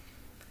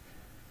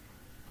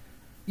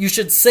 you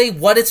should say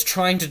what it's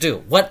trying to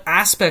do, what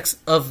aspects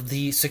of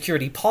the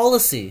security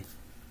policy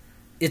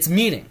it's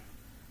meeting,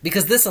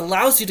 because this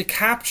allows you to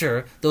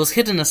capture those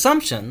hidden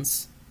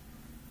assumptions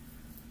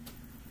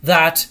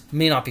that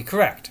may not be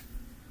correct.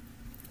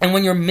 And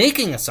when you're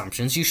making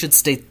assumptions, you should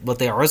state what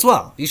they are as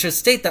well. You should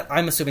state that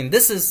I'm assuming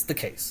this is the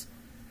case.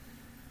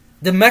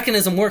 The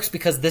mechanism works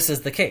because this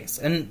is the case.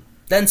 And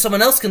then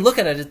someone else can look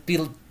at it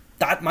and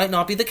that might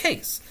not be the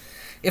case.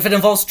 If it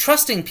involves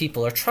trusting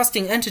people or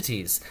trusting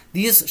entities,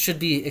 these should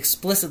be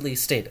explicitly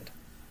stated.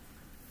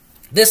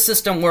 This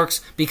system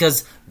works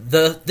because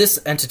this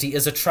entity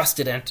is a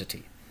trusted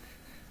entity.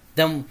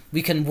 Then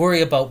we can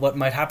worry about what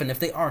might happen if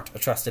they aren't a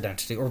trusted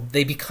entity, or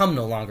they become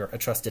no longer a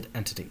trusted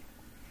entity.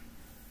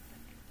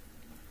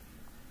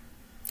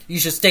 You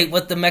should state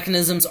what the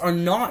mechanisms are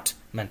not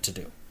meant to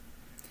do.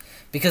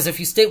 Because if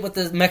you state what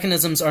the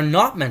mechanisms are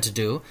not meant to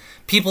do,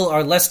 people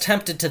are less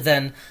tempted to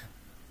then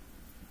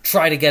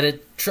try to get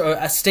it,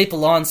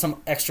 staple on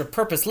some extra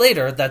purpose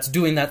later that's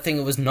doing that thing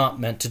it was not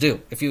meant to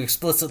do. If you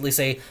explicitly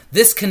say,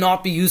 this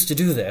cannot be used to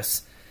do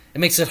this, it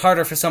makes it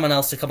harder for someone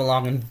else to come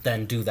along and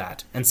then do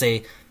that and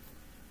say,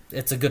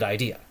 it's a good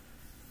idea.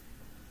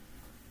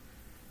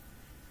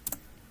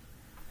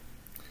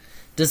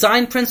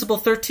 Design Principle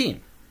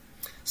 13.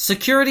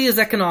 Security is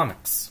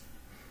economics.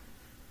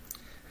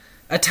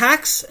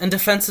 Attacks and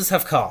defenses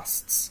have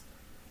costs.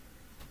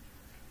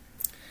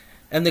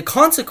 And the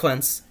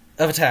consequence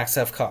of attacks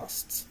have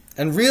costs.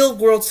 And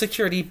real-world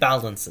security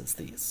balances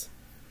these.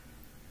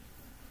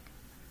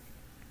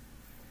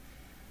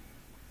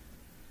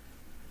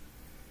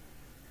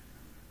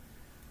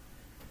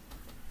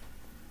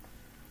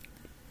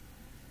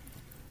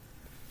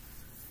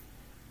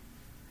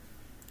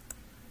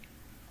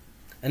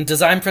 And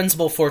Design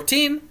Principle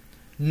 14,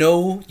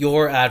 know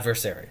your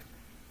adversary.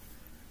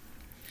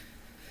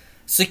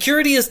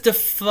 Security is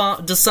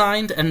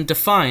designed and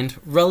defined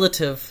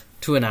relative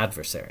to an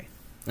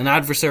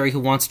adversary who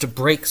wants to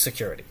break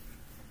security.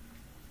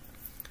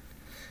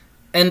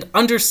 And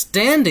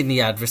understanding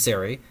the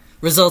adversary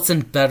results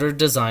in better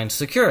designed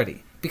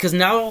security, because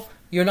now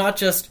you're not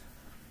just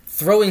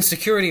throwing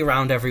security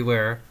around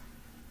everywhere.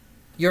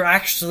 You're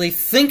actually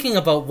thinking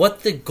about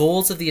what the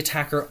goals of the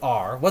attacker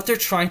are, what they're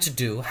trying to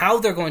do, how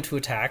they're going to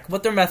attack,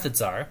 what their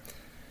methods are,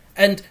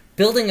 and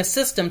building a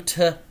system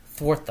to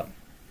thwart them.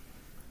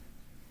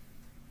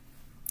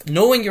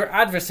 Knowing your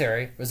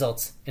adversary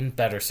results in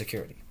better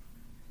security.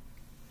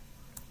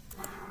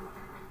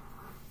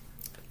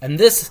 And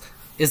this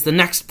is the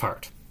next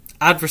part,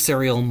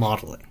 adversarial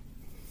modeling.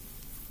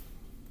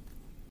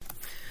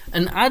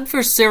 An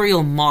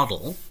adversarial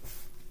model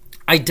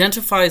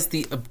identifies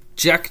the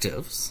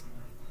objectives,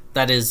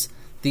 that is,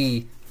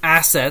 the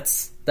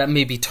assets that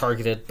may be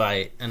targeted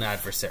by an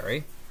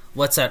adversary,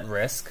 what's at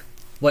risk,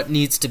 what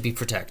needs to be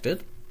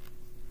protected.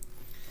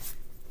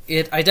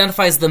 It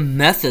identifies the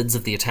methods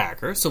of the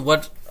attacker, so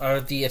what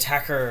are the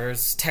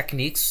attacker's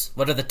techniques,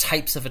 what are the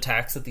types of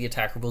attacks that the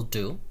attacker will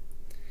do.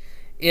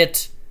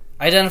 It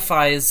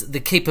identifies the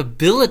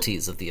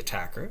capabilities of the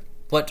attacker,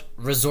 what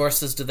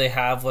resources do they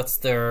have, what's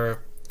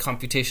their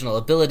computational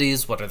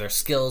abilities, what are their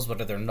skills,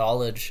 what are their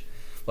knowledge,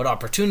 what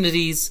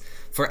opportunities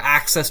for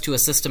access to a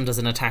system does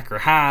an attacker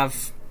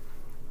have,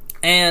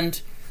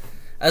 and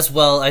as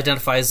well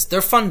identifies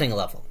their funding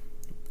level.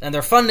 And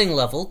their funding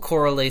level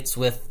correlates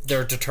with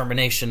their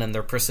determination and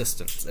their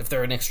persistence. If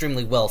they're an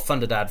extremely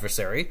well-funded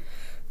adversary,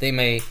 they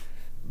may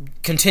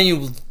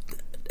continue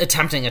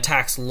attempting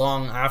attacks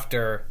long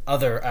after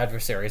other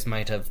adversaries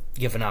might have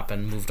given up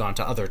and moved on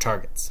to other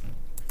targets.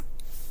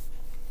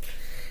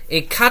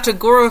 A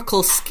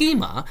categorical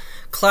schema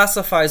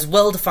classifies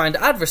well-defined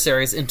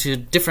adversaries into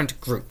different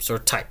groups or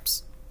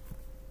types.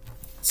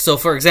 So,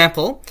 for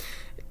example,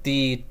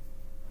 the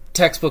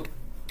textbook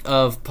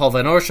of Paul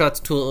van Oorschot's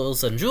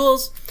Tools and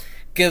Jewels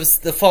gives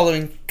the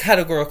following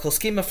categorical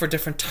schema for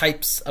different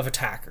types of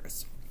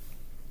attackers.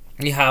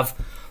 You have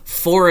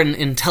foreign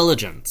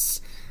intelligence.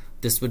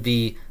 This would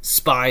be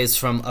spies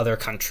from other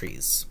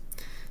countries.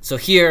 So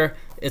here,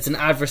 it's an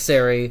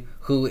adversary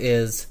who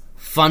is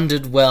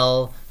funded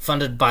well,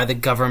 funded by the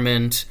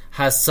government,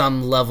 has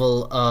some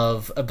level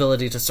of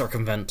ability to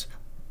circumvent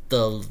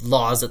the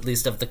laws, at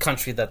least of the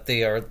country that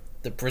they are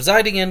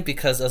residing in,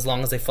 because as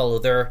long as they follow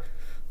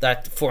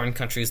that foreign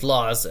country's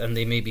laws, and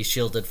they may be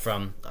shielded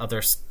from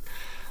other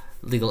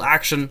legal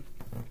action,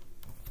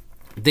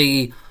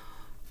 they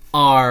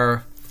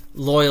are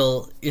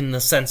loyal in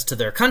the sense to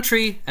their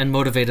country and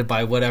motivated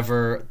by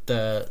whatever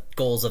the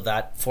goals of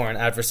that foreign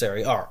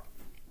adversary are.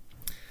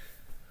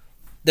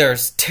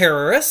 There's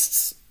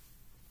terrorists.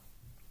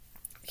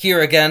 Here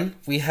again,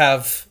 we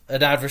have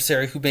an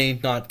adversary who may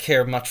not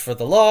care much for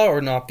the law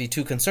or not be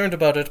too concerned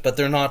about it, but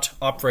they're not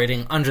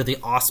operating under the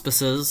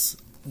auspices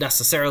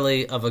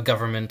necessarily of a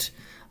government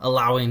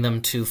allowing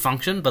them to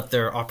function, but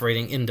they're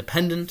operating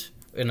independent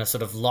in a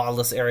sort of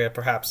lawless area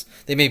perhaps.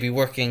 They may be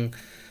working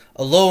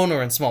alone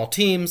or in small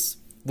teams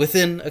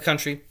within a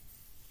country.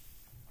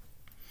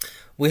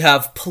 We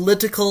have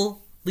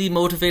politically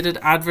motivated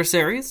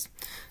adversaries.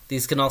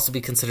 These can also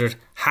be considered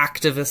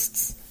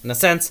hacktivists in a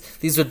sense.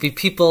 These would be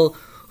people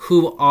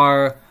who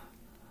are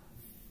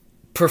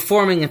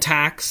performing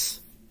attacks,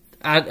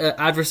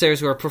 adversaries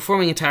who are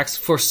performing attacks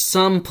for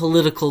some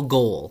political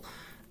goal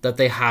that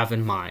they have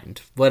in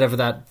mind, whatever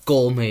that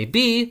goal may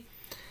be,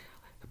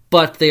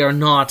 but they are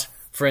not,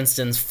 for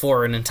instance,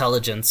 foreign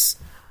intelligence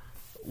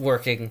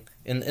working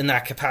in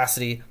that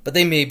capacity, but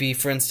they may be,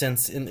 for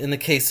instance, in the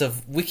case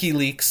of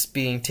WikiLeaks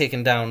being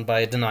taken down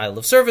by a denial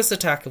of service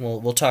attack, and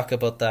we'll talk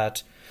about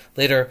that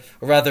later,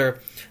 or rather,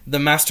 the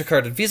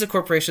MasterCard and Visa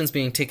corporations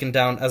being taken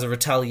down as a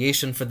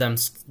retaliation for them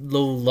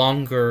no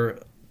longer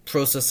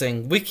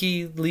processing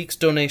WikiLeaks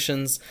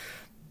donations.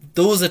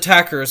 Those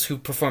attackers who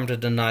performed a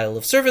denial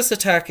of service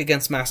attack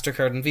against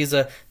MasterCard and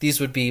Visa, these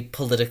would be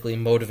politically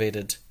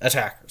motivated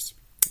attackers.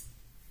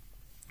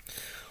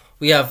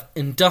 We have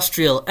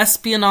industrial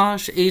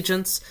espionage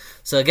agents.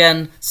 So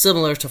again,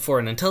 similar to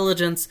foreign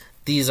intelligence,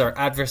 these are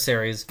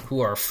adversaries who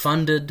are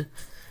funded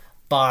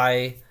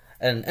by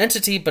an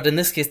entity, but in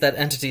this case that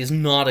entity is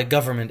not a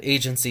government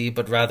agency,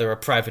 but rather a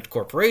private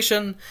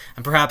corporation,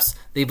 and perhaps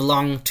they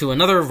belong to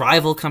another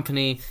rival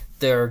company.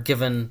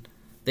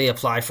 They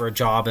apply for a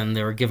job and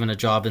they're given a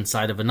job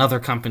inside of another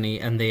company,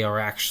 and they are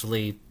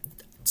actually,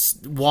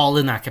 while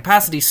in that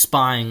capacity,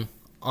 spying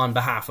on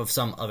behalf of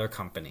some other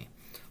company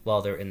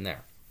while they're in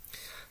there.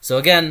 So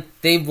again,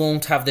 they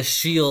won't have the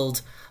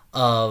shield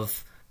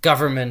of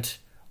government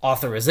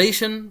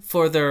authorization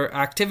for their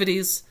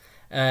activities,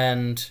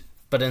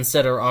 but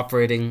instead are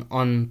operating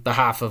on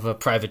behalf of a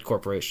private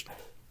corporation.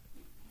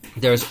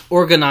 There's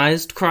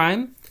organized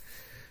crime.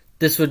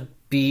 This would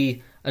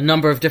be a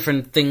number of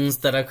different things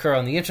that occur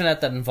on the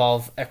internet that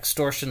involve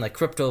extortion, like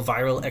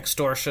crypto-viral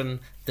extortion.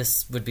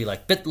 This would be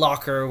like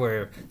BitLocker,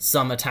 where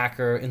some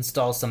attacker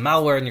installs some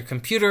malware in your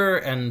computer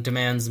and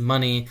demands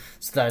money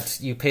so that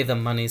you pay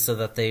them money so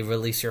that they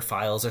release your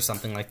files or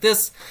something like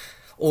this.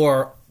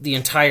 Or the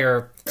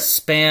entire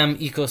spam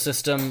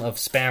ecosystem of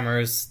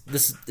spammers.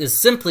 This is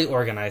simply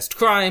organized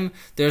crime.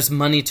 There's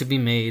money to be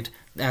made,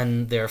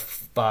 and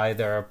thereby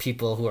there are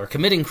people who are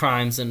committing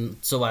crimes and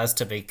so as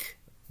to make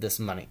this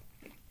money.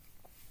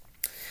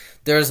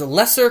 There's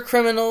lesser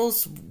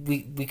criminals.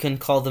 We can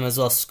call them as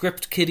well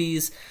script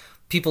kiddies,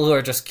 people who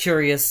are just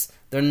curious.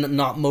 They're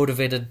not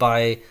motivated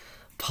by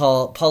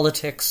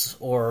politics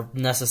or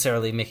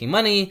necessarily making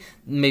money.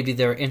 Maybe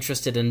they're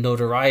interested in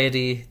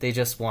notoriety. They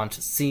just want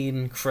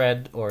scene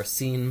cred or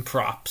scene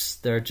props.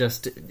 They're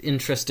just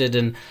interested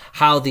in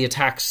how the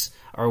attacks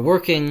are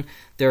working.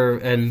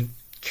 They're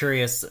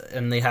curious,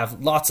 and they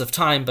have lots of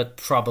time, but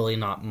probably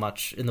not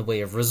much in the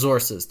way of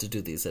resources to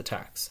do these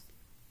attacks.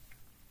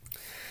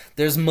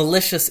 There's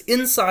malicious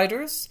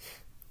insiders,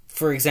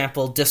 for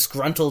example,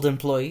 disgruntled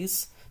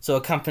employees. So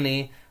a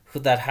company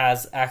that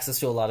has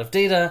access to a lot of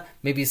data,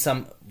 maybe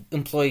some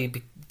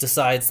employee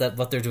decides that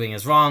what they're doing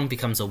is wrong,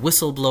 becomes a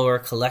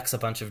whistleblower, collects a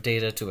bunch of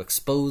data to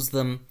expose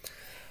them,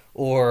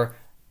 or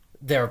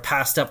they're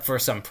passed up for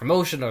some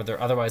promotion, or they're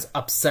otherwise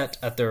upset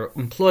at their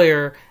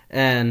employer,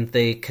 and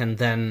they can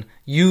then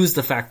use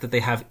the fact that they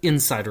have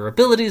insider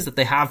abilities, that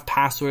they have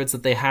passwords,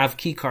 that they have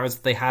key cards,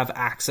 that they have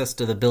access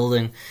to the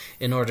building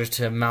in order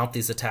to mount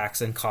these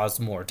attacks and cause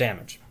more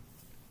damage.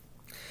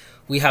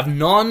 We have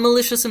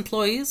non-malicious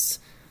employees.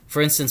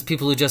 For instance,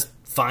 people who just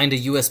find a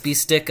USB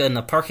stick in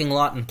a parking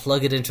lot and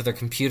plug it into their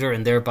computer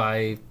and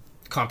thereby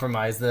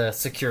compromise the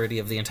security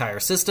of the entire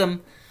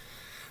system.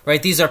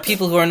 Right? These are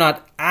people who are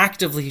not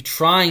actively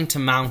trying to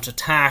mount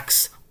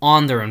attacks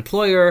on their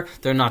employer.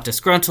 They're not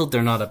disgruntled.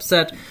 They're not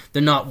upset.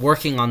 They're not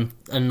working on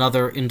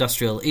another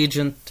industrial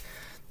agent.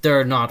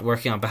 They're not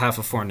working on behalf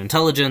of foreign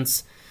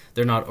intelligence.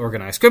 They're not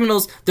organized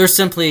criminals. They're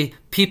simply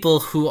people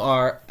who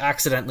are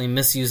accidentally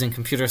misusing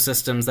computer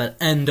systems that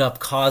end up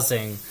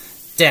causing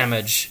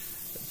damage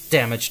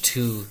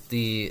to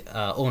the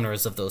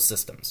owners of those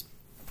systems.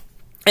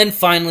 And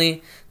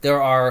finally,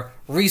 there are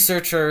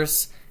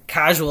researchers,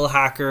 casual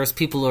hackers,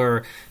 people who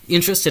are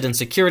interested in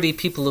security,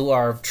 people who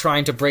are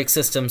trying to break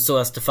systems so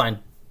as to find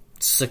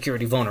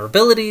security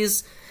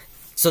vulnerabilities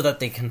so that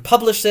they can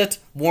publish it,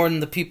 warn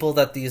the people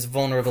that these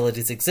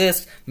vulnerabilities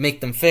exist,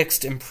 make them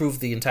fixed, improve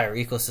the entire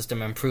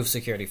ecosystem, improve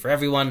security for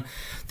everyone.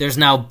 There's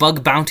now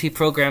bug bounty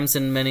programs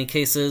in many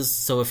cases,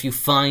 so if you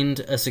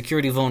find a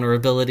security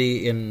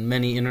vulnerability in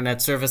many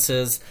internet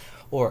services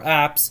or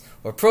apps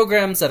or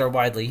programs that are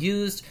widely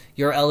used,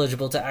 you're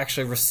eligible to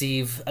actually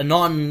receive a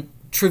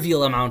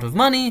non-trivial amount of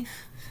money,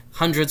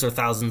 hundreds or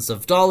thousands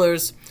of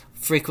dollars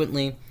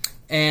frequently,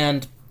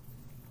 And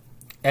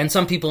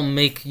some people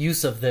make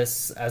use of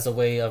this as a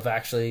way of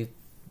actually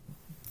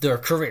their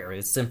career.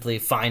 It's simply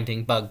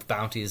finding bug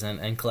bounties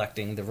and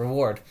collecting the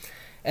reward.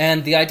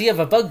 And the idea of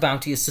a bug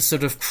bounty is to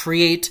sort of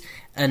create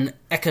an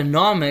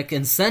economic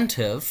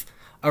incentive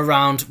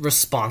around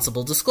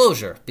responsible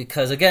disclosure.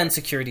 Because again,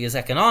 security is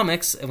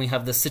economics, and we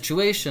have this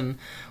situation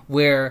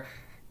where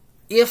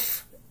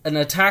if an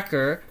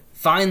attacker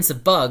finds a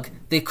bug,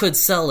 they could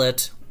sell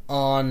it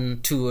on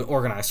to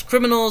organized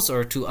criminals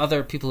or to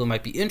other people who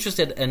might be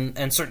interested,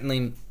 and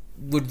certainly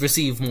would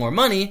receive more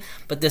money,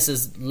 but this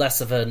is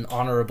less of an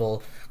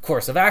honorable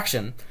course of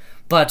action.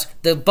 But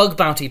the bug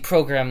bounty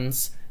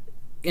programs,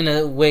 in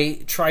a way,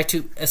 try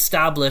to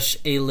establish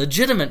a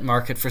legitimate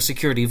market for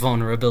security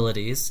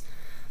vulnerabilities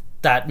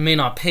that may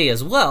not pay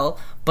as well,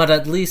 but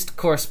at least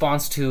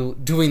corresponds to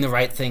doing the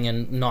right thing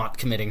and not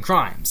committing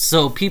crimes.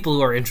 So people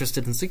who are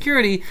interested in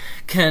security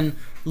can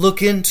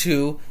look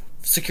into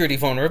security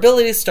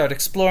vulnerabilities, start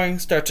exploring,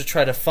 start to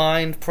try to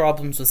find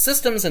problems with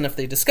systems, and if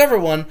they discover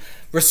one,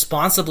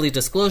 responsibly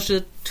disclose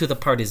it to the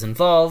parties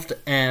involved,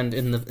 and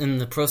in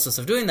the process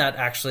of doing that,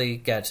 actually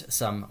get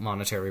some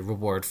monetary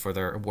reward for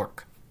their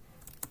work.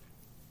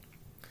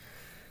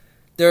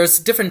 There's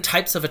different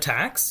types of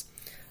attacks.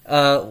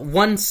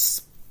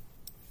 One's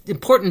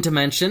important to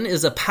mention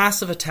is a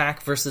passive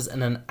attack versus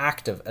an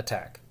active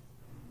attack.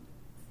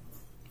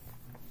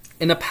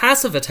 In a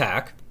passive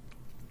attack,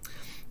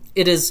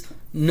 it is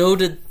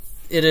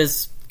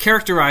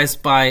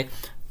characterized by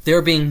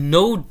there being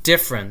no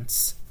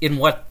difference in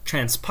what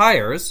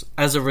transpires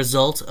as a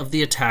result of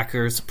the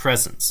attacker's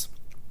presence,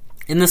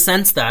 in the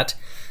sense that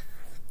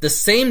the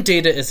same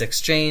data is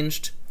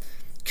exchanged,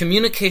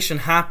 communication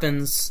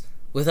happens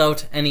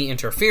without any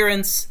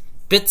interference,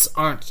 bits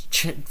aren't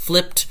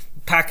flipped,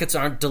 packets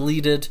aren't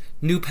deleted,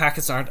 new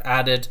packets aren't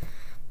added.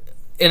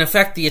 In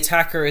effect, the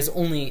attacker is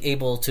only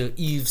able to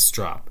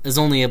eavesdrop, is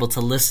only able to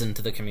listen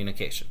to the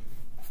communication.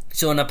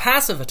 So in a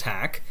passive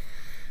attack,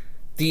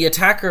 the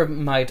attacker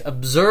might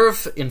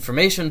observe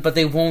information, but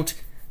they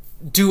won't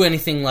do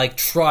anything like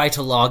try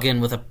to log in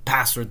with a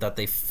password that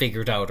they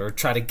figured out or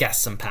try to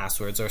guess some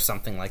passwords or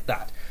something like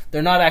that.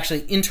 They're not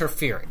actually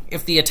interfering.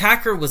 If the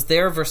attacker was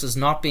there versus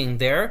not being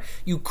there,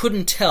 you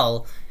couldn't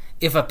tell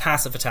if a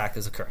passive attack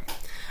is occurring.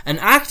 An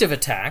active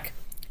attack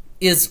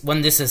is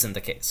when this isn't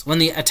the case, when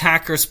the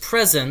attacker's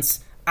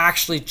presence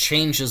actually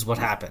changes what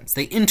happens.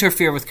 They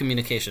interfere with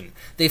communication.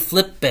 They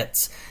flip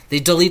bits. They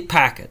delete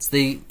packets.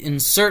 They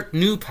insert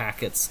new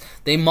packets.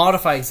 They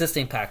modify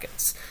existing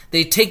packets.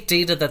 They take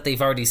data that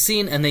they've already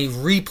seen and they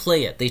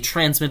replay it. They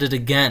transmit it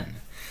again.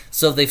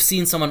 So they've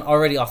seen someone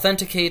already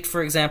authenticate,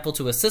 for example,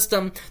 to a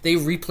system. They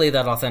replay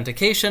that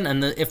authentication,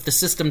 and if the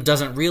system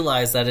doesn't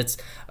realize that it's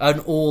an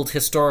old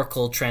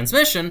historical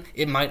transmission,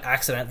 it might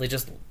accidentally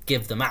just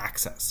give them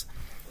access.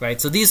 Right?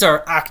 So these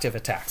are active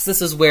attacks.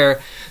 This is where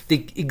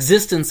the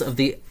existence of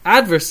the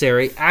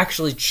adversary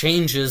actually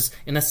changes,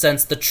 in a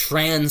sense, the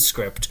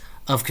transcript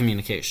of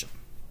communication.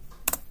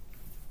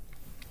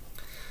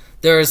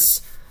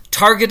 There's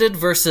targeted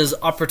versus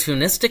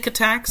opportunistic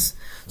attacks.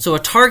 So a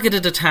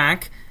targeted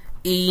attack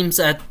is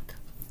an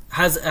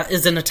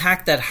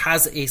attack that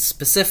has a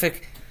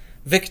specific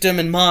victim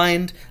in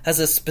mind, has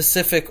a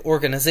specific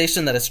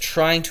organization that is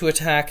trying to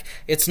attack.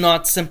 It's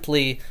not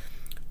simply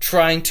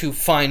trying to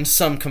find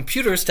some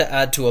computers to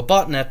add to a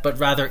botnet, but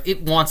rather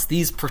it wants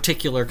these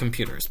particular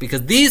computers,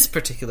 because these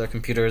particular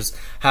computers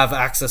have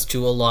access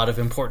to a lot of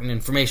important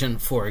information,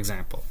 for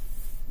example.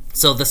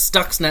 So the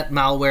Stuxnet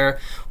malware,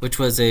 which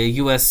was a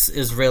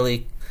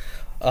US-Israeli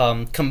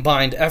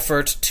combined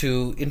effort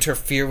to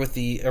interfere with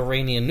the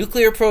Iranian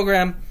nuclear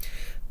program,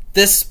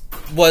 this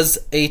was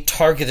a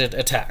targeted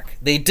attack.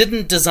 They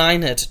didn't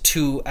design it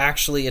to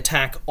actually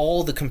attack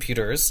all the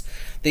computers.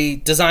 They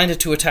designed it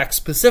to attack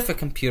specific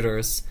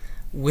computers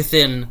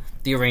within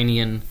the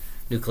Iranian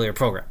nuclear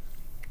program.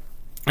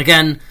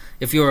 Again,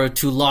 if you were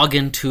to log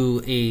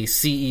into a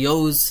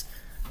CEO's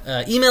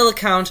email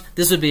account,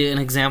 this would be an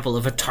example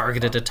of a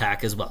targeted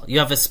attack as well. You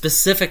have a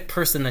specific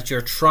person that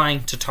you're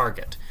trying to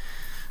target,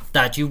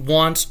 that you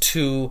want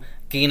to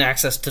gain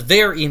access to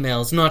their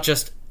emails, not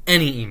just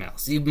any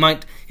emails. You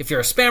might, if you're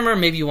a spammer,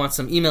 maybe you want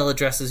some email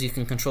addresses you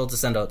can control to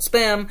send out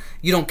spam.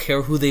 You don't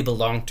care who they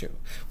belong to.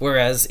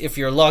 Whereas if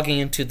you're logging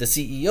into the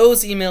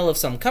CEO's email of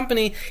some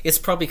company, it's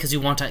probably because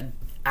you want to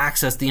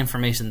access the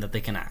information that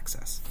they can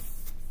access.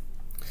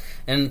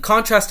 In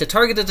contrast to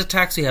targeted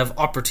attacks, you have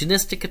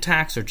opportunistic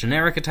attacks or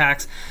generic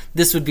attacks.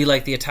 This would be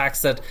like the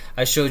attacks that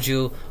I showed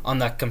you on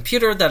that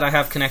computer that I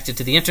have connected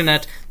to the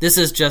internet. This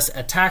is just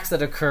attacks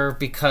that occur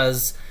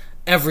because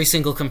every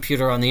single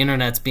computer on the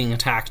internet is being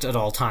attacked at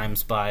all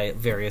times by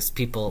various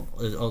people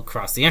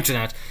across the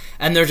internet,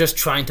 and they're just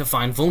trying to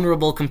find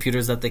vulnerable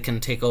computers that they can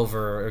take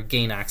over or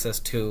gain access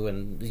to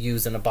and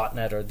use in a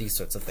botnet or these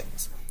sorts of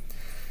things.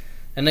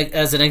 And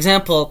as an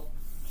example,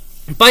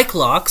 bike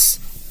locks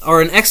are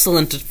an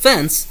excellent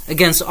defense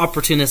against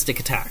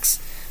opportunistic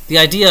attacks. The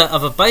idea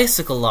of a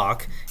bicycle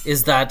lock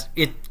is that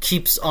it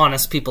keeps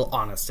honest people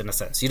honest, in a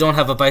sense. You don't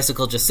have a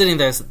bicycle just sitting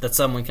there that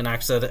someone can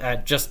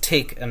access, just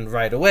take and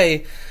ride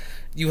away.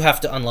 you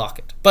have to unlock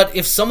it. But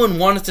if someone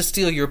wanted to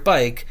steal your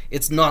bike,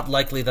 it's not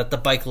likely that the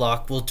bike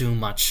lock will do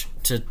much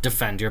to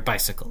defend your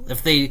bicycle.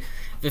 If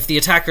the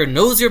attacker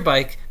knows your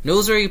bike,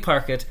 knows where you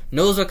park it,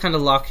 knows what kind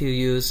of lock you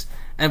use,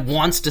 and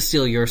wants to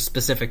steal your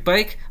specific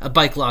bike, a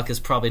bike lock is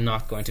probably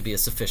not going to be a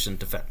sufficient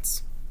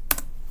defense.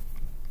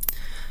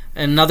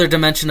 Another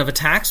dimension of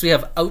attacks, we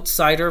have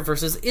outsider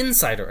versus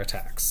insider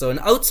attacks. So an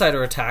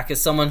outsider attack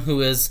is someone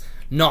who is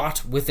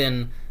not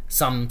within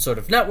some sort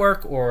of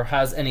network or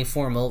has any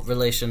formal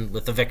relation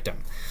with the victim.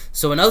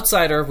 So an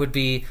outsider would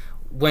be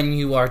when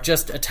you are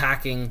just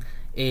attacking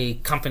a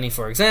company,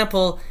 for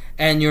example,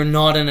 and you're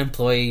not an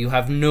employee, you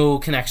have no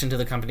connection to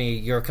the company,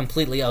 you're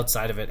completely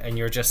outside of it, and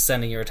you're just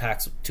sending your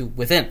attacks to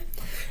within.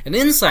 An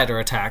insider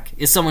attack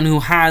is someone who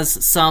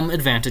has some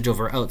advantage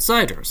over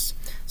outsiders.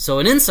 So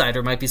an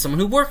insider might be someone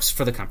who works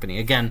for the company.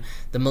 Again,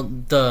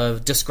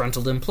 the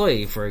disgruntled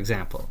employee, for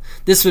example.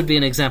 This would be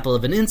an example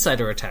of an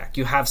insider attack.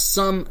 You have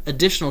some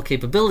additional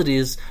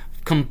capabilities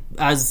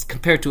as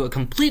compared to a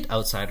complete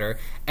outsider,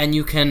 and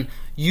you can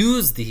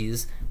use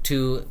these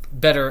to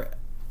better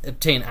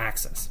obtain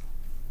access.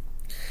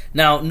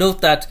 Now,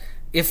 note that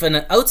if an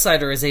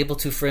outsider is able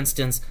to, for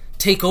instance,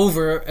 take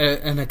over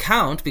an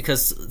account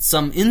because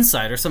some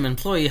insider, some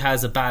employee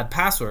has a bad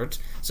password,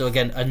 so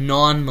again, a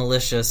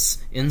non-malicious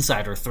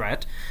insider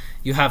threat,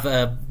 you have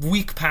a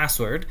weak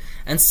password,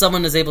 and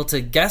someone is able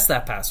to guess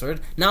that password,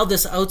 now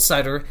this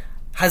outsider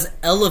has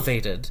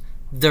elevated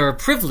their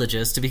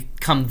privileges to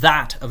become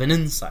that of an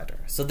insider.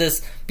 So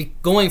this,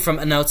 going from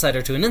an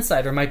outsider to an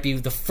insider, might be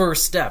the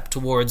first step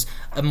towards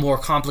a more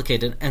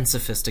complicated and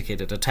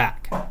sophisticated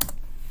attack.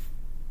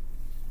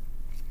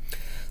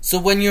 So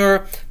when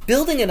you're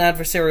building an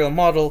adversarial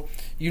model,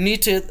 you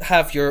need to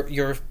have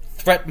your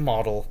threat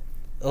model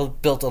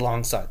built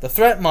alongside. The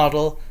threat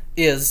model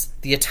is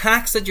the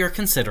attacks that you're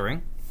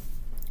considering,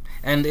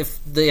 and if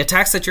the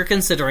attacks that you're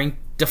considering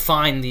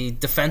define the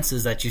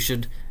defenses that you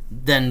should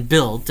then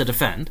build to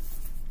defend.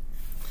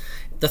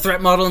 The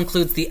threat model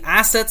includes the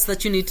assets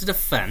that you need to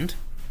defend.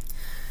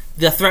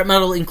 The threat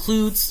model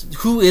includes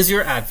who is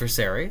your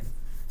adversary.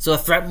 So a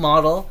threat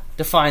model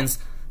defines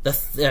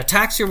the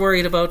attacks you're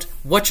worried about,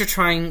 what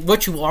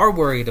you are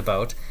worried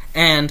about,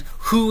 and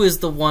who is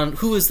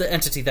the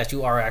entity that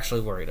you are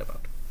actually worried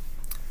about.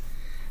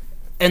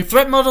 And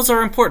threat models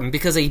are important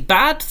because a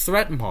bad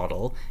threat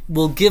model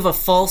will give a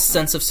false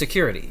sense of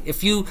security.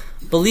 If you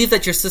believe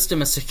that your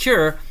system is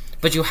secure,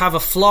 but you have a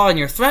flaw in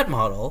your threat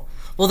model,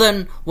 well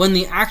then, when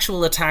the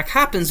actual attack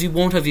happens, you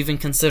won't have even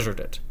considered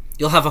it.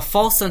 You'll have a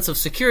false sense of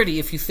security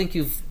if you think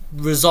you've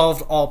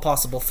resolved all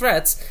possible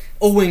threats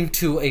owing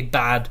to a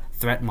bad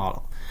threat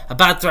model. A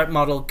bad threat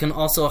model can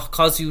also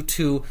cause you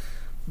to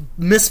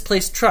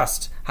misplace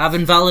trust, have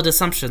invalid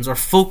assumptions, or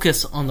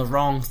focus on the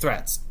wrong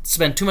threats.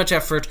 Spend too much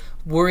effort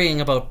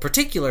worrying about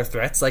particular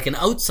threats, like an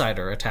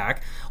outsider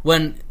attack,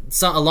 when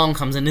along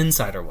comes an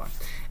insider one.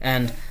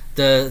 And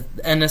the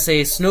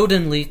NSA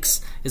Snowden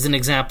leaks is an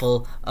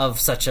example of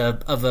such a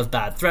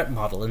bad threat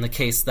model, in the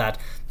case that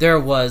there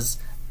was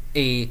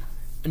a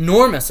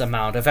enormous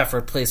amount of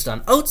effort placed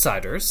on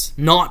outsiders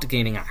not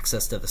gaining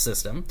access to the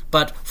system,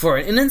 but for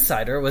an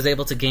insider was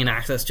able to gain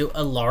access to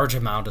a large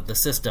amount of the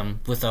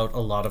system without a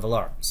lot of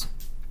alarms.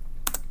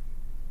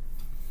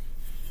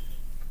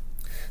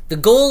 The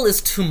goal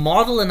is to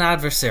model an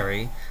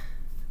adversary,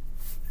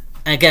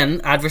 again,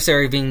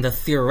 adversary being the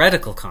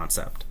theoretical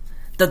concept,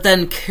 that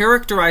then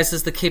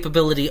characterizes the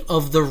capability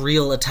of the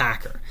real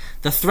attacker.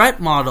 The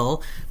threat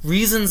model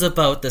reasons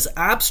about this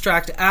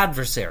abstract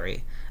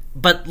adversary,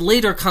 but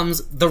later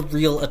comes the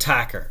real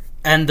attacker.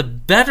 And the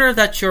better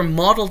that your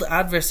modeled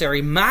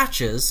adversary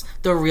matches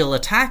the real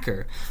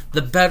attacker,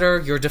 the better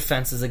your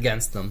defenses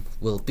against them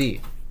will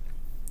be.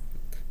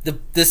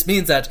 This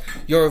means that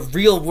your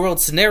real-world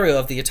scenario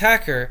of the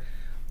attacker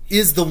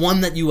is the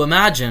one that you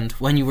imagined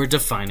when you were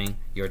defining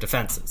your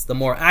defenses. The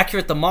more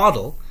accurate the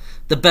model,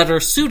 the better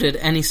suited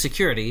any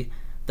security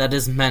that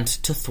is meant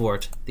to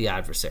thwart the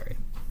adversary.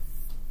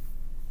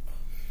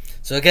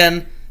 So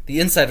again, the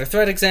insider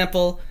threat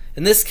example.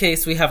 In this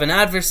case, we have an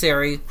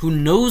adversary who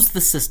knows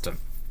the system,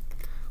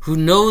 who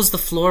knows the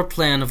floor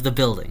plan of the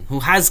building,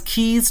 who has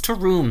keys to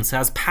rooms,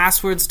 has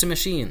passwords to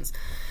machines.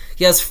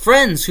 He has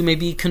friends who may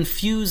be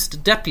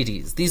confused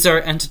deputies. These are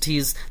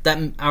entities that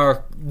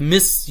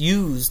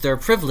misuse their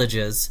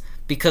privileges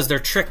because they're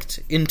tricked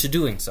into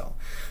doing so.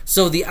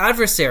 So the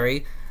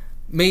adversary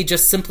may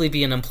just simply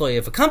be an employee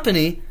of a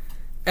company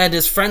and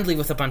is friendly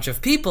with a bunch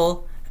of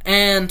people,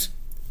 and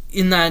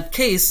in that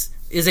case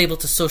is able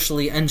to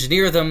socially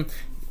engineer them.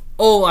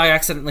 Oh, I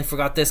accidentally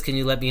forgot this, can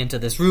you let me into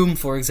this room,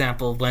 for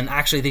example, when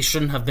actually they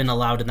shouldn't have been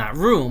allowed in that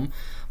room.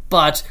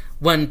 But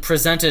when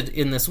presented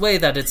in this way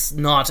that it's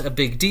not a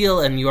big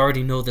deal and you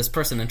already know this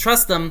person and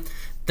trust them,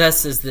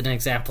 this is an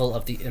example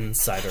of the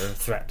insider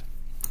threat.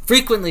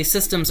 Frequently,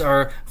 systems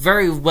are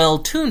very well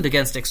tuned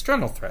against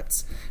external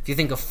threats. If you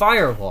think of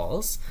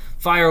firewalls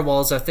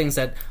are things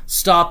that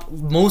stop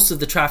most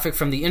of the traffic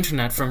from the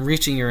internet from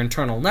reaching your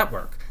internal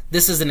network.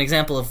 This is an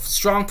example of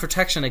strong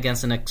protection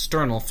against an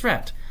external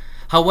threat.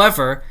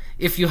 However,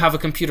 if you have a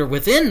computer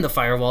within the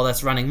firewall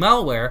that's running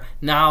malware,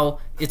 now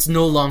it's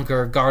no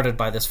longer guarded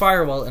by this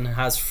firewall and it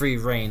has free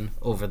reign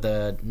over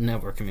the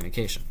network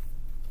communication.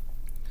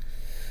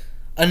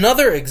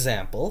 Another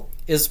example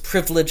is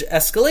privilege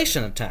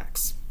escalation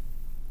attacks.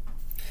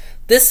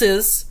 This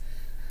is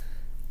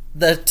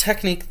the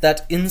technique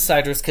that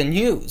insiders can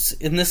use.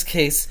 In this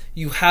case,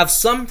 you have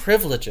some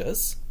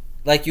privileges,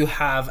 like you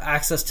have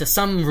access to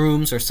some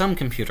rooms or some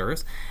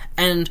computers,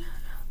 and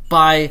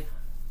by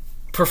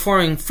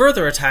performing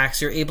further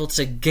attacks, you're able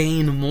to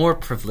gain more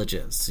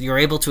privileges. You're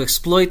able to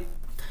exploit,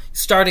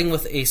 starting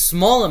with a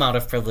small amount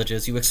of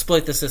privileges, you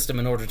exploit the system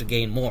in order to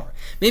gain more.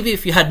 Maybe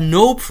if you had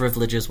no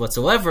privileges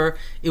whatsoever,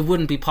 it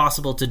wouldn't be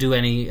possible to do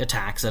any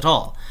attacks at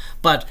all.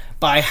 But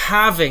by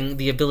having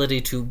the ability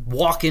to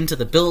walk into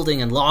the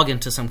building and log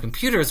into some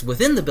computers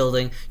within the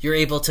building, you're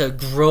able to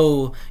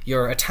grow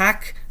your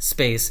attack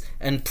space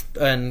and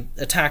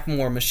attack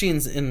more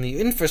machines in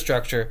the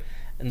infrastructure,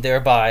 and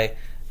thereby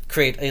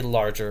create a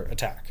larger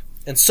attack.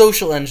 And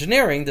social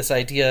engineering, this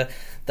idea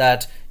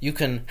that you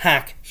can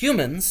hack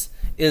humans,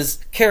 is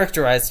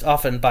characterized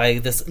often by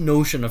this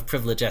notion of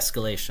privilege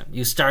escalation.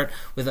 You start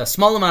with a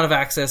small amount of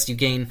access, you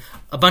gain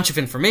a bunch of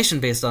information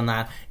based on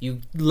that,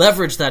 you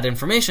leverage that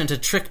information to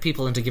trick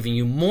people into giving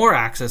you more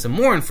access and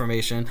more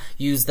information,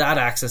 use that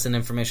access and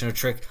information to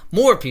trick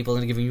more people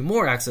into giving you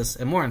more access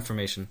and more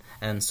information,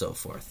 and so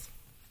forth.